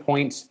starting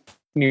point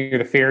near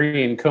the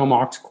ferry in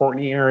Comox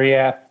Courtney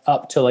area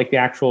up to like the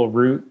actual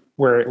route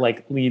where it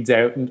like leads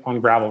out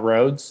on gravel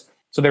roads.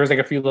 So there was like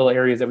a few little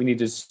areas that we needed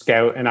to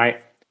scout, and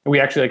we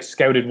actually like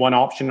scouted one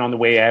option on the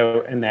way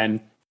out, and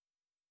then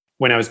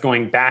when I was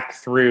going back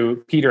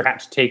through, Peter had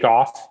to take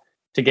off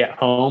to get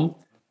home,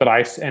 but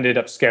I ended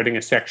up scouting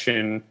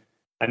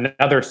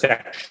another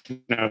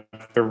section of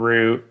the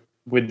route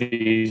with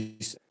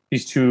these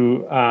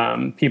two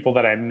people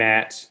that I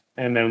met,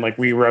 and then like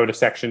we rode a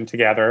section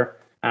together.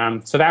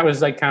 So that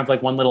was like kind of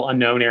like one little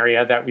unknown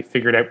area that we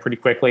figured out pretty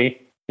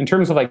quickly. In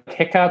terms of like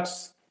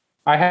hiccups,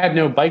 I had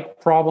no bike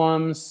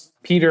problems.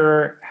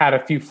 Peter had a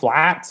few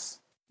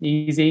flats,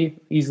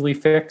 easily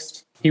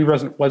fixed. He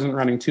wasn't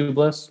running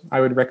tubeless. I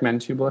would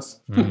recommend tubeless.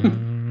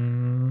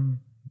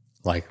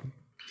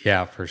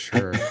 Yeah, for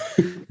sure.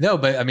 No,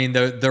 but I mean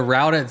the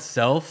route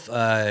itself,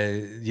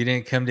 you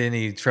didn't come to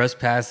any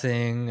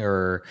trespassing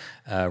or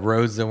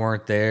roads that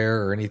weren't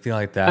there or anything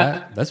like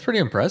that. That's pretty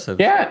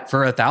impressive. Yeah,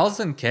 for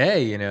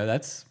 1,000K,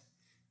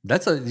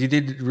 you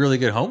did really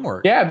good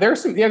homework. Yeah,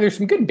 there's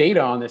some good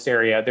data on this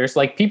area. There's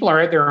like people are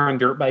out there on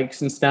dirt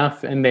bikes and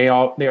stuff, and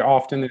they're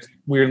often there's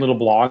weird little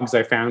blogs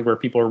I found where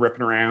people are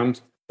ripping around.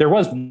 There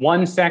was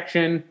one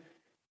section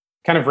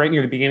kind of right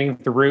near the beginning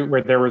of the route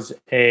where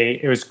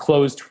it was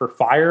closed for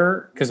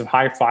fire because of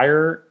high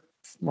fire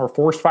or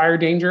forest fire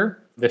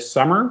danger this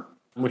summer,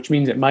 which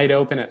means it might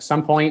open at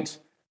some point.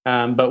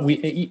 But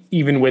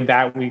even with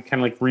that, we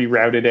kind of like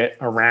rerouted it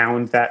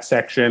around that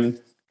section.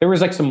 There was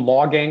like some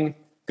logging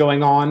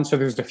going on. So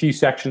there's a few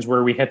sections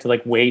where we had to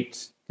like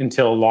wait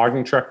until a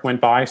logging truck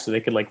went by so they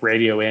could like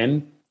radio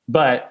in.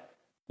 But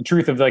the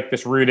truth of like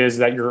this route is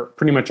that you're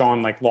pretty much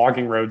on like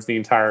logging roads the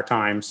entire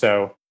time.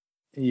 So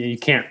you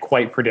can't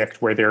quite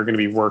predict where they're going to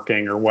be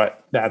working or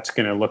what that's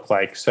going to look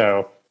like.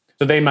 So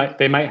they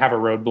might have a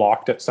road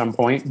blocked at some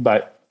point,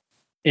 but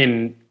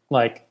in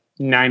like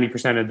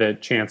 90% of the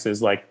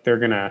chances, like they're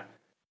gonna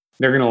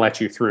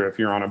let you through if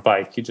you're on a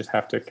bike. You just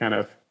have to kind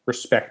of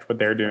respect what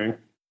they're doing.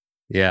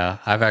 Yeah,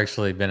 I've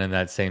actually been in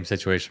that same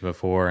situation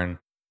before, and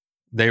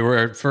they were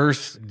at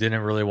first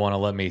didn't really want to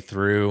let me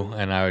through,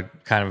 and I would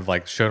kind of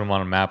like show them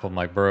on a map. I'm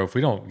like, bro, if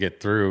we don't get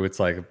through, it's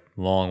like a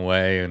long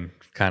way, and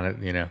kind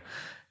of, you know.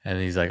 And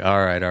he's like,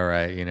 all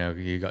right, you know,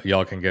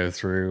 y'all can go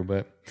through.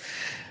 But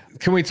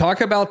can we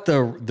talk about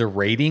the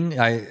rating?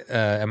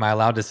 Am I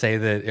allowed to say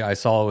that I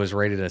saw it was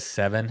rated a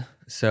 7?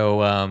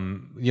 So,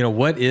 you know,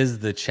 what is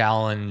the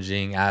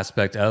challenging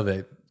aspect of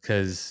it?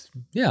 Because,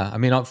 yeah, I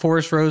mean,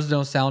 forest roads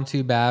don't sound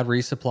too bad.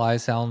 Resupply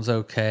sounds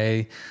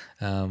okay.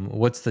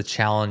 What's the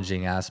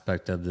challenging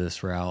aspect of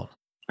this route?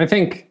 I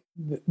think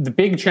the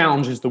big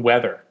challenge is the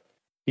weather,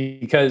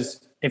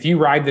 because if you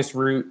ride this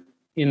route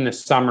in the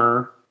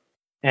summer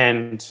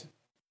and,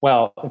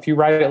 well, if you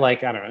ride it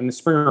like, I don't know, in the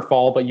spring or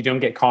fall, but you don't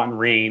get caught in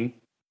rain,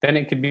 then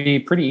it could be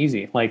pretty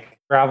easy. Like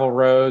gravel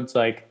roads,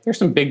 like there's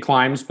some big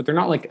climbs, but they're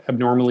not like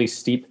abnormally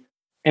steep,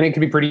 and it could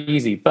be pretty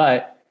easy.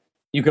 But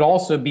you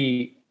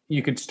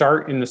could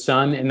start in the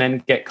sun and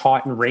then get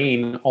caught in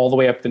rain all the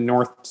way up the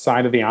north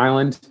side of the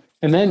island.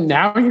 And then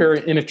now you're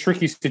in a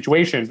tricky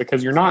situation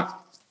because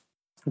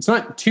it's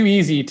not too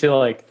easy to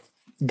like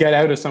get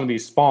out of some of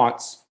these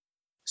spots.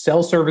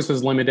 Cell service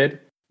is limited.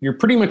 You're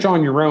pretty much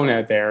on your own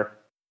out there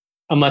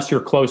unless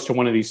you're close to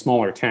one of these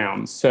smaller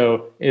towns.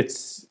 So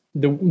it's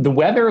the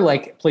weather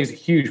like plays a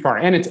huge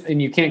part, and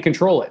you can't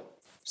control it.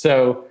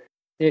 So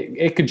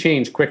it could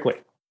change quickly.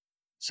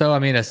 So, I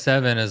mean, a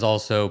 7 is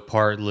also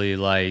partly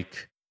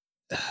like,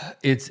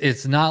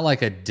 it's not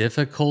like a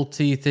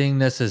difficulty thing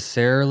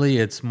necessarily.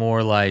 It's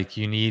more like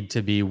you need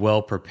to be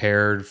well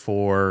prepared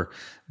for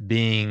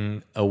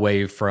being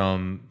away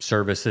from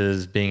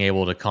services, being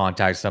able to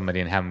contact somebody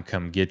and have them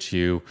come get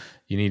you.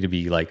 You need to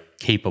be like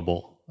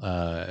capable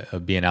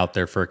of being out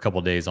there for a couple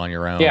of days on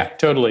your own. Yeah,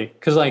 totally.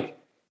 Because like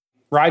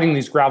riding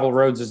these gravel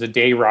roads is a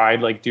day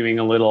ride, like doing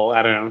a little,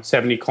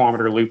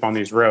 70-kilometer loop on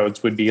these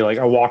roads would be like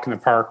a walk in the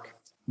park.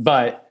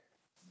 But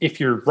if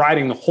you're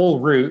riding the whole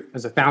route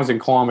as 1,000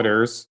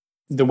 kilometers,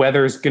 the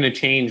weather is going to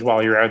change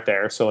while you're out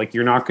there. So like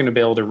you're not going to be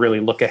able to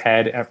really look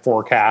ahead at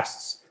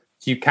forecasts.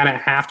 So you kind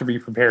of have to be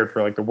prepared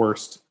for like the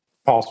worst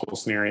possible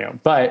scenario.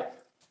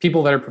 But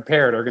people that are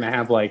prepared are going to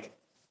have like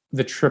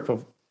the trip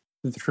of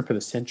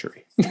the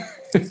century.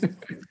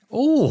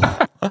 Oh,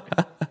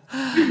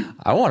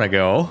 I want to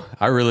go.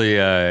 I really,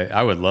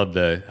 I would love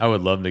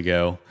to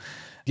go.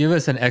 Give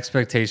us an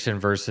expectation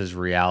versus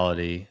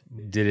reality.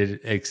 Did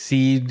it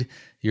exceed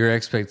your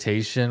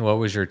expectation? What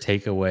was your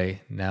takeaway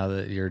now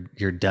that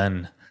you're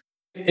done?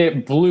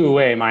 It blew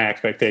away my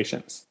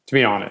expectations, to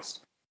be honest.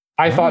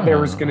 I thought there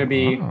was going to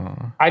be,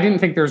 I didn't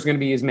think there was going to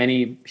be as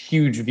many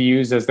huge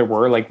views as there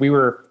were. Like the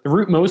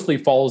route mostly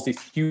follows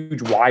these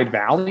huge wide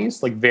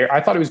valleys. Like I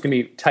thought it was going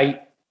to be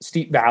tight,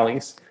 steep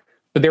valleys,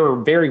 but they were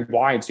very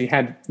wide. So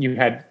you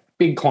had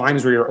big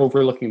climbs where you're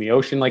overlooking the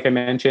ocean, like I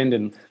mentioned,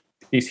 and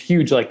these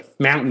huge like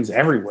mountains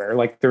everywhere.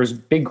 Like there's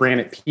big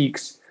granite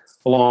peaks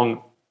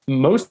along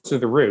most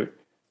of the route,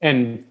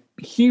 and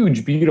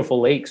huge, beautiful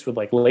lakes with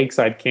like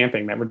lakeside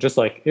camping that were just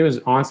like, it was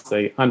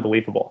honestly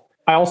unbelievable.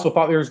 I also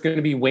thought there was going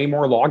to be way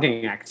more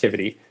logging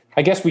activity.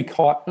 I guess we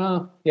caught,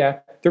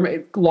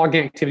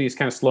 logging activity is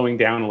kind of slowing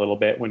down a little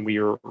bit when we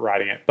were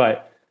riding it,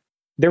 but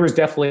there was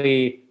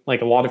definitely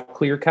like a lot of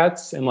clear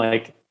cuts, and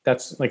like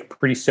that's like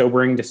pretty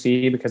sobering to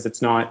see because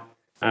it's not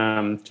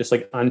just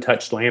like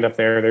untouched land up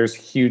there. There's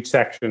huge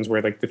sections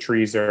where like the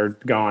trees are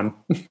gone,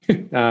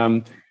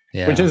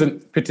 which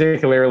isn't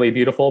particularly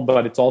beautiful,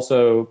 but it's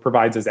also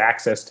provides us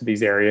access to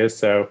these areas.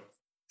 So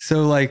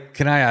like,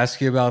 can I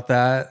ask you about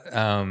that?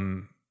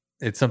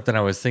 It's something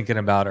I was thinking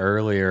about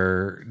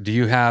earlier. Do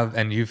you have,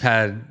 and you've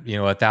had,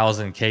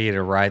 1,000K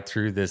to ride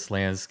through this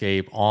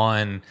landscape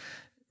on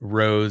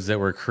roads that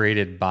were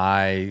created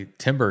by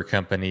timber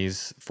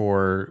companies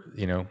for,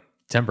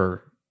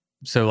 timber.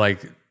 So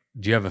like,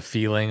 do you have a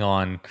feeling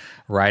on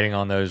riding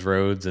on those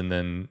roads, and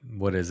then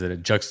what is it, a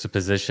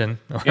juxtaposition?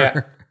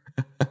 Yeah.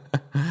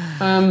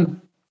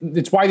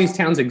 It's why these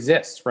towns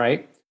exist,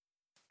 right?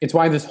 It's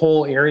why this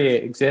whole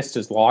area exists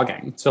as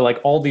logging. So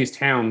like all these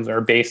towns are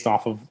based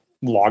off of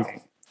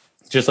logging.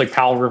 Just like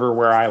Powell River,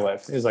 where I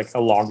live, is like a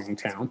logging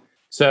town.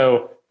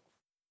 So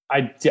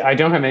I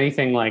don't have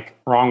anything like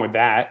wrong with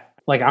that.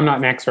 Like I'm not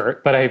an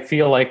expert, but I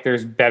feel like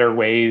there's better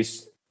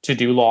ways to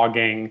do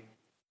logging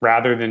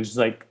rather than just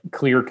like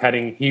clear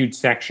cutting huge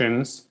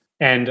sections.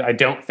 And I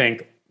don't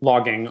think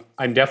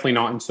I'm definitely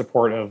not in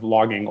support of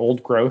logging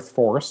old growth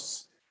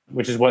forests,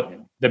 which is what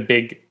the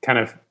big kind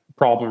of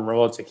problem.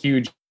 Well, it's a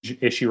huge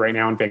issue right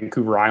now in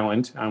Vancouver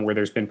Island, where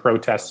there's been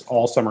protests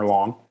all summer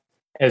long,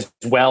 as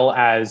well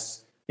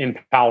as in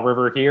Powell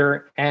River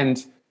here,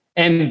 and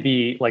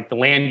the like the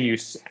land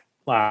use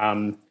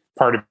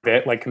part of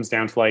it like comes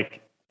down to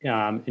like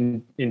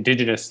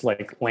indigenous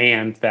like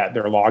land that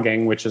they're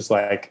logging, which is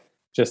like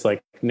just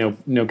like no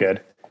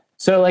good.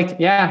 So like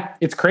yeah,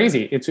 it's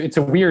crazy. It's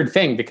a weird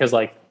thing because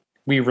like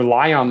we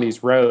rely on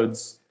these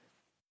roads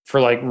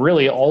for like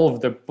really all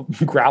of the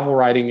gravel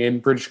riding in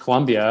British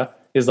Columbia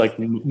is like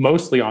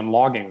mostly on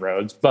logging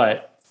roads.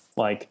 But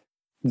like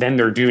then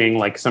they're doing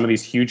like some of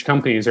these huge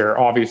companies are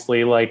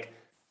obviously like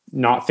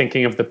not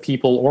thinking of the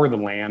people or the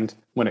land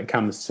when it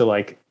comes to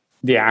like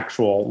the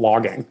actual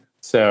logging.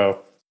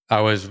 So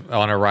I was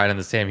on a ride in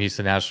the Sam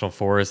Houston National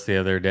Forest the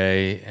other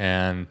day,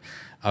 and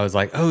I was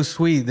like, oh,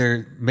 sweet,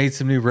 they made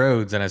some new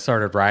roads. And I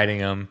started riding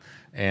them.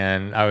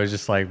 And I was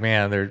just like,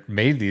 man, they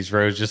made these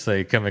roads just so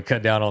they come and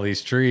cut down all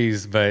these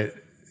trees. But,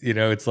 you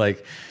know, it's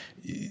like,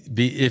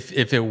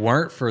 if it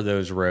weren't for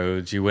those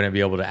roads, you wouldn't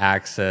be able to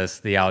access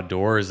the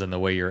outdoors in the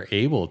way you're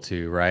able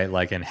to, right?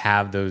 Like, and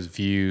have those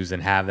views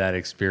and have that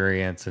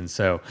experience. And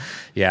so,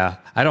 yeah,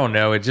 I don't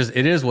know. It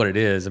is what it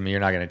is. I mean, you're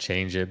not going to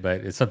change it,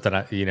 but it's something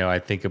I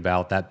think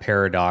about, that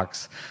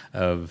paradox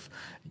of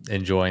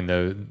enjoying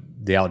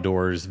the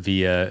outdoors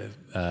via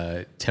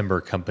timber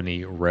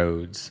company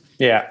roads.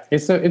 Yeah,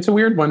 it's a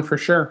weird one for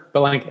sure. But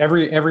like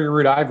every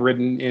route I've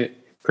ridden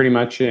pretty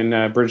much in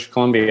British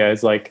Columbia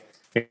is like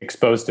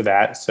exposed to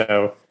that.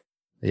 So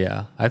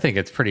yeah, I think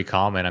it's pretty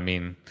common. I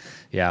mean,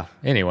 yeah.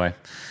 Anyway,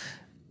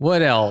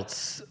 what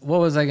else? What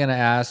was I going to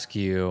ask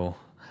you?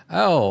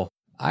 Oh,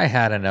 I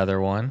had another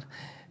one.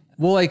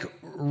 Well, like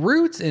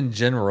routes in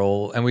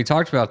general, and we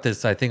talked about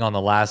this, I think, on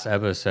the last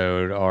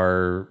episode,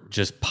 are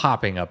just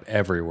popping up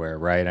everywhere,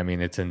 right? I mean,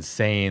 it's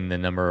insane the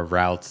number of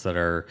routes that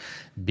are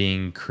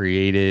being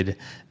created.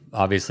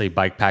 Obviously,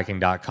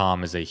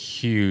 bikepacking.com is a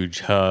huge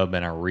hub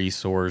and a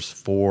resource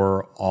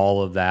for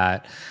all of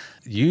that.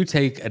 You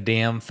take a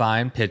damn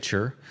fine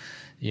picture.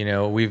 You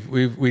know,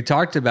 we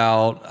talked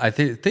about, I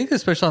think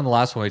especially on the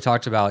last one, we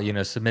talked about, you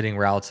know, submitting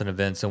routes and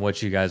events and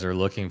what you guys are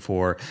looking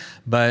for.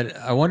 But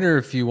I wonder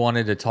if you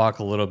wanted to talk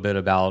a little bit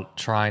about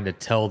trying to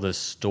tell the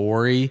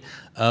story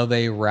of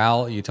a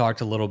route. You talked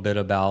a little bit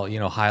about, you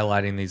know,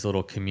 highlighting these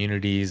little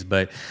communities,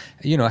 but,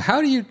 you know, how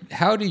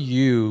do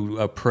you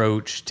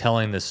approach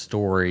telling the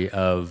story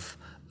of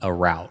a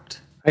route?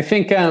 I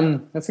think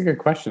that's a good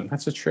question.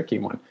 That's a tricky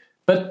one.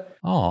 But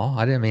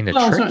I didn't mean to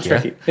trick you. It's not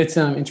tricky. It's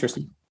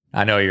interesting.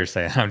 I know what you're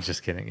saying. I'm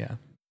just kidding. Yeah.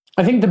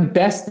 I think the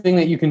best thing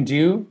that you can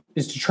do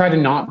is to try to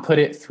not put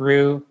it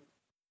through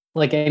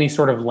like any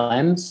sort of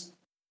lens.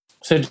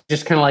 So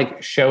just kind of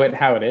like show it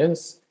how it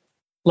is.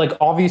 Like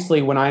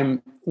obviously when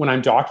I'm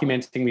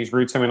documenting these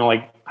routes, I'm going to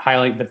like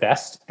highlight the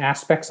best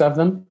aspects of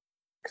them,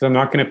 because I'm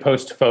not going to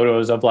post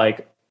photos of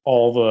like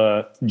all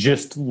the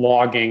just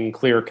logging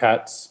clear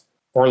cuts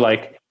or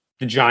like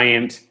the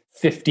giant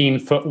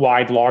 15-foot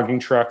wide logging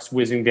trucks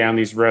whizzing down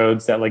these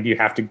roads that like you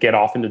have to get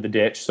off into the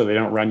ditch so they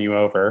don't run you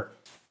over.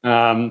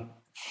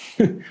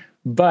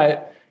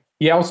 But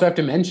you also have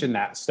to mention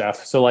that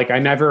stuff. So like I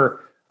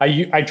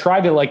try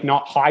to like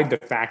not hide the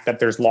fact that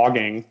there's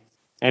logging,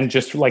 and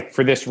just like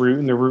for this route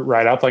and the route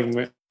right up, like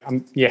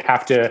I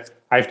have to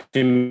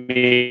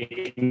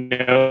make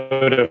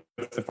note of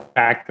the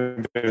fact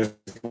that there's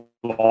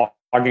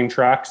logging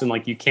trucks, and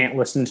like you can't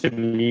listen to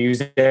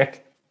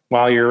music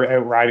while you're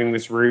out riding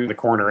this route in the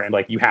corner, and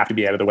like you have to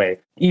be out of the way.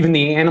 Even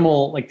the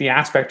animal, like the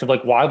aspect of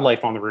like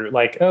wildlife on the route,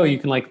 like, oh, you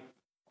can like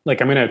I'm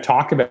going to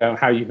talk about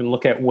how you can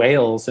look at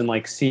whales and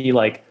like see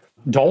like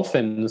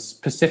dolphins,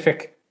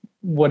 Pacific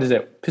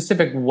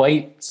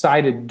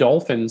white-sided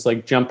dolphins,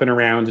 like jumping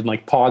around in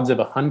like pods of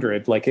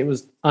 100. Like it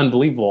was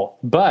unbelievable.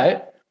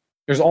 But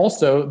there's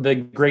also the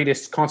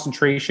greatest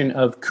concentration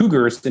of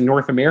cougars in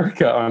North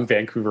America on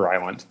Vancouver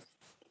Island.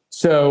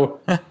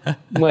 So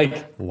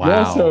like wow. You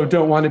also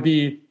don't want to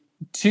be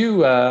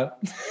too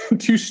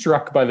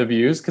struck by the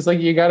views, because like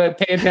you got to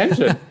pay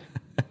attention.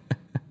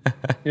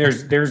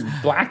 There's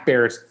black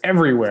bears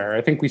everywhere.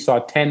 I think we saw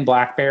 10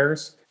 black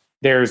bears.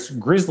 There's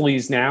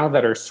grizzlies now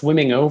that are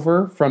swimming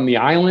over from the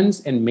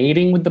islands and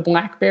mating with the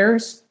black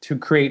bears to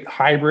create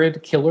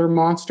hybrid killer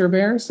monster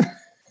bears.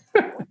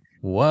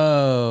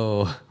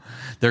 Whoa.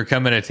 They're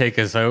coming to take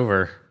us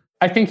over.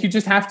 I think you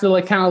just have to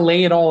like kind of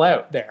lay it all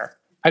out there.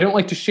 I don't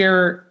like to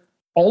share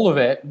all of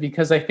it,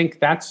 because I think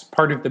that's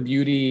part of the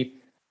beauty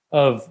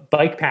of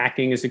bike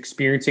packing, is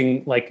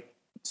experiencing like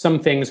some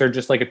things are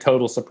just like a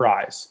total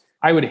surprise.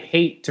 I would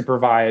hate to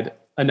provide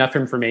enough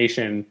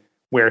information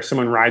where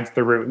someone rides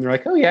the route and they're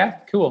like, oh yeah,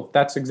 cool.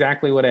 That's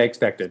exactly what I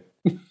expected.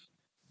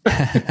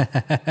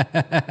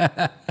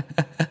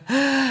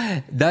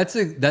 That's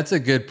a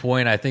good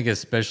point. I think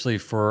especially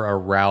for a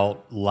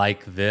route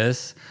like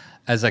this.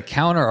 As a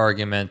counter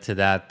argument to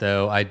that,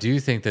 though, I do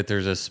think that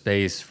there's a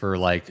space for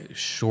like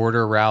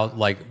shorter route,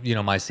 like, you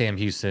know, my Sam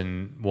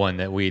Houston one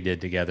that we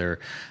did together.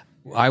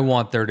 I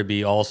want there to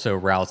be also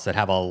routes that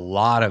have a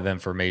lot of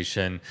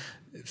information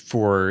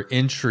for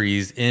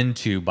entries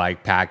into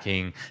bike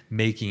packing,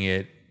 making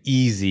it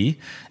easy.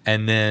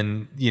 And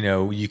then, you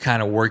know, you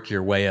kind of work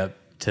your way up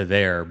to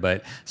there.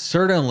 But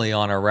certainly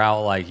on a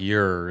route like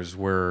yours,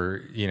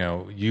 where, you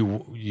know,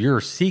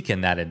 you're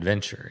seeking that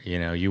adventure, you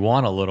know, you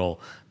want a little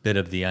bit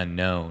of the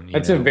unknown.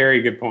 That's a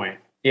very good point.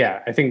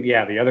 Yeah, I think the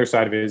other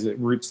side of it is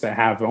routes that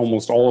have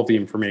almost all of the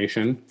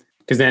information,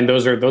 because then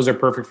those are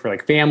perfect for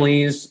like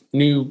families,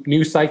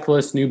 new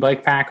cyclists, new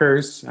bike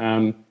packers,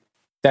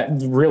 that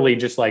really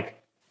just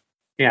like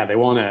they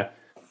want to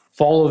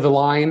follow the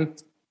line.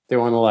 They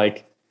want to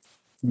like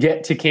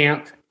get to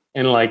camp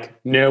and like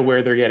know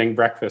where they're getting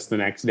breakfast the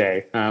next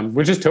day,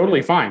 which is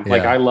totally fine. Yeah.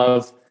 Like I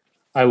love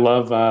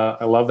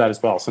that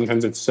as well.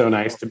 Sometimes it's so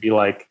nice to be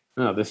like,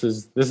 oh, this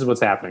is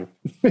what's happening.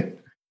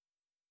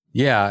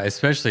 Yeah,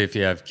 especially if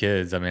you have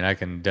kids. I mean, I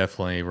can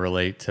definitely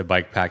relate to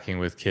bike packing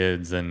with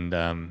kids. And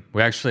I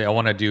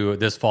want to do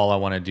this fall. I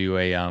want to do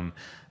a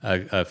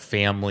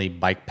family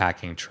bike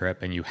packing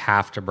trip, and you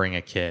have to bring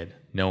a kid.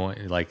 No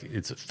one, like,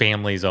 it's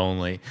families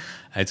only.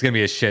 It's gonna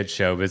be a shit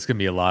show, but it's gonna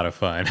be a lot of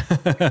fun.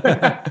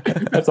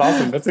 That's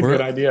awesome. That's a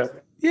good idea.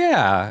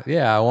 Yeah.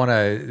 I want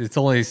to. It's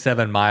only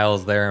 7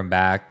 miles there and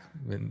back,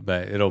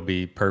 but it'll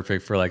be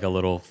perfect for like a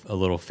little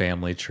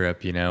family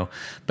trip, you know.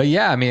 But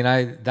yeah, I mean,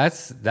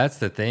 that's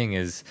the thing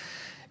is,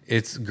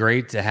 it's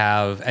great to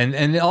have,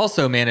 and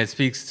also, man, it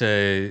speaks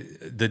to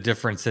the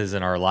differences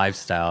in our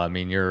lifestyle. I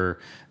mean, you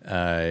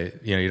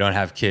don't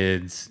have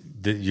kids.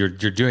 You're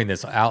doing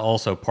this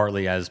also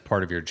partly as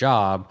part of your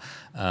job,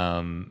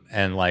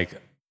 and like.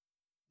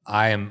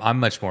 I'm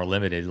much more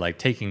limited. Like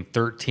taking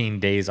 13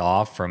 days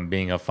off from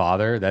being a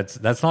father,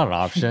 that's not an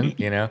option,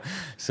 you know.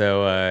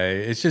 So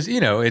it's just,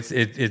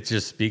 it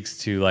just speaks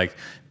to like,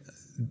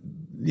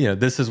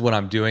 this is what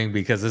I'm doing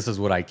because this is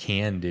what I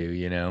can do,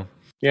 you know.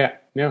 Yeah,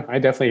 no, I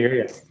definitely hear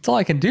you. That's all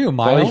I can do,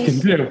 Miles. All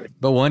you can do.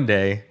 But one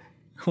day,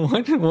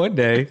 one day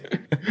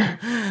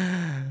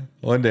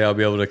I'll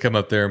be able to come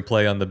up there and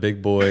play on the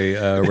big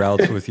boy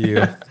routes with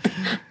you.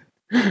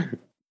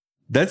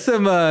 That's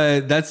some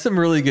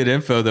really good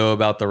info though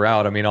about the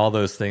route. I mean, all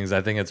those things.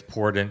 I think it's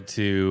important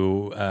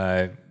to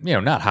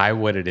not hide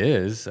what it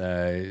is.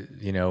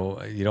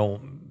 You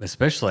don't,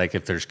 especially like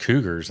if there's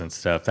cougars and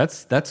stuff.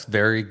 That's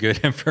very good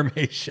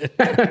information.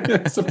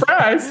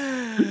 Surprise!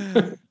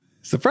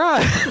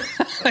 Surprise!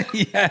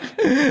 Yeah,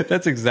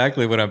 that's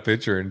exactly what I'm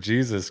picturing.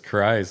 Jesus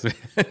Christ! Look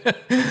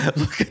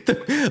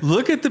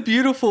at the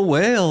beautiful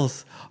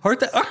whales.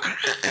 Aren't they?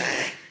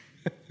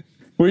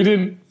 We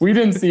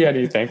didn't see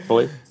any,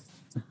 thankfully.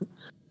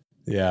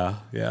 Yeah.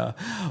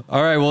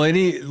 All right. Well,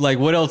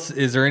 what else?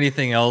 Is there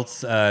anything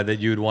else that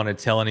you would want to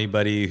tell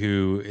anybody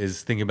who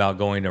is thinking about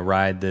going to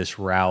ride this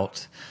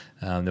route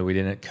that we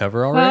didn't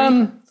cover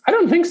already? I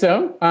don't think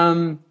so.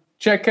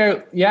 Check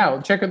out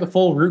the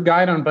full route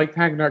guide on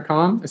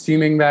bikepacking.com,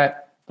 assuming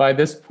that by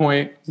this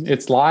point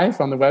it's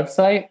live on the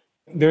website.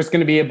 There's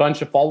going to be a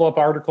bunch of follow-up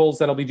articles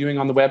that I'll be doing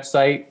on the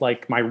website,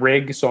 like my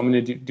rig. So I'm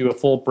going to do a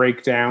full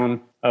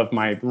breakdown of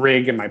my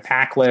rig and my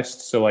pack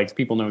list, so like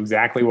people know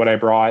exactly what I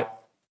brought.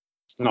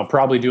 And I'll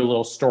probably do a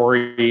little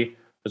story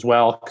as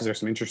well, because there's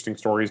some interesting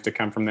stories to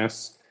come from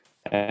this.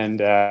 And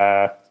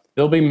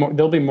there'll be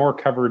more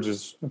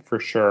coverages for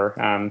sure.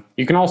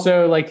 You can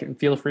also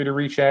feel free to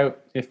reach out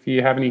if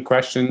you have any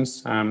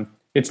questions.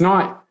 It's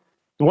not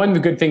the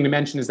good thing to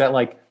mention is that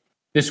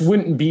this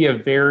wouldn't be a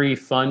very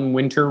fun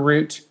winter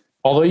route.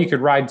 Although you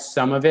could ride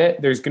some of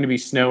it, there's going to be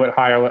snow at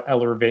high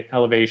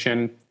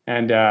elevation,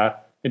 and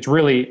it's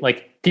really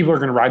people are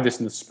going to ride this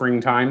in the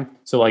springtime.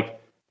 So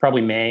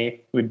probably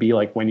May would be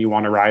when you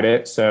want to ride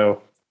it.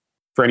 So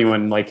for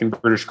anyone in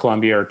British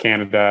Columbia or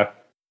Canada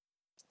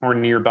or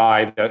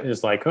nearby that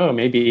is oh,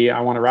 maybe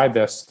I want to ride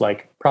this,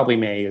 probably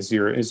May is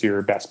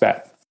your best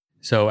bet.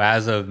 So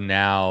as of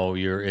now,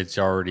 it's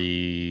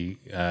already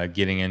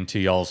getting into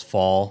y'all's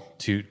fall,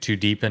 too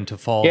deep into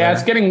fall. Yeah,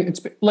 there?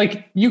 it's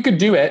you could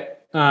do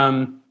it.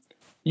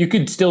 You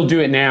could still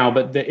do it now,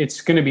 but it's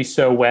going to be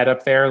so wet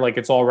up there.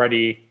 It's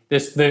already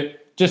just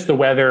the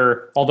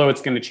weather, although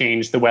it's going to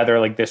change, the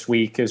weather this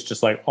week is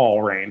just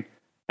all rain,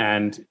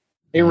 and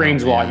it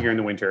rains a lot here in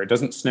the winter. It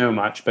doesn't snow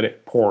much, but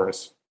it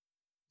pours.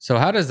 So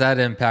how does that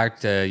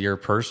impact your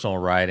personal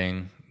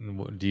riding?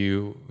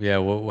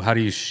 How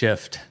do you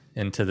shift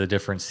into the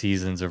different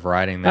seasons of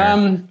riding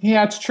there?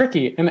 Yeah, it's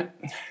tricky. And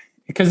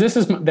because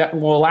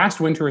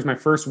last winter was my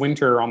first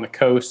winter on the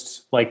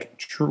coast,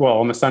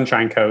 on the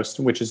Sunshine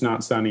Coast, which is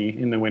not sunny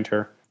in the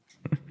winter.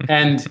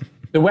 And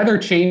the weather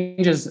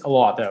changes a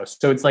lot though.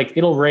 So it's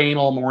it'll rain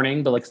all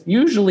morning, but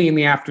usually in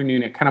the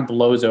afternoon, it kind of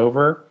blows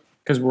over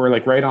because we're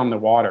right on the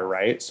water,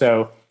 right?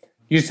 So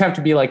you just have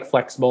to be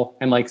flexible.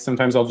 And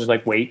sometimes I'll just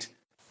wait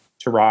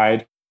to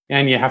ride,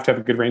 and you have to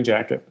have a good rain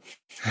jacket.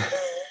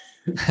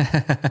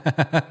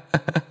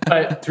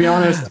 But to be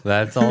honest,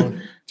 that's all.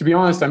 To be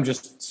honest, I'm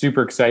just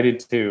super excited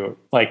to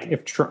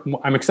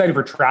I'm excited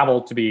for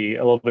travel to be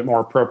a little bit more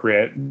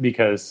appropriate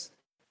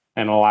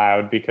and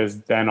allowed,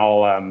 because then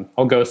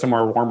I'll go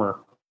somewhere warmer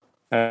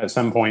at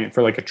some point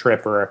for a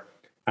trip or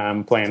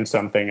plan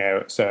something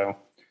out. So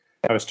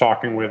I was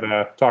talking with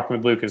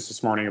Lucas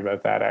this morning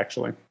about that,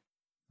 actually.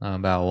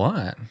 About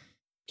what?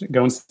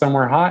 Going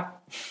somewhere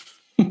hot.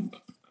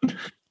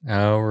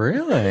 Oh,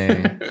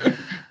 really?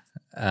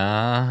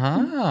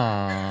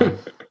 Uh-huh.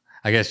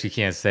 I guess you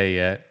can't say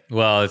yet.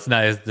 Well, it's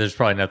not. There's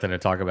probably nothing to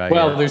talk about.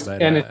 Well,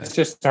 yet, it's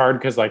just hard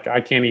because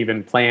I can't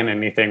even plan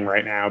anything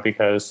right now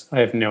because I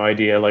have no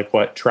idea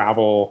what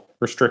travel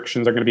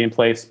restrictions are going to be in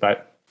place.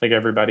 But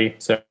everybody,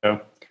 so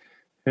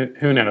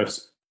who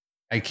knows?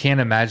 I can't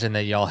imagine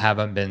that y'all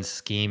haven't been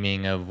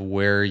scheming of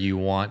where you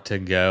want to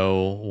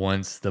go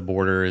once the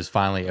border is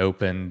finally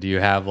open. Do you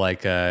have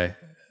like a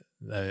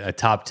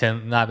top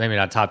 10, maybe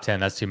not top 10,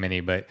 that's too many,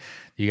 but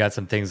you got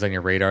some things on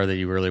your radar that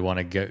you really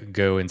want to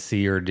go and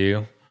see or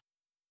do?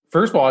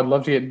 First of all, I'd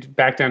love to get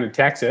back down to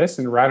Texas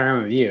and ride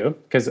around with you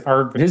because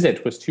our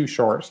visit was too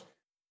short.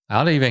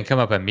 I'll even come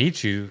up and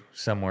meet you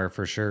somewhere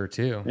for sure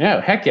too.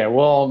 Yeah, heck yeah.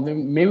 Well,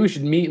 maybe we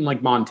should meet in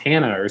like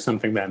Montana or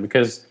something then,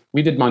 because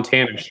we did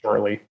Montana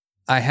shortly.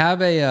 I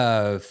have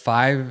a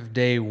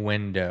 5-day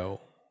window.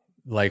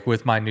 Like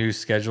with my new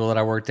schedule that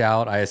I worked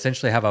out, I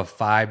essentially have a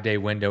 5-day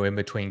window in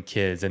between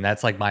kids, and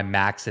that's like my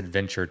max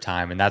adventure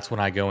time. And that's when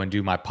I go and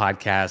do my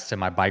podcasts and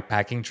my bike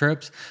packing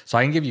trips. So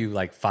I can give you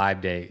like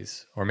 5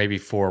 days or maybe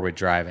 4 with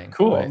driving.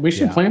 Cool. But, we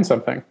should plan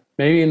something.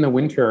 Maybe in the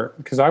winter,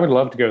 because I would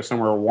love to go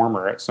somewhere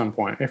warmer at some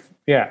point. If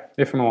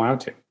I'm allowed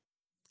to.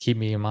 Keep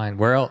me in mind.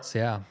 Where else?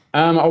 Yeah.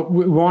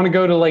 We want to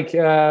go to like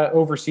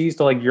overseas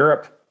to like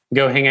Europe,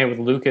 go hang out with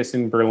Lucas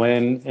in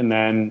Berlin, and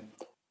then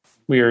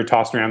we were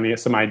tossing around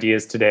some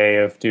ideas today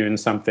of doing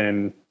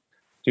something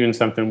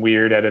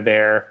weird out of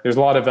there. There's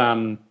a lot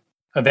of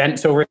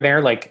events over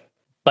there, like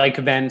bike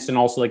events and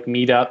also like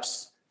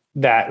meetups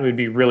that would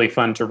be really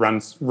fun to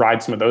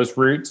ride some of those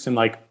routes and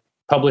like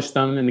publish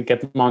them and get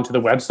them onto the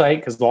website,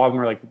 because a lot of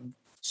them are like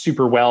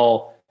super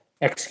well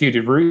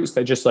executed routes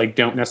that just like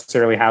don't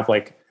necessarily have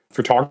like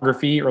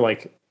photography or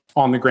like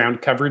on the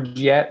ground coverage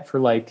yet for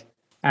like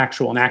an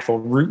actual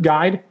route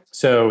guide.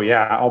 So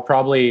yeah, I'll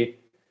probably,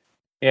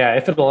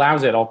 if it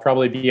allows it, I'll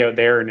probably be out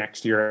there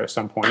next year at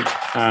some point,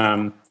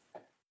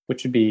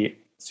 which would be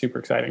super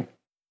exciting.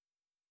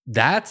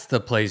 That's the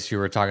place you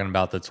were talking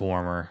about that's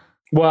warmer.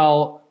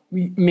 Well,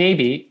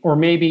 maybe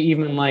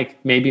even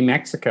like maybe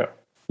Mexico,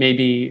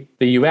 maybe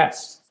the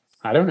US.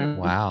 I don't know.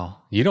 Wow.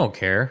 You don't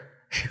care.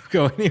 You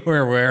go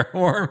anywhere where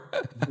warm.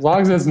 As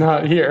long as it's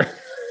not here.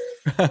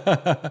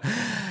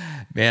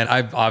 Man,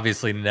 I've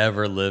obviously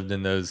never lived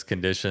in those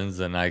conditions,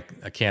 and I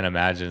can't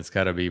imagine. It's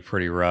got to be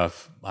pretty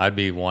rough. I'd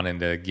be wanting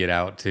to get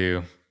out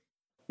too.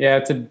 Yeah,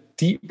 it's a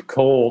deep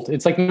cold.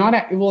 It's like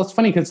it's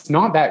funny because it's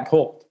not that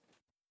cold.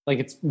 Like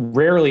it's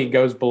rarely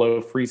goes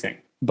below freezing,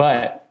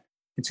 but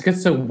it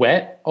gets so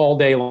wet all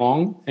day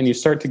long and you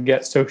start to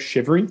get so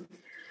shivery.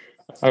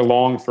 I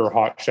long for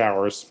hot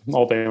showers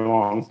all day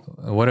long.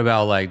 What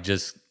about like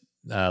just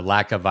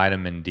lack of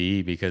vitamin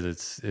D, because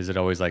is it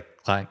always like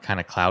kind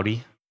of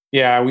cloudy?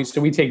 Yeah,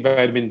 we take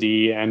vitamin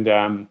D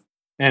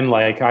and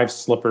like I have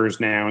slippers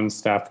now and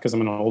stuff because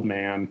I'm an old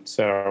man.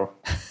 So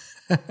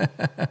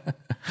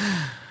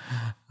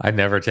I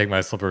never take my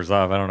slippers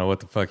off. I don't know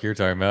what the fuck you're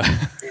talking about.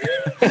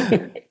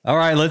 All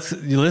right,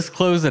 let's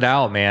close it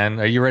out, man.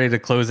 Are you ready to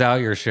close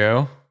out your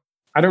show?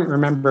 I don't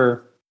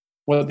remember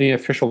what the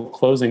official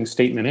closing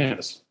statement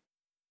is.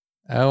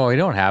 Oh, we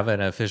don't have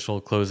an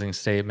official closing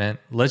statement.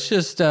 Let's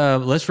just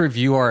let's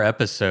review our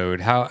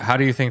episode. How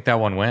do you think that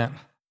one went?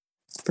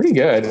 Pretty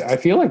good. I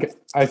feel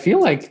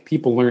like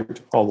people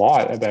learned a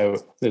lot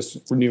about this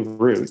new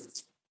route.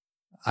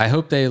 I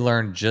hope they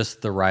learned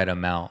just the right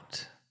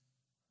amount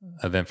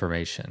of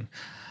information.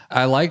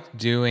 I like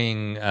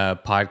doing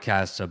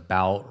podcasts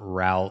about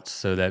routes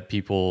so that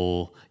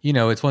people,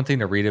 it's one thing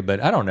to read it, but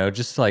I don't know,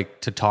 just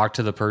like to talk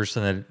to the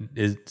person that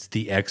is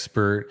the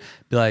expert,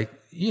 be like,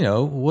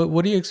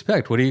 what do you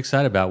expect? What are you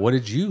excited about? What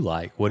did you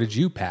like? What did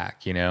you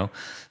pack?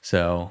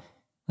 So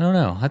I don't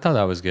know. I thought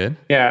that was good.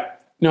 Yeah.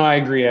 No, I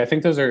agree. I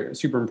think those are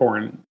super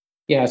important.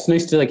 Yeah, it's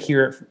nice to like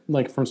hear it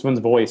like from someone's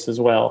voice as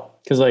well,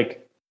 because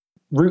like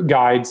route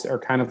guides are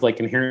kind of like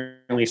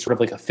inherently sort of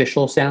like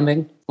official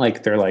sounding.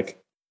 Like they're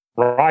like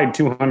ride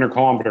 200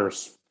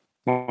 kilometers,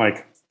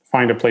 like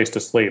find a place to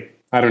sleep.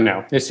 I don't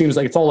know. It seems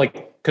like it's all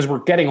like because we're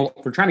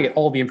trying to get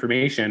all the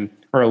information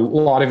or a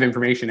lot of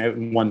information out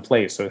in one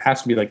place. So it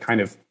has to be like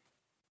kind of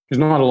there's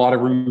not a lot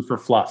of room for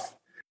fluff.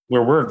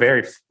 Where we're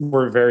very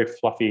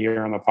fluffy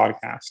here on the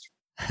podcast.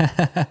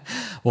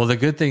 Well, the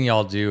good thing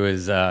y'all do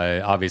is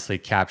obviously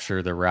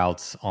capture the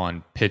routes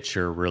on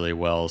picture really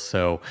well.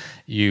 So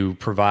you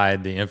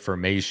provide the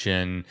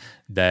information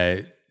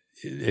that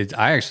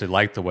I actually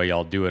like the way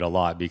y'all do it a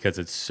lot because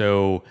it's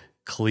so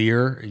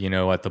clear.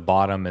 At the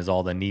bottom is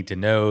all the need to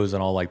knows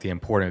and all like the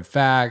important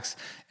facts.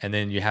 And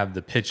then you have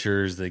the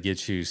pictures that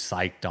get you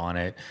psyched on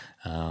it.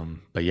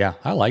 But yeah,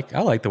 I like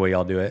the way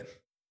y'all do it.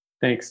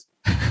 Thanks.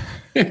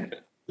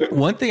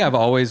 One thing I've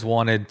always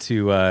wanted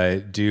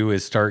to do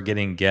is start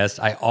getting guests.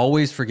 I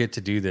always forget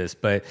to do this,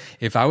 but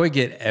if I would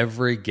get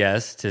every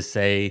guest to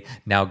say,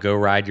 now go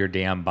ride your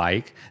damn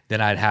bike, then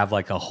I'd have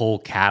like a whole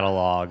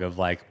catalog of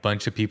like a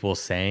bunch of people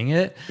saying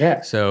it.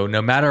 Yeah. So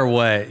no matter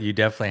what, you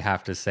definitely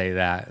have to say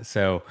that.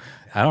 So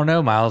I don't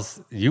know,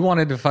 Miles, you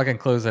wanted to fucking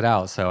close it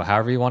out. So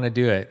however you want to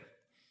do it,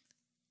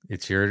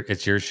 it's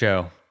your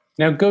show.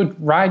 Now go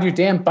ride your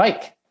damn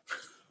bike.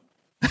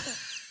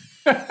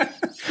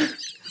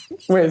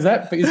 Wait, is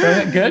that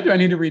good? Do I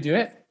need to redo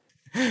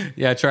it?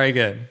 Yeah, try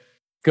again.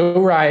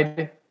 Go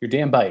ride your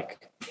damn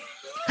bike.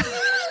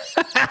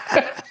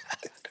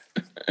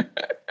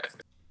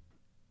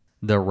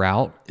 The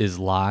route is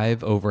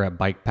live over at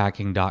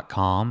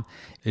bikepacking.com.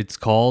 It's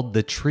called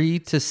the Tree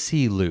to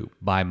Sea Loop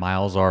by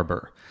Miles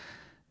Arbor.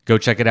 Go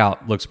check it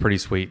out. Looks pretty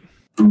sweet.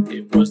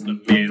 It was the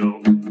middle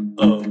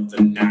of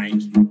the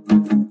night.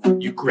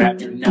 You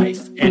grabbed your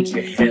knife and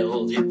you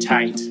held it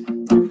tight.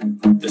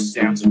 The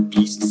sounds of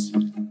beasts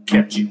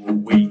kept you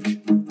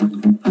awake.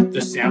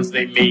 The sounds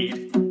they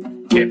made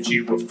kept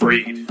you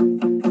afraid.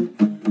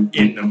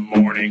 In the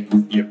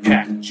morning, you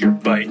packed your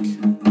bike.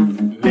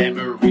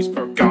 Memories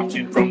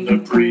forgotten from the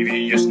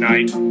previous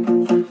night.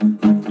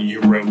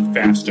 You rode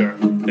faster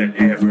than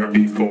ever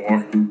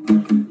before.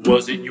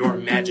 Was it your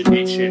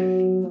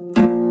imagination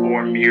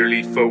or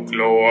merely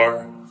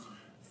folklore?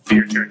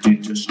 Fear turned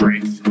into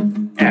strength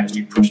as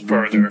you pushed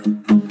further.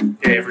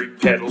 Every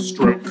pedal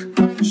stroke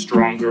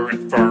stronger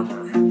and firmer.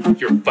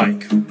 Your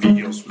bike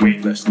feels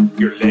weightless,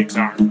 your legs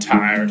aren't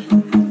tired.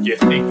 You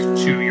think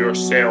to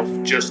yourself,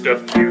 just a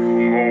few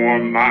more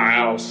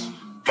miles.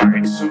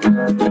 Bikes or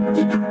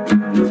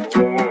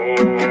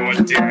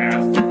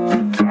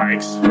death.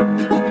 Bikes or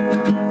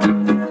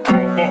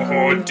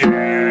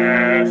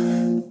death.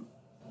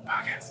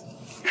 Podcast.